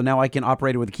track, so now I can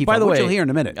operate it with a key By fob, the which way, you'll hear in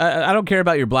a minute. I don't care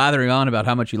about your blathering on about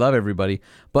how much you love everybody,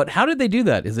 but how did they do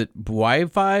that? Is it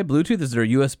Wi-Fi, Bluetooth? Is there a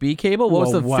USB cable? What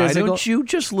was the why physical? don't you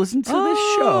just listen to this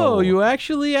show? Oh, you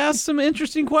actually asked some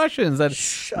interesting questions that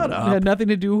had nothing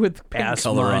to do with paint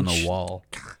color on the wall.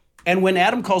 And when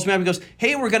Adam calls me up, he goes,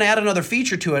 hey, we're going to add another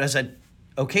feature to it. I said,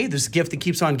 okay, this gift that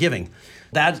keeps on giving.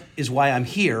 That is why I'm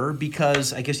here,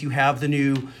 because I guess you have the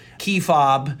new key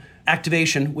fob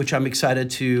activation, which I'm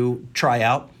excited to try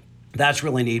out. That's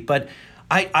really neat. But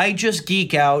I just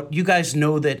geek out. You guys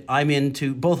know that I'm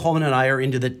into, both Holman and I are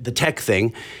into the tech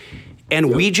thing.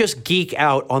 And we just geek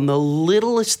out on the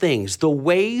littlest things. The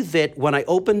way that when I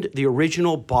opened the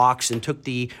original box and took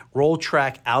the roll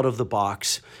track out of the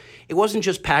box, it wasn't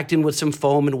just packed in with some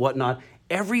foam and whatnot.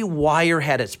 Every wire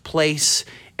had its place.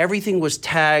 Everything was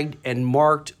tagged and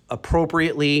marked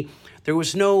appropriately. There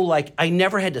was no, like, I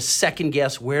never had to second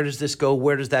guess, where does this go?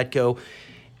 Where does that go?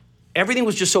 Everything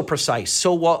was just so precise,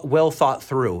 so well thought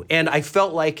through. And I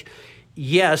felt like,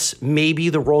 yes, maybe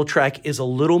the roll track is a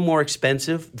little more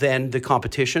expensive than the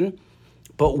competition,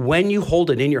 but when you hold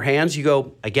it in your hands, you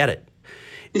go, I get it.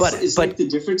 It's like the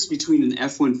difference between an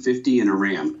F-150 and a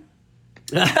Ram.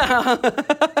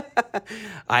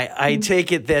 I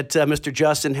take it that Mr.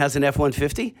 Justin has an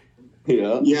F-150?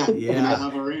 Yeah, and I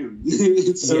have a Ram.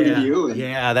 So do you.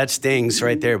 Yeah, that stings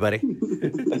right there, buddy.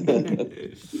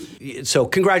 So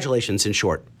congratulations, in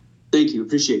short. Thank you.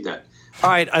 Appreciate that. All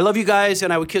right, I love you guys,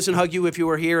 and I would kiss and hug you if you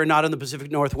were here and not in the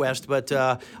Pacific Northwest, but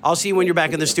I'll see you when you're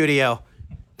back in the studio.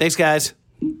 Thanks, guys.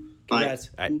 Bye. All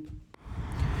right.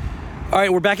 All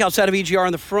right, we're back outside of EGR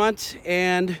in the front,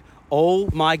 and oh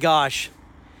my gosh,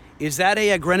 is that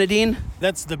a Grenadine?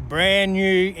 That's the brand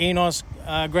new Enos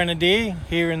Grenadier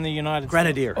here in the United States.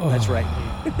 Grenadier, that's right.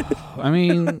 I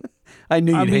mean, I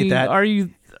knew you'd hate that. Are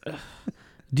you?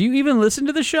 Do you even listen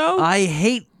to the show? I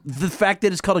hate the fact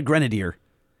that it's called a Grenadier.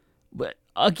 But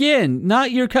again,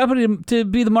 not your company to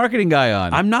be the marketing guy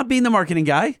on. I'm not being the marketing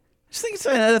guy.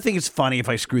 I think it's funny if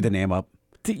I screw the name up.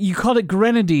 You called it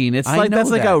Grenadine. It's like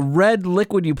that's like a red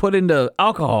liquid you put into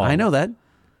alcohol. I know that.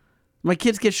 My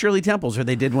kids get Shirley Temples, or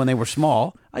they did when they were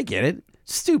small. I get it.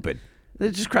 Stupid.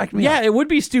 It just cracked me up. Yeah, it would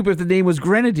be stupid if the name was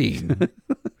Grenadine.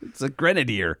 It's a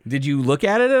Grenadier. Did you look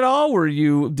at it at all?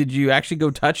 Did you actually go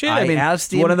touch it? I mean,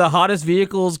 asked him. One of the hottest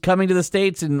vehicles coming to the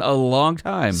States in a long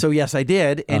time. So yes, I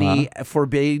did, and he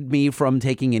forbade me from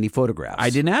taking any photographs. I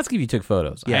didn't ask if you took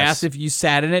photos. Yes. I asked if you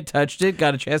sat in it, touched it,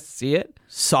 got a chance to see it.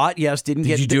 Saw it, yes. Did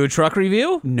you do a truck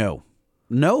review?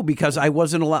 No, because I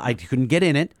wasn't allowed. I couldn't get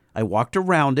in it. I walked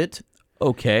around it.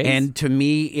 Okay. And to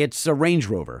me, it's a Range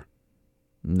Rover.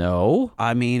 No.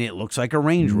 I mean, it looks like a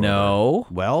Range Rover. No.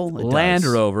 Well, it Land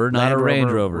does. Rover, not Land a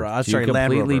Range Rover. Rover. Sorry, Two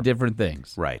Land completely Rover. different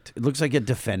things. Right. It looks like a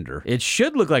Defender. It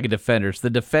should look like a Defender. It's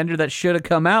the Defender that should have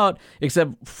come out,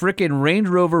 except frickin' Range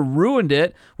Rover ruined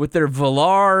it with their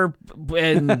Velar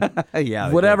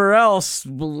and whatever else.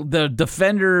 The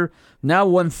Defender, now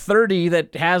 130,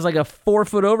 that has like a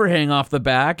 4-foot overhang off the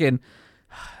back. And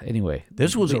anyway,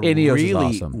 this was a Ineos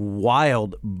really awesome.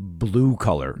 wild blue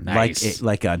color. Nice.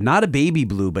 Like a not a baby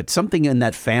blue, but something in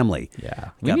that family. Yeah.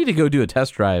 We need to go do a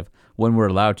test drive when we're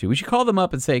allowed to. We should call them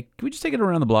up and say, can we just take it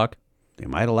around the block? They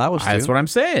might allow us to. That's what I'm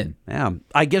saying. Yeah.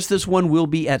 I guess this one will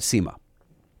be at SEMA.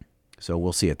 So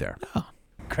we'll see it there. Oh.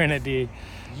 Grenadier.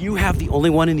 You have the only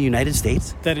one in the United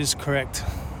States? That is correct.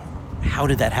 How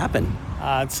did that happen?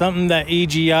 It's something that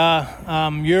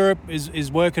EGR Europe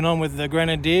is working on with the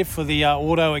Grenadier for the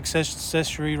auto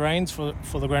accessory range for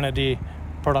the Grenadier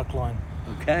product line.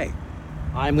 Okay.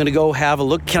 I'm going to go have a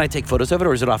look. Can I take photos of it,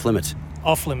 or is it off limits?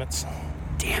 Off limits.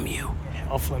 Damn you.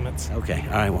 Off limits. Okay,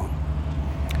 I won't.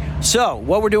 So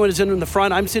what we're doing is in the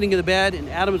front. I'm sitting in the bed, and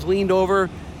Adam's leaned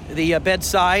over the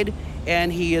bedside,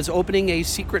 and he is opening a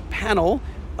secret panel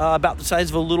about the size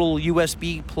of a little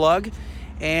USB plug.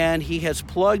 And he has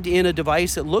plugged in a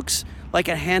device that looks like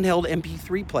a handheld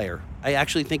MP3 player. I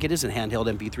actually think it is a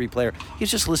handheld MP3 player. He's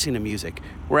just listening to music.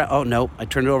 Oh, no, I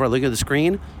turned it over, I look at the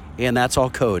screen, and that's all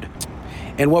code.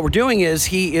 And what we're doing is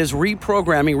he is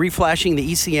reprogramming, reflashing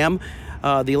the ECM,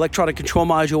 the electronic control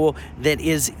module that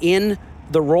is in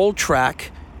the roll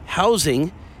track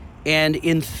housing. And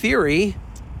in theory,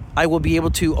 I will be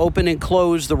able to open and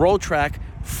close the roll track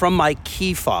from my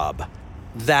key fob.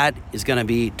 That is going to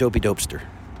be Dopey Dopester.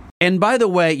 And by the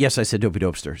way, yes, I said Dopey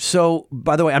Dopester. So,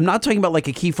 by the way, I'm not talking about like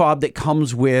a key fob that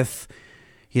comes with,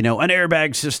 an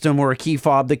airbag system, or a key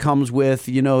fob that comes with,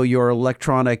 your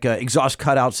electronic exhaust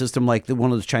cutout system, like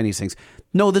one of those Chinese things.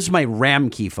 No, this is my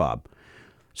RAM key fob.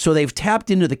 So they've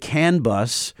tapped into the CAN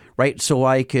bus, right? So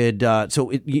I could, I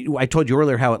told you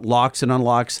earlier how it locks and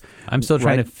unlocks. I'm still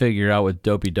trying to figure out what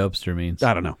Dopey Dopester means.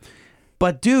 I don't know.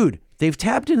 But dude, they've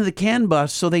tapped into the CAN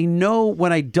bus, so they know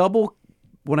when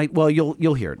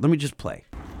you'll hear it. Let me just play.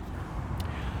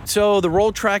 So the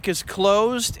roll track is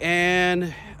closed,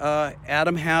 and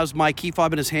Adam has my key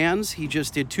fob in his hands. He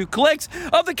just did 2 clicks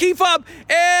of the key fob,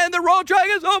 and the roll track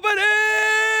is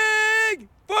opening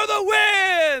for the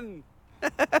win.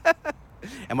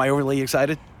 Am I overly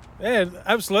excited? Yeah,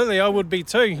 absolutely. I would be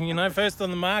too. First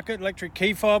on the market, electric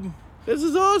key fob. This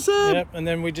is awesome. Yep, and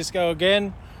then we just go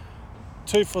again.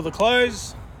 2 for the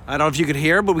close. I don't know if you could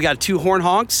hear, but we got 2 horn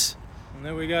honks. And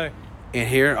there we go. And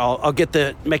here, I'll get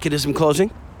the mechanism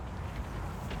closing.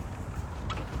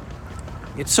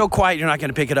 It's so quiet, you're not going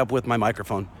to pick it up with my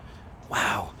microphone.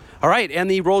 Wow. All right, and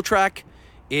the roll track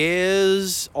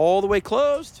is all the way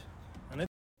closed.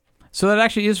 So that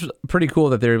actually is pretty cool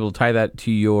that they're able to tie that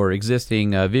to your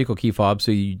existing vehicle key fob,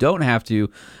 so you don't have to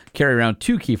carry around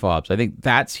 2 key fobs. I think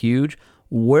that's huge.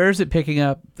 Where's it picking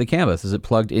up the CAN bus? Is it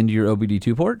plugged into your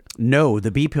OBD2 port? No,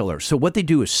 the B pillar. So what they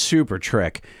do is super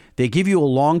trick. They give you a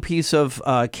long piece of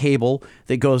cable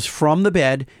that goes from the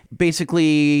bed,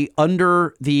 basically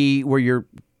under where your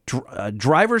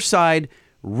driver's side,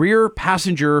 rear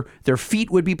passenger, their feet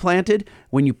would be planted.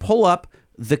 When you pull up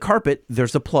the carpet,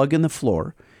 there's a plug in the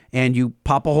floor, and you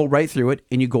pop a hole right through it,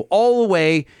 and you go all the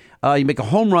way. You make a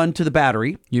home run to the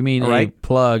battery. You mean a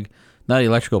plug, not an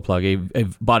electrical plug, a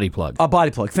body plug. A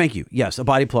body plug, thank you. Yes, a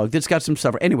body plug that's got some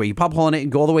stuff. Anyway, you pop a hole in it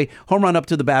and go all the way, home run up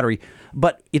to the battery.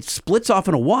 But it splits off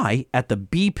in a Y at the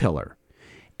B pillar.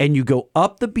 And you go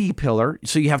up the B pillar,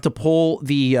 so you have to pull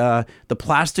the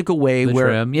plastic away. The where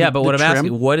trim. Yeah, but what I'm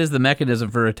asking, what is the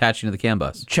mechanism for attaching to the CAN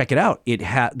bus? Check it out.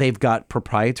 They've got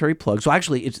proprietary plugs. So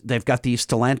actually, they've got these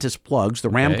Stellantis plugs, the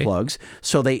RAM plugs.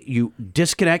 So you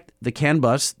disconnect the CAN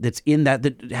bus that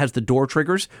has the door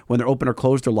triggers when they're open or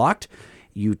closed or locked.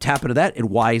 You tap into that, it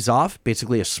Y's off,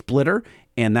 basically a splitter.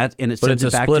 But it's a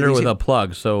splitter with a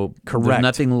plug, so there's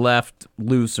nothing left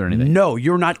loose or anything. No,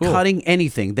 you're not cutting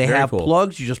anything. They have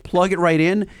plugs. You just plug it right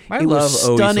in. I love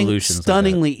OE solutions.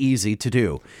 Stunningly easy to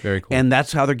do. Very cool. And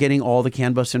that's how they're getting all the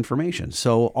CAN bus information.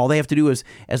 So all they have to do is,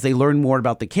 as they learn more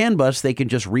about the CAN bus, they can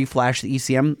just reflash the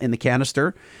ECM in the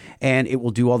canister, and it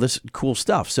will do all this cool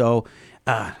stuff. So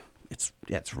it's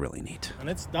really neat. And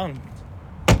it's done.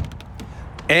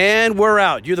 And we're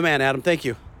out. You're the man, Adam. Thank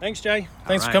you. Thanks, Jay.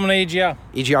 Thanks for coming to EGR.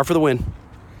 EGR for the win.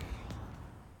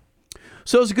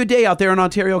 So it's a good day out there in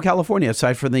Ontario, California,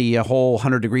 aside from the whole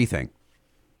 100-degree thing.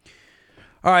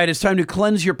 All right, it's time to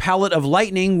cleanse your palate of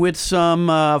lightning with some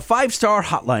 5-star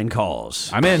hotline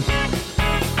calls. I'm in.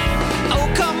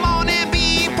 Oh, come on and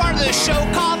be part of the show.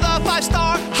 Call the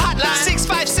 5-star hotline.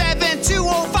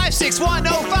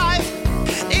 657-205-6105.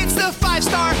 It's the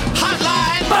 5-star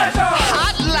hotline. 5-star hotline.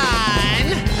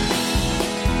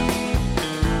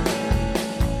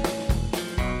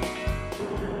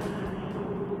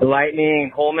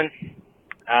 Lightning, Holman.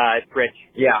 It's Rich.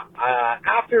 Yeah.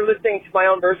 After listening to my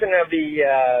own version of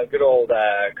the good old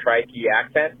Crikey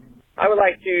accent, I would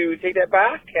like to take that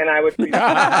back, and I would...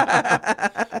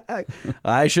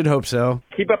 I should hope so.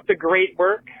 Keep up the great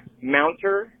work,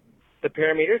 Mounter, the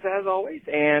parameters, as always,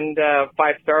 and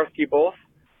 5 stars to you both.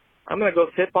 I'm going to go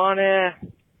sip on a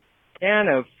can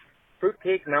of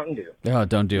fruitcake Mountain Dew. Oh,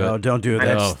 don't do it. Oh, don't do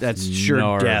it. That's sure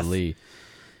gnarly. death.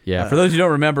 Yeah, for those who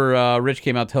don't remember, Rich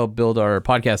came out to help build our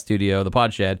podcast studio, the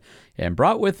Pod Shed, and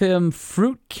brought with him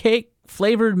fruitcake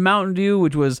flavored Mountain Dew,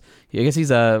 which was, I guess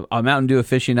he's a Mountain Dew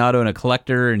aficionado and a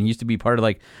collector, and he used to be part of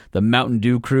like the Mountain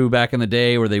Dew crew back in the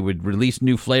day where they would release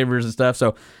new flavors and stuff.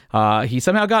 So he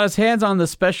somehow got his hands on the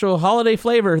special holiday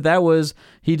flavor that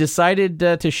he decided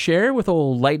to share with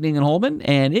old Lightning and Holman,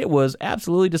 and it was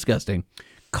absolutely disgusting.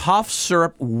 Cough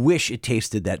syrup, wish it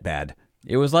tasted that bad.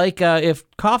 It was like if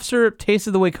cough syrup tasted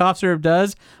the way cough syrup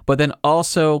does, but then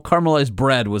also caramelized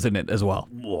bread was in it as well.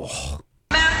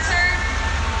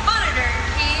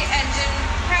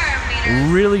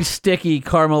 Really sticky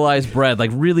caramelized bread,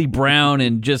 like really brown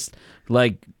and just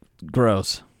like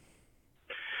gross.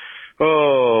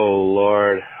 Oh,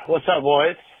 Lord. What's up,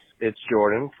 boys? It's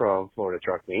Jordan from Florida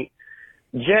Truck Meet.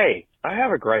 Jay, I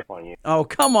have a gripe on you. Oh,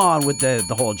 come on with the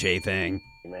whole J thing.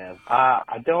 Man,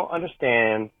 I don't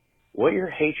understand what your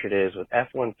hatred is with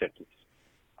F-150s.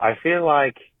 I feel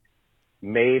like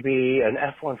maybe an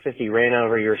F-150 ran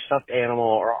over your stuffed animal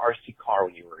or RC car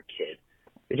when you were a kid.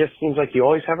 It just seems like you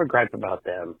always have a gripe about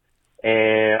them,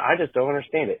 and I just don't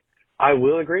understand it. I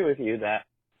will agree with you that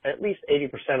at least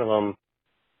 80% of them,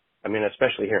 I mean,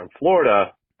 especially here in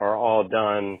Florida, are all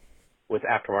done with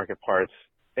aftermarket parts.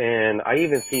 And I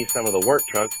even see some of the work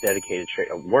trucks, dedicated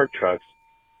straight up work trucks,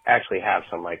 actually have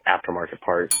some like aftermarket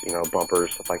parts, you know,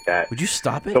 bumpers, stuff like that. Would you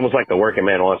stop it? It's almost like the working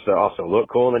man wants to also look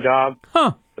cool in the job.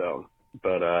 Huh. So,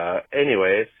 but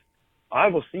anyways, I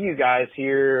will see you guys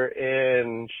here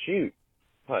in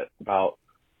about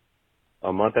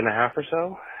a month and a half or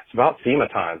so. It's about SEMA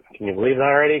time. Can you believe that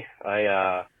already?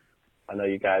 I know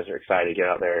you guys are excited to get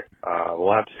out there.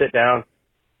 We'll have to sit down,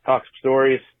 talk some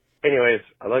stories. Anyways,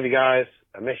 I love you guys.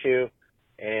 I miss you.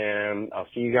 And I'll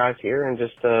see you guys here in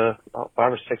just about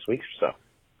 5 or 6 weeks or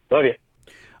so. Love you.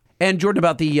 And Jordan,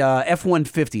 about the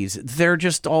F-150s, they're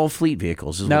just all fleet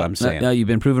vehicles is what I'm saying. No, you've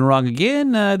been proven wrong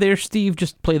again. There, Steve,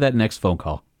 just play that next phone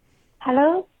call.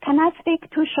 Hello, can I speak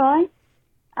to Sean?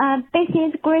 This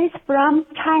is Grace from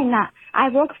China. I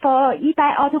work for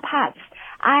eBay Auto Parts.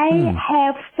 I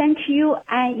have sent you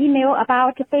an email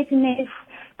about business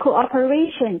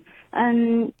cooperation.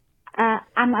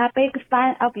 I'm a big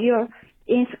fan of your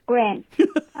Instagram.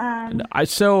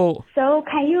 So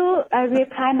can you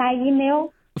reply my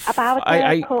email about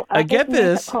I get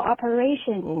business this.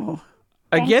 cooperation?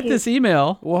 I get this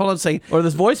email. Well, hold on a second. Or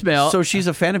this voicemail. So she's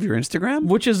a fan of your Instagram?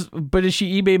 But is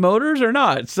she eBay Motors or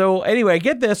not? So anyway, I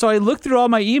get this. So I looked through all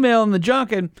my email and the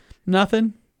junk and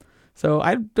nothing. So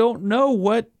I don't know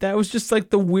what, that was just like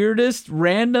the weirdest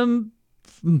random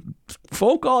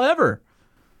phone call ever.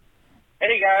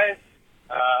 Hey guys,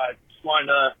 just wanted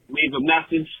to leave a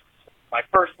message. My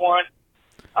first one.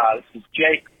 This is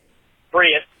Jake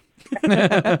Prius.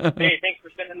 Hey, thanks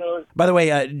for sending those. By the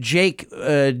way, Jake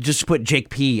just put Jake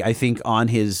P, I think, on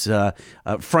his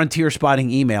Frontier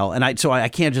Spotting email, and I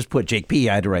can't just put Jake P.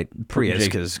 I had to write Prius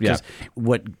because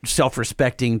what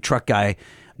self-respecting truck guy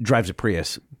drives a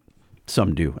Prius?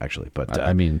 Some do actually, but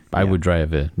I would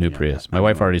drive a new Prius. My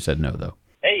wife already said no, though.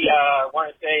 Hey, I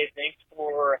want to say thanks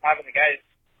for having the guys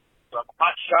from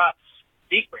Hot Shots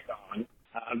secret on.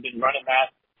 I've been running that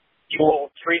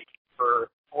fuel treat for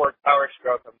Ford Power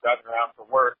Stroke. I'm driving around for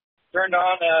work. Turned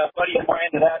on a buddy of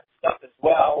mine to that stuff as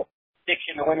well.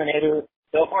 Addiction Eliminator.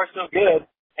 So far, so good.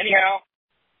 Anyhow,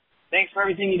 thanks for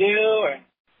everything you do and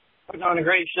putting on a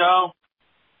great show.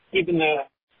 Keeping the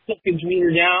slippage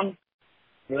meter down.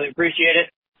 Really appreciate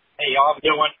it. Hey, y'all have a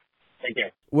good one. Take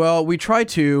care. Well, we try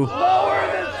to, Lower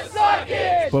the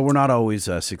suckage! but we're not always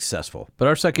successful. But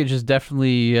our suckage is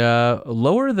definitely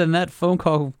lower than that phone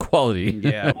call quality.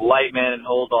 Yeah. Lightman and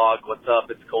Old Dog, what's up?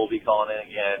 It's Colby calling in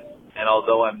again. And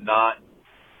although I'm not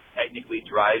technically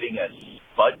driving a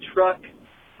spud truck,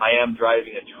 I am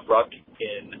driving a truck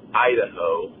in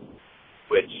Idaho,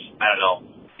 which, I don't know,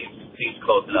 seems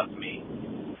close enough to me.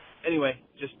 Anyway,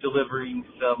 just delivering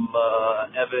some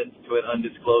evidence to an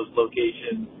undisclosed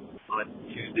location on a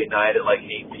Tuesday night at like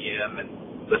 8 p.m.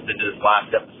 and listening to this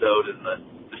last episode and the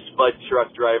spud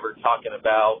truck driver talking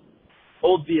about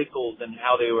old vehicles and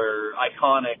how they were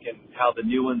iconic and how the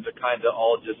new ones are kind of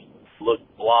all just look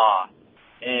blah.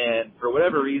 And for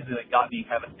whatever reason, it got me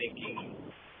kind of thinking,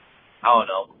 I don't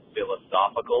know,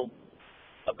 philosophical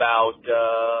about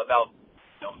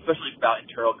especially about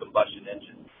internal combustion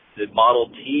engines. The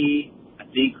Model T, I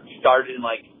think, started in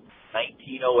like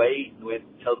 1908 and went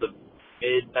until the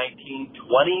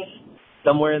mid-1920s,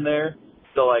 somewhere in there.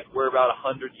 So like we're about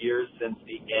 100 years since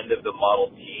the end of the Model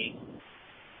T.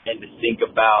 And to think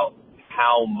about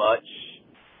how much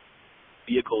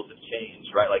vehicles have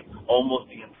changed, right? Like almost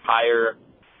the entire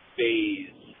phase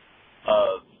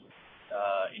of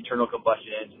internal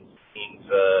combustion engines being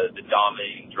the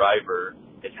dominating driver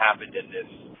has happened in this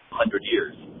 100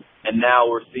 years. And now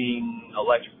we're seeing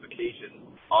electrification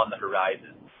on the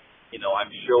horizon. You know, I'm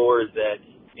sure that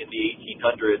in the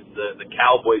 1800s, the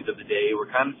cowboys of the day were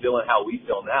kind of feeling how we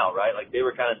feel now, right? Like they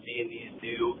were kind of seeing these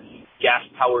new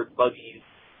gas-powered buggies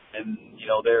and, you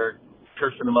know, they're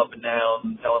cursing them up and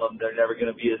down, telling them they're never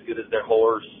going to be as good as their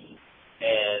horse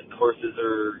and horses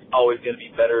are always going to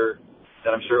be better.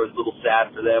 And I'm sure it was a little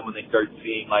sad for them when they started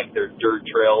seeing like their dirt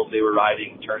trails they were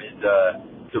riding turn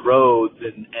into roads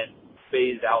and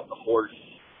phase out the horse,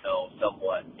 you know,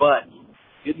 somewhat. But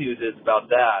good news is about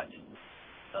that,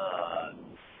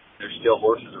 there's still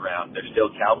horses around. There's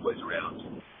still cowboys around.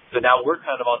 So now we're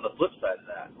kind of on the flip side of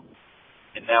that.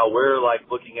 And now we're like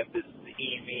looking at this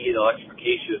EV and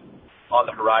electrification on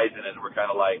the horizon and we're kind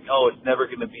of like, oh, it's never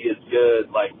going to be as good.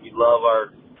 Like we love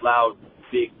our loud,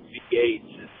 big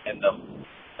V8s and the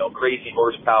crazy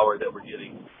horsepower that we're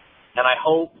getting. And I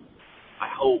hope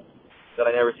that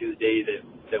I never see the day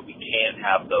that we can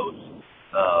have those,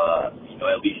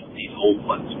 at least these old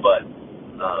ones, but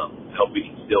I hope we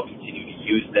can still continue to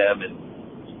use them and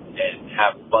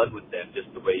have fun with them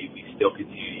just the way we still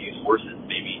continue to use horses.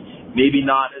 Maybe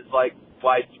not as like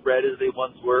widespread as they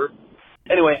once were.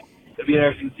 Anyway, it'll be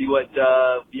interesting to see what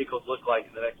vehicles look like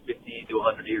in the next 50 to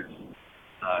 100 years.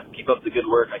 Keep up the good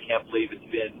work. I can't believe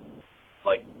it's been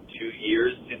like 2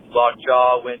 years since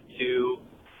Lockjaw went to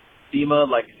SEMA.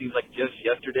 Like it seems like just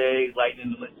yesterday,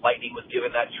 Lightning was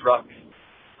given that truck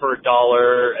for $1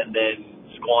 and then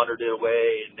squandered it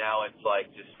away, and now it's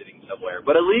like just sitting somewhere.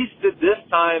 But at least at this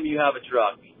time you have a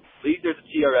truck. At least there's a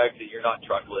TRX and you're not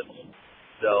truckless.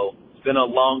 So it's been a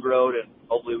long road, and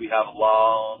hopefully we have a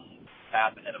long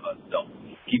path ahead of us. So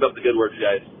keep up the good work,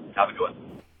 guys. Have a good one.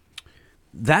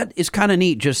 That is kind of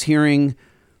neat, just hearing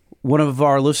one of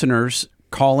our listeners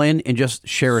call in and just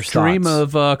share his Stream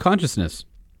thoughts. of consciousness.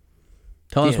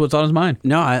 Tell us what's on his mind.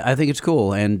 No, I think it's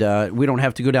cool. And we don't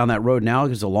have to go down that road now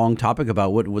because it's a long topic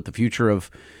about what the future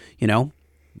of,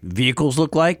 vehicles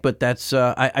look like. But that's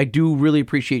I do really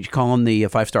appreciate you calling the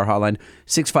 5-star hotline,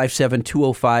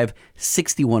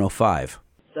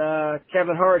 657-205-6105.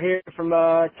 Kevin Hart here from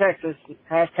Texas.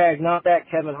 Hashtag not that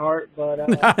Kevin Hart, but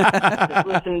just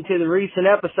listening to the recent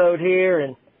episode here,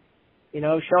 and you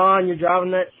know, Sean, you're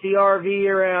driving that CRV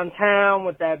around town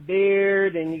with that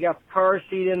beard, and you got the car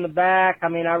seat in the back. I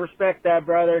mean, I respect that,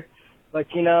 brother, but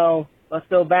you know, let's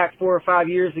go back 4 or 5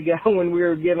 years ago when we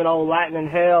were giving old Lightning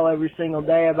hell every single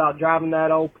day about driving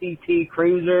that old PT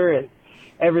Cruiser and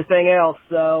everything else.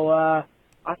 So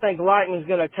I think Lightning's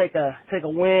going to take a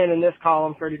win in this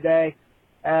column for today.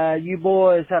 You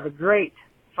boys have a great,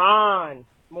 fine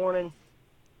morning.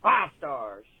 5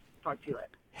 stars. Talk to you later.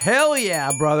 Hell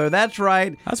yeah, brother. That's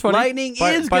right. That's funny. Lightning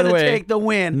is going to take the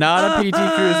win. Not a PT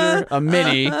Cruiser, a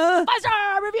Mini.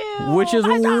 5-star review. Which is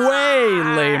way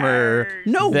lamer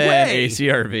than a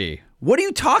CRV. What are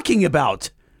you talking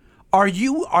about? Are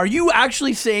you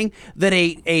actually saying that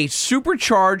a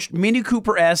supercharged Mini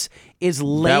Cooper S is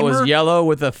lamer? That was yellow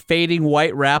with a fading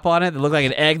white wrap on it that looked like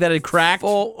an egg that had cracked.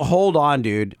 Oh, hold on,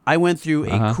 dude. I went through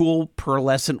a cool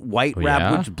pearlescent white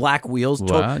wrap with black wheels.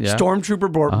 Stormtrooper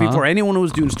board before anyone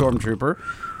was doing Stormtrooper.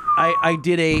 I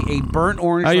did a burnt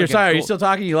orange. Oh, you're sorry. Are you still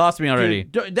talking? You lost me already.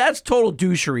 Dude, that's total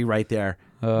douchery right there.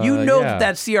 You know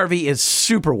that CRV is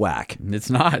super whack. It's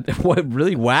not. What,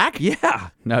 really whack? Yeah.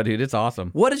 No, dude, it's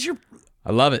awesome. What is your...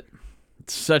 I love it.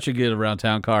 It's such a good around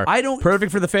town car.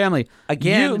 Perfect for the family.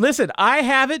 Again... Listen, I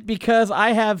have it because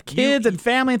I have kids and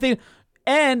family and things,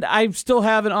 and I still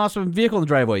have an awesome vehicle in the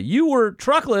driveway. You were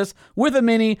truckless with a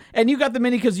Mini, and you got the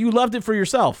Mini because you loved it for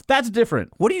yourself. That's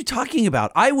different. What are you talking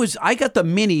about? I got the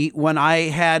Mini when I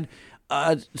had...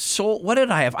 what did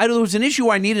I have? There was an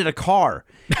issue. I needed a car,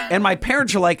 and my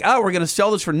parents are like, "Oh, we're going to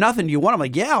sell this for nothing. Do you want?" I'm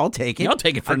like, "Yeah, I'll take it. I'll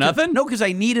take it for nothing." No, because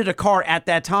I needed a car at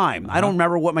that time. I don't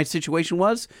remember what my situation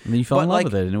was. And then you fell in love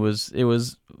with it, and it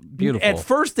was beautiful. At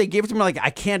first, they gave it to me like, I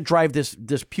can't drive this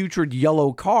putrid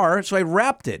yellow car, so I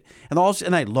wrapped it, and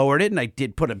I lowered it, and I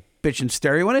did put a bitchin'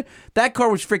 stereo in it. That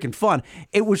car was freaking fun.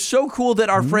 It was so cool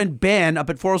that our friend Ben up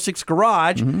at 406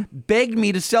 Garage begged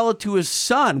me to sell it to his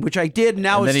son, which I did. And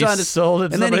now his son has sold it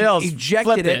to somebody else.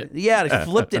 Ejected it. Yeah, he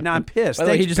flipped it. Now I'm pissed. By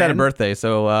the way, he just had a birthday,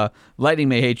 so Lightning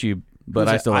may hate you, but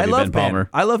I still love you, Ben Palmer.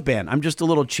 I love Ben. I'm just a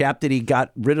little chap that he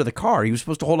got rid of the car. He was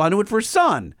supposed to hold on to it for his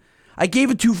son. I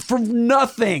gave it to for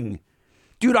nothing.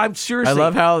 Dude, I'm seriously... I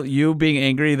love how you being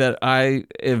angry that I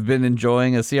have been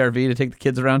enjoying a CRV to take the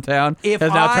kids around town has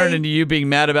now turned into you being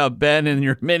mad about Ben and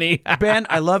your Mini. Ben,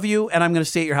 I love you, and I'm going to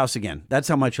stay at your house again. That's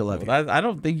how much I love you. I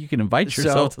don't think you can invite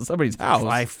yourself to somebody's house.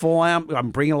 I'm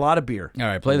bringing a lot of beer. All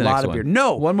right, play the next one. Beer.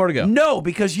 No. One more to go. No,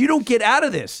 because you don't get out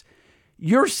of this.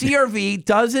 Your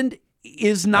CRV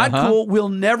is not cool, will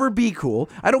never be cool.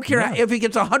 I don't care if it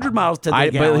gets 100 miles to the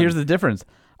gallon. But here's the difference.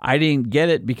 I didn't get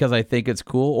it because I think it's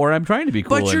cool or I'm trying to be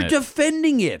cool. But you're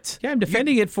defending it. Yeah, I'm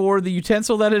defending it for the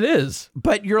utensil that it is.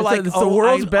 But you're it's the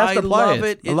world's best to play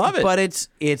it. I love it. But it's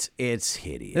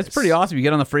hideous. It's pretty awesome. You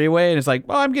get on the freeway and it's like,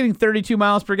 well, I'm getting 32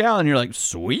 miles per gallon. You're like,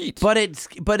 sweet. But it's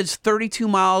 32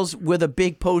 miles with a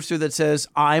big poster that says,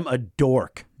 "I'm a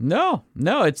dork." No,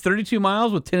 it's 32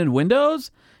 miles with tinted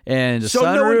windows and a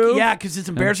sunroof. Because it's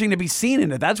embarrassing to be seen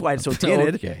in it. That's why it's so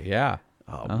tinted. Okay, yeah.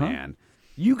 Oh man.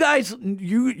 You guys,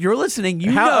 you're listening.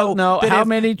 How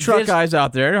many truck guys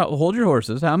out there, hold your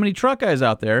horses, how many truck guys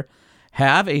out there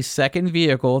have a second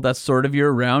vehicle that's sort of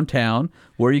your around town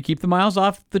where you keep the miles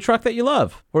off the truck that you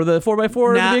love or the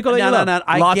 4x4 the vehicle that you love?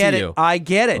 No. I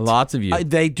get it. Lots of you.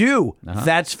 They do.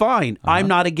 That's fine. I'm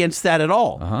not against that at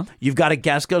all. You've got a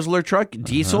gas guzzler truck,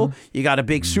 diesel. You got a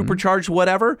big supercharged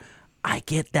whatever. I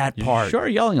get that part. Sure,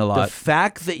 yelling a lot. The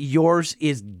fact that yours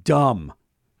is dumb.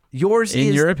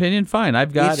 In your opinion, fine.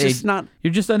 I've got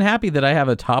you're just unhappy that I have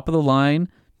a top of the line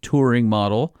touring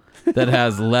model that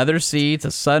has leather seats, a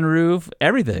sunroof,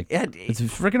 everything. It's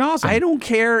freaking awesome. I don't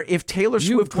care if Taylor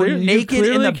Swift were naked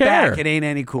in the back. It ain't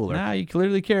any cooler. Nah, you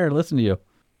clearly care. Listen to you.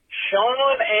 Sean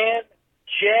and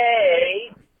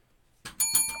Jay.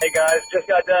 Hey guys, just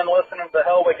got done listening to the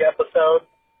Hellwig episode.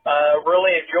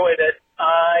 Really enjoyed it.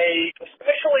 I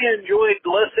especially enjoyed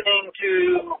listening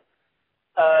to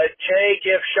Jay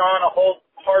give Sean a whole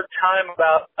hard time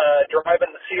about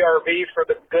driving the CRV for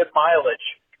the good mileage.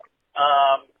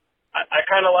 I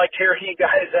kind of liked hearing you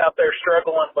guys out there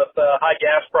struggling with high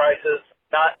gas prices,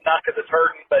 not because it's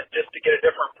hurting, but just to get a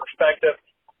different perspective.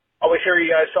 I always hear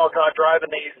you guys talk about driving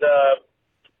these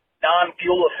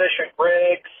non-fuel efficient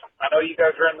rigs. I know you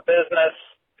guys are in the business,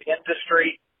 the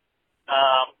industry,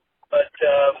 but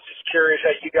I was just curious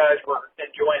how you guys were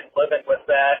enjoying living with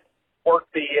that.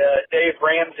 Worked the Dave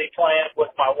Ramsey plant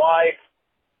with my wife.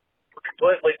 We're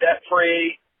completely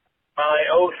debt-free. My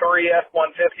 03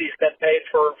 F-150's been paid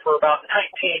for about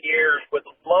 19 years. Would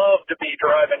love to be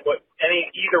driving what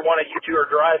either one of you two are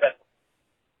driving.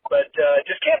 But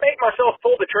can't make myself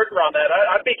pull the trigger on that.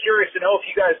 I'd be curious to know if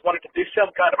you guys wanted to do some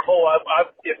kind of poll.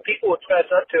 If people would fess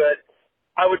up to it,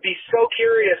 I would be so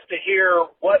curious to hear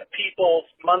what people's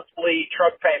monthly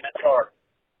truck payments are,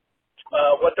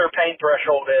 what their pain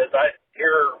threshold is. I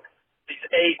hear these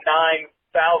 $8,000,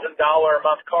 $9,000 a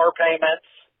month car payments.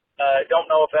 Don't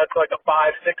know if that's like a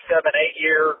 5, 6, 7, 8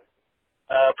 year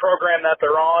program that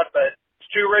they're on, but it's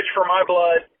too rich for my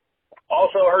blood.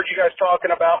 Also heard you guys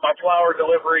talking about my flower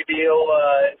delivery deal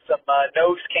and some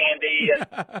nose candy.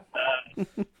 And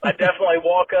I definitely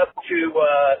walk up to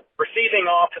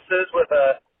receiving offices with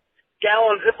a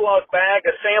gallon Ziploc bag,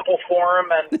 a sample for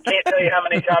them, and can't tell you how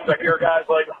many times I hear guys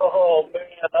like, oh,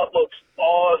 man, that looks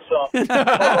awesome.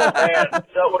 Oh, man,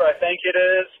 is that what I think it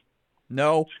is?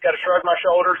 No. Just got to shrug my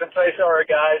shoulders and say, sorry,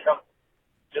 guys, I'm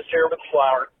just here with the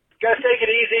flower. You guys take it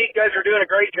easy. You guys are doing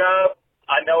a great job.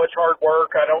 I know it's hard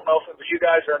work. I don't know if it was you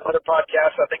guys or another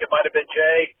podcast. I think it might have been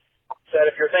Jay. Said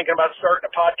if you're thinking about starting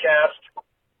a podcast,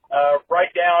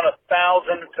 write down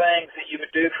 1,000 things that you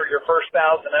would do for your first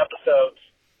 1,000 episodes.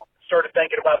 Started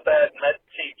thinking about that, and that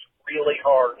seems really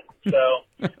hard. So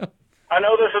I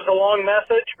know this is a long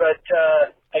message, but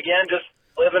again, just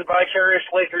living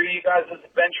vicariously through you guys'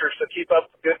 adventures. So keep up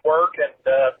the good work, and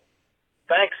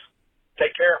thanks.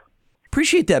 Take care.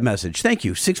 Appreciate that message. Thank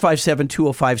you.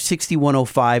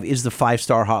 657-205-6105 is the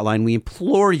 5-star hotline. We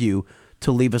implore you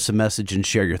to leave us a message and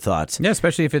share your thoughts. Yeah,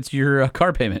 especially if it's your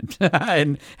car payment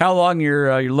and how long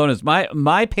your loan is.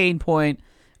 My pain point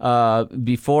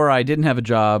before I didn't have a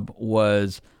job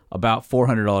was about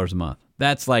 $400 a month.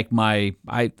 That's like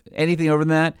anything over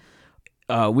than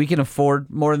that. We can afford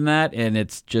more than that, and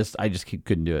it's just I just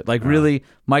couldn't do it. Like really,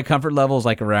 my comfort level is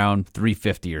like around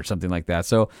 $350 or something like that.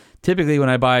 So typically, when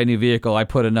I buy a new vehicle, I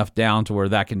put enough down to where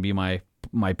that can be my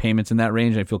payments in that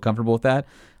range. And I feel comfortable with that.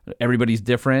 Everybody's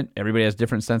different. Everybody has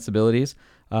different sensibilities.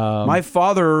 My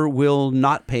father will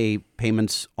not pay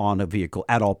payments on a vehicle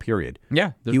at all. Period.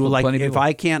 Yeah, he will like if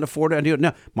I can't afford it, I do it.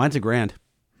 No, mine's $1,000.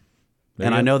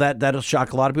 And I know that'll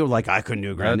shock a lot of people. Like, I couldn't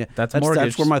do $1,000. That's mortgage.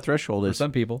 That's where my threshold is. For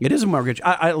some people. It is a mortgage.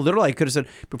 I literally could have said,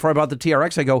 before I bought the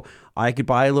TRX, I go, I could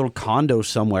buy a little condo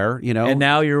somewhere, you know. And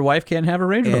now your wife can't have a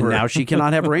Range Rover. And now she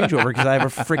cannot have a Range Rover because I have a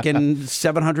freaking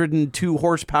 702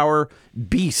 horsepower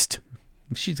beast.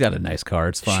 She's got a nice car.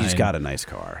 It's fine. She's got a nice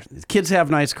car. Kids have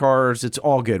nice cars. It's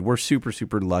all good. We're super,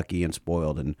 super lucky and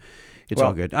spoiled, and it's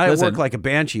all good. I work like a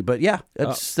banshee, but yeah,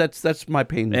 that's my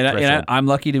pain. And I'm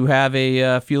lucky to have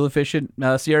a fuel efficient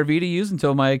CRV to use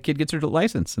until my kid gets her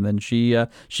license, and then she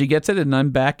gets it, and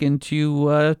I'm back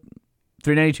into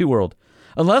 392 world.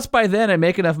 Unless by then I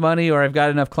make enough money or I've got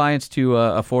enough clients to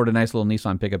afford a nice little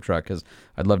Nissan pickup truck, because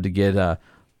I'd love to get a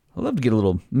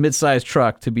little mid-sized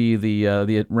truck to be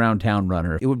the round town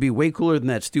runner. It would be way cooler than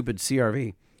that stupid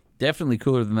CRV. Definitely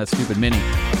cooler than that stupid Mini.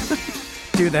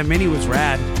 Dude, that Mini was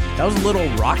rad. That was a little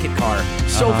rocket car.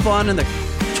 So fun in the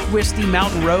twisty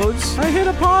mountain roads. I hit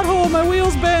a pothole. My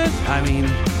wheels bent. I mean,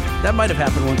 that might have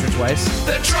happened once or twice.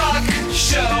 The Truck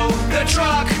Show. The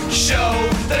Truck Show.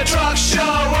 The Truck Show.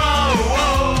 Oh,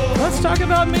 oh. Let's talk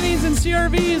about Minis and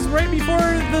CRVs right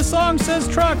before the song says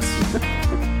trucks.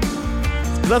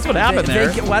 That's what happened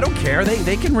there. Well, I don't care.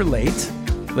 They can relate.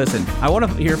 Listen, I want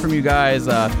to hear from you guys.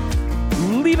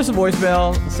 Leave us a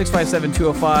voicemail,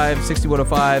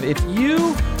 657-205-6105. If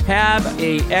you have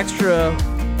a extra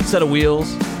set of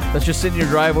wheels that's just sitting in your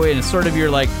driveway and it's sort of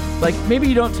your like maybe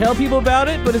you don't tell people about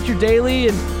it, but it's your daily,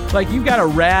 and like you've got a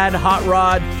rad hot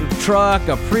rod truck,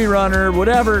 a pre-runner,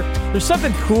 whatever. There's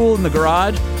something cool in the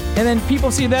garage, and then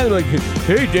people see that, they're like,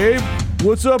 hey, Dave,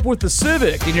 what's up with the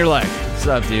Civic? And you're like, what's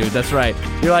up, dude? That's right.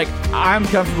 You're like, I'm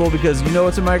comfortable because you know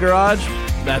what's in my garage?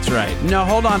 That's right. No,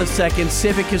 hold on a second.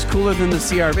 Civic is cooler than the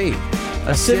CRV.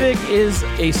 A Civic is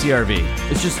a CRV.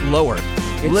 It's just lower.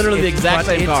 It's literally the exact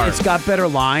same car. It's got better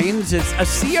lines. It's a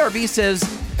CRV says,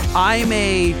 I'm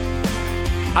a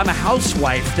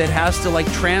housewife that has to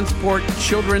like transport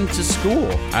children to school.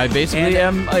 I basically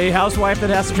am a housewife that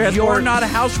has to transport. You're not a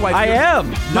housewife. I am.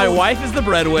 No. My wife is the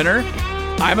breadwinner.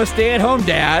 I'm a stay-at-home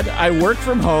dad. I work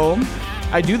from home.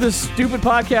 I do this stupid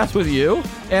podcast with you,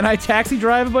 and I taxi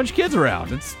drive a bunch of kids around.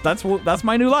 That's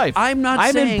my new life. I'm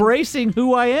embracing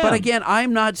who I am. But again,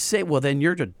 I'm not saying. Well, then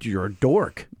you're a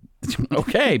dork.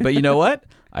 Okay, but you know what?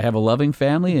 I have a loving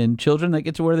family and children that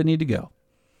get to where they need to go,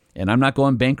 and I'm not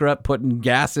going bankrupt putting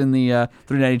gas in the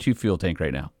 392 fuel tank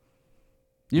right now.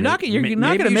 You're not going to make me.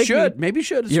 Maybe you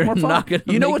should. It's You're more fun. not gonna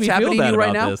you know make what's me feel happening to bad you right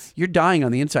about now? this. You're dying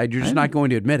on the inside. You're just not going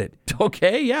to admit it.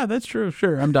 Okay, yeah, that's true.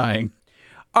 Sure, I'm dying.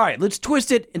 All right, let's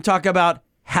twist it and talk about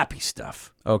happy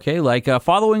stuff. Okay, like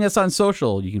following us on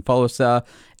social. You can follow us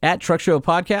at Truck Show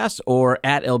Podcast or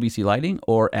at LBC Lighting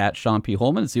or at Sean P.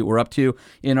 Holman and see what we're up to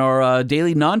in our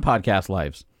daily non-podcast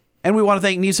lives. And we want to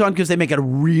thank Nissan because they make a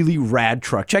really rad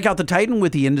truck. Check out the Titan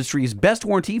with the industry's best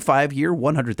warranty, 5-year,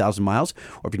 100,000 miles.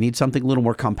 Or if you need something a little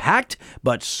more compact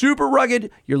but super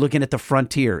rugged, you're looking at the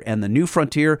Frontier. And the new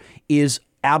Frontier is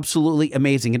absolutely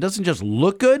amazing. It doesn't just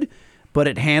look good, but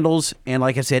it handles, and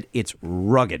like I said, it's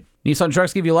rugged. Nissan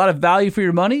trucks give you a lot of value for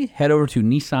your money. Head over to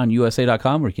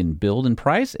nissanusa.com where you can build and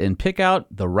price and pick out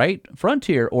the right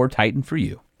Frontier or Titan for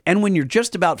you. And when you're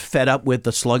just about fed up with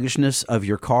the sluggishness of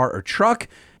your car or truck,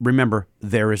 remember,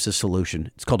 there is a solution.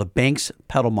 It's called a Banks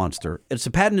Pedal Monster. It's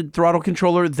a patented throttle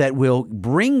controller that will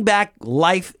bring back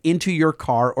life into your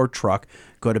car or truck.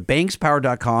 Go to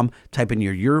bankspower.com, type in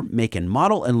your year, make, and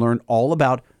model, and learn all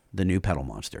about the new Pedal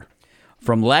Monster.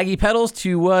 From laggy pedals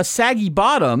to saggy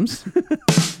bottoms,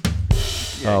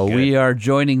 we are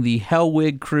joining the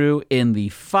Hellwig crew in the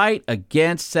fight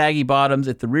against saggy bottoms.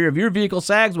 If the rear of your vehicle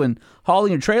sags when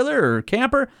hauling a trailer or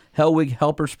camper, Hellwig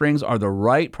Helper Springs are the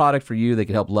right product for you. They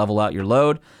can help level out your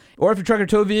load. Or if your truck or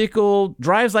tow vehicle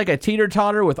drives like a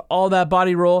teeter-totter with all that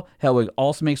body roll, Hellwig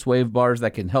also makes wave bars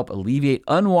that can help alleviate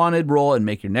unwanted roll and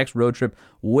make your next road trip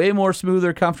way more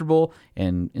smoother, comfortable,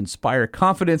 and inspire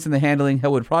confidence in the handling.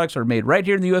 Hellwig products are made right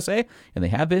here in the USA, and they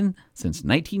have been since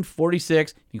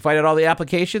 1946. You can find out all the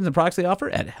applications and products they offer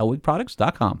at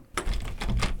hellwigproducts.com.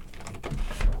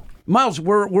 Miles,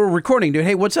 we're recording, dude.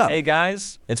 Hey, what's up? Hey,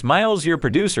 guys. It's Miles, your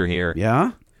producer here.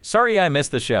 Yeah? Sorry I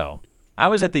missed the show. I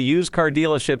was at the used car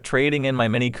dealership trading in my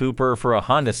Mini Cooper for a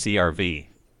Honda CR-V.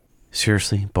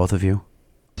 Seriously, both of you?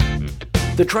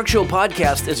 The Truck Show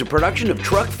Podcast is a production of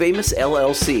Truck Famous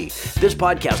LLC. This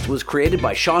podcast was created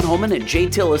by Sean Holman and Jay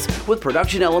Tillis with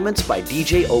production elements by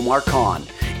DJ Omar Khan.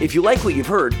 If you like what you've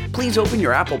heard, please open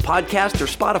your Apple Podcast or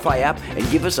Spotify app and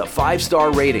give us a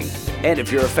 5-star rating. And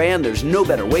if you're a fan, there's no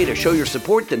better way to show your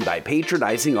support than by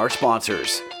patronizing our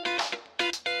sponsors.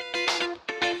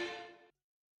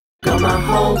 Got my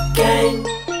whole gang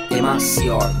in my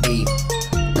CRV.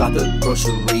 Got the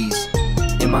groceries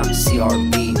in my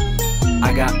CRV.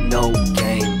 I got no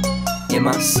game in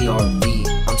my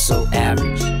CRV. I'm so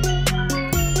average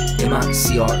in my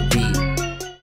CRV.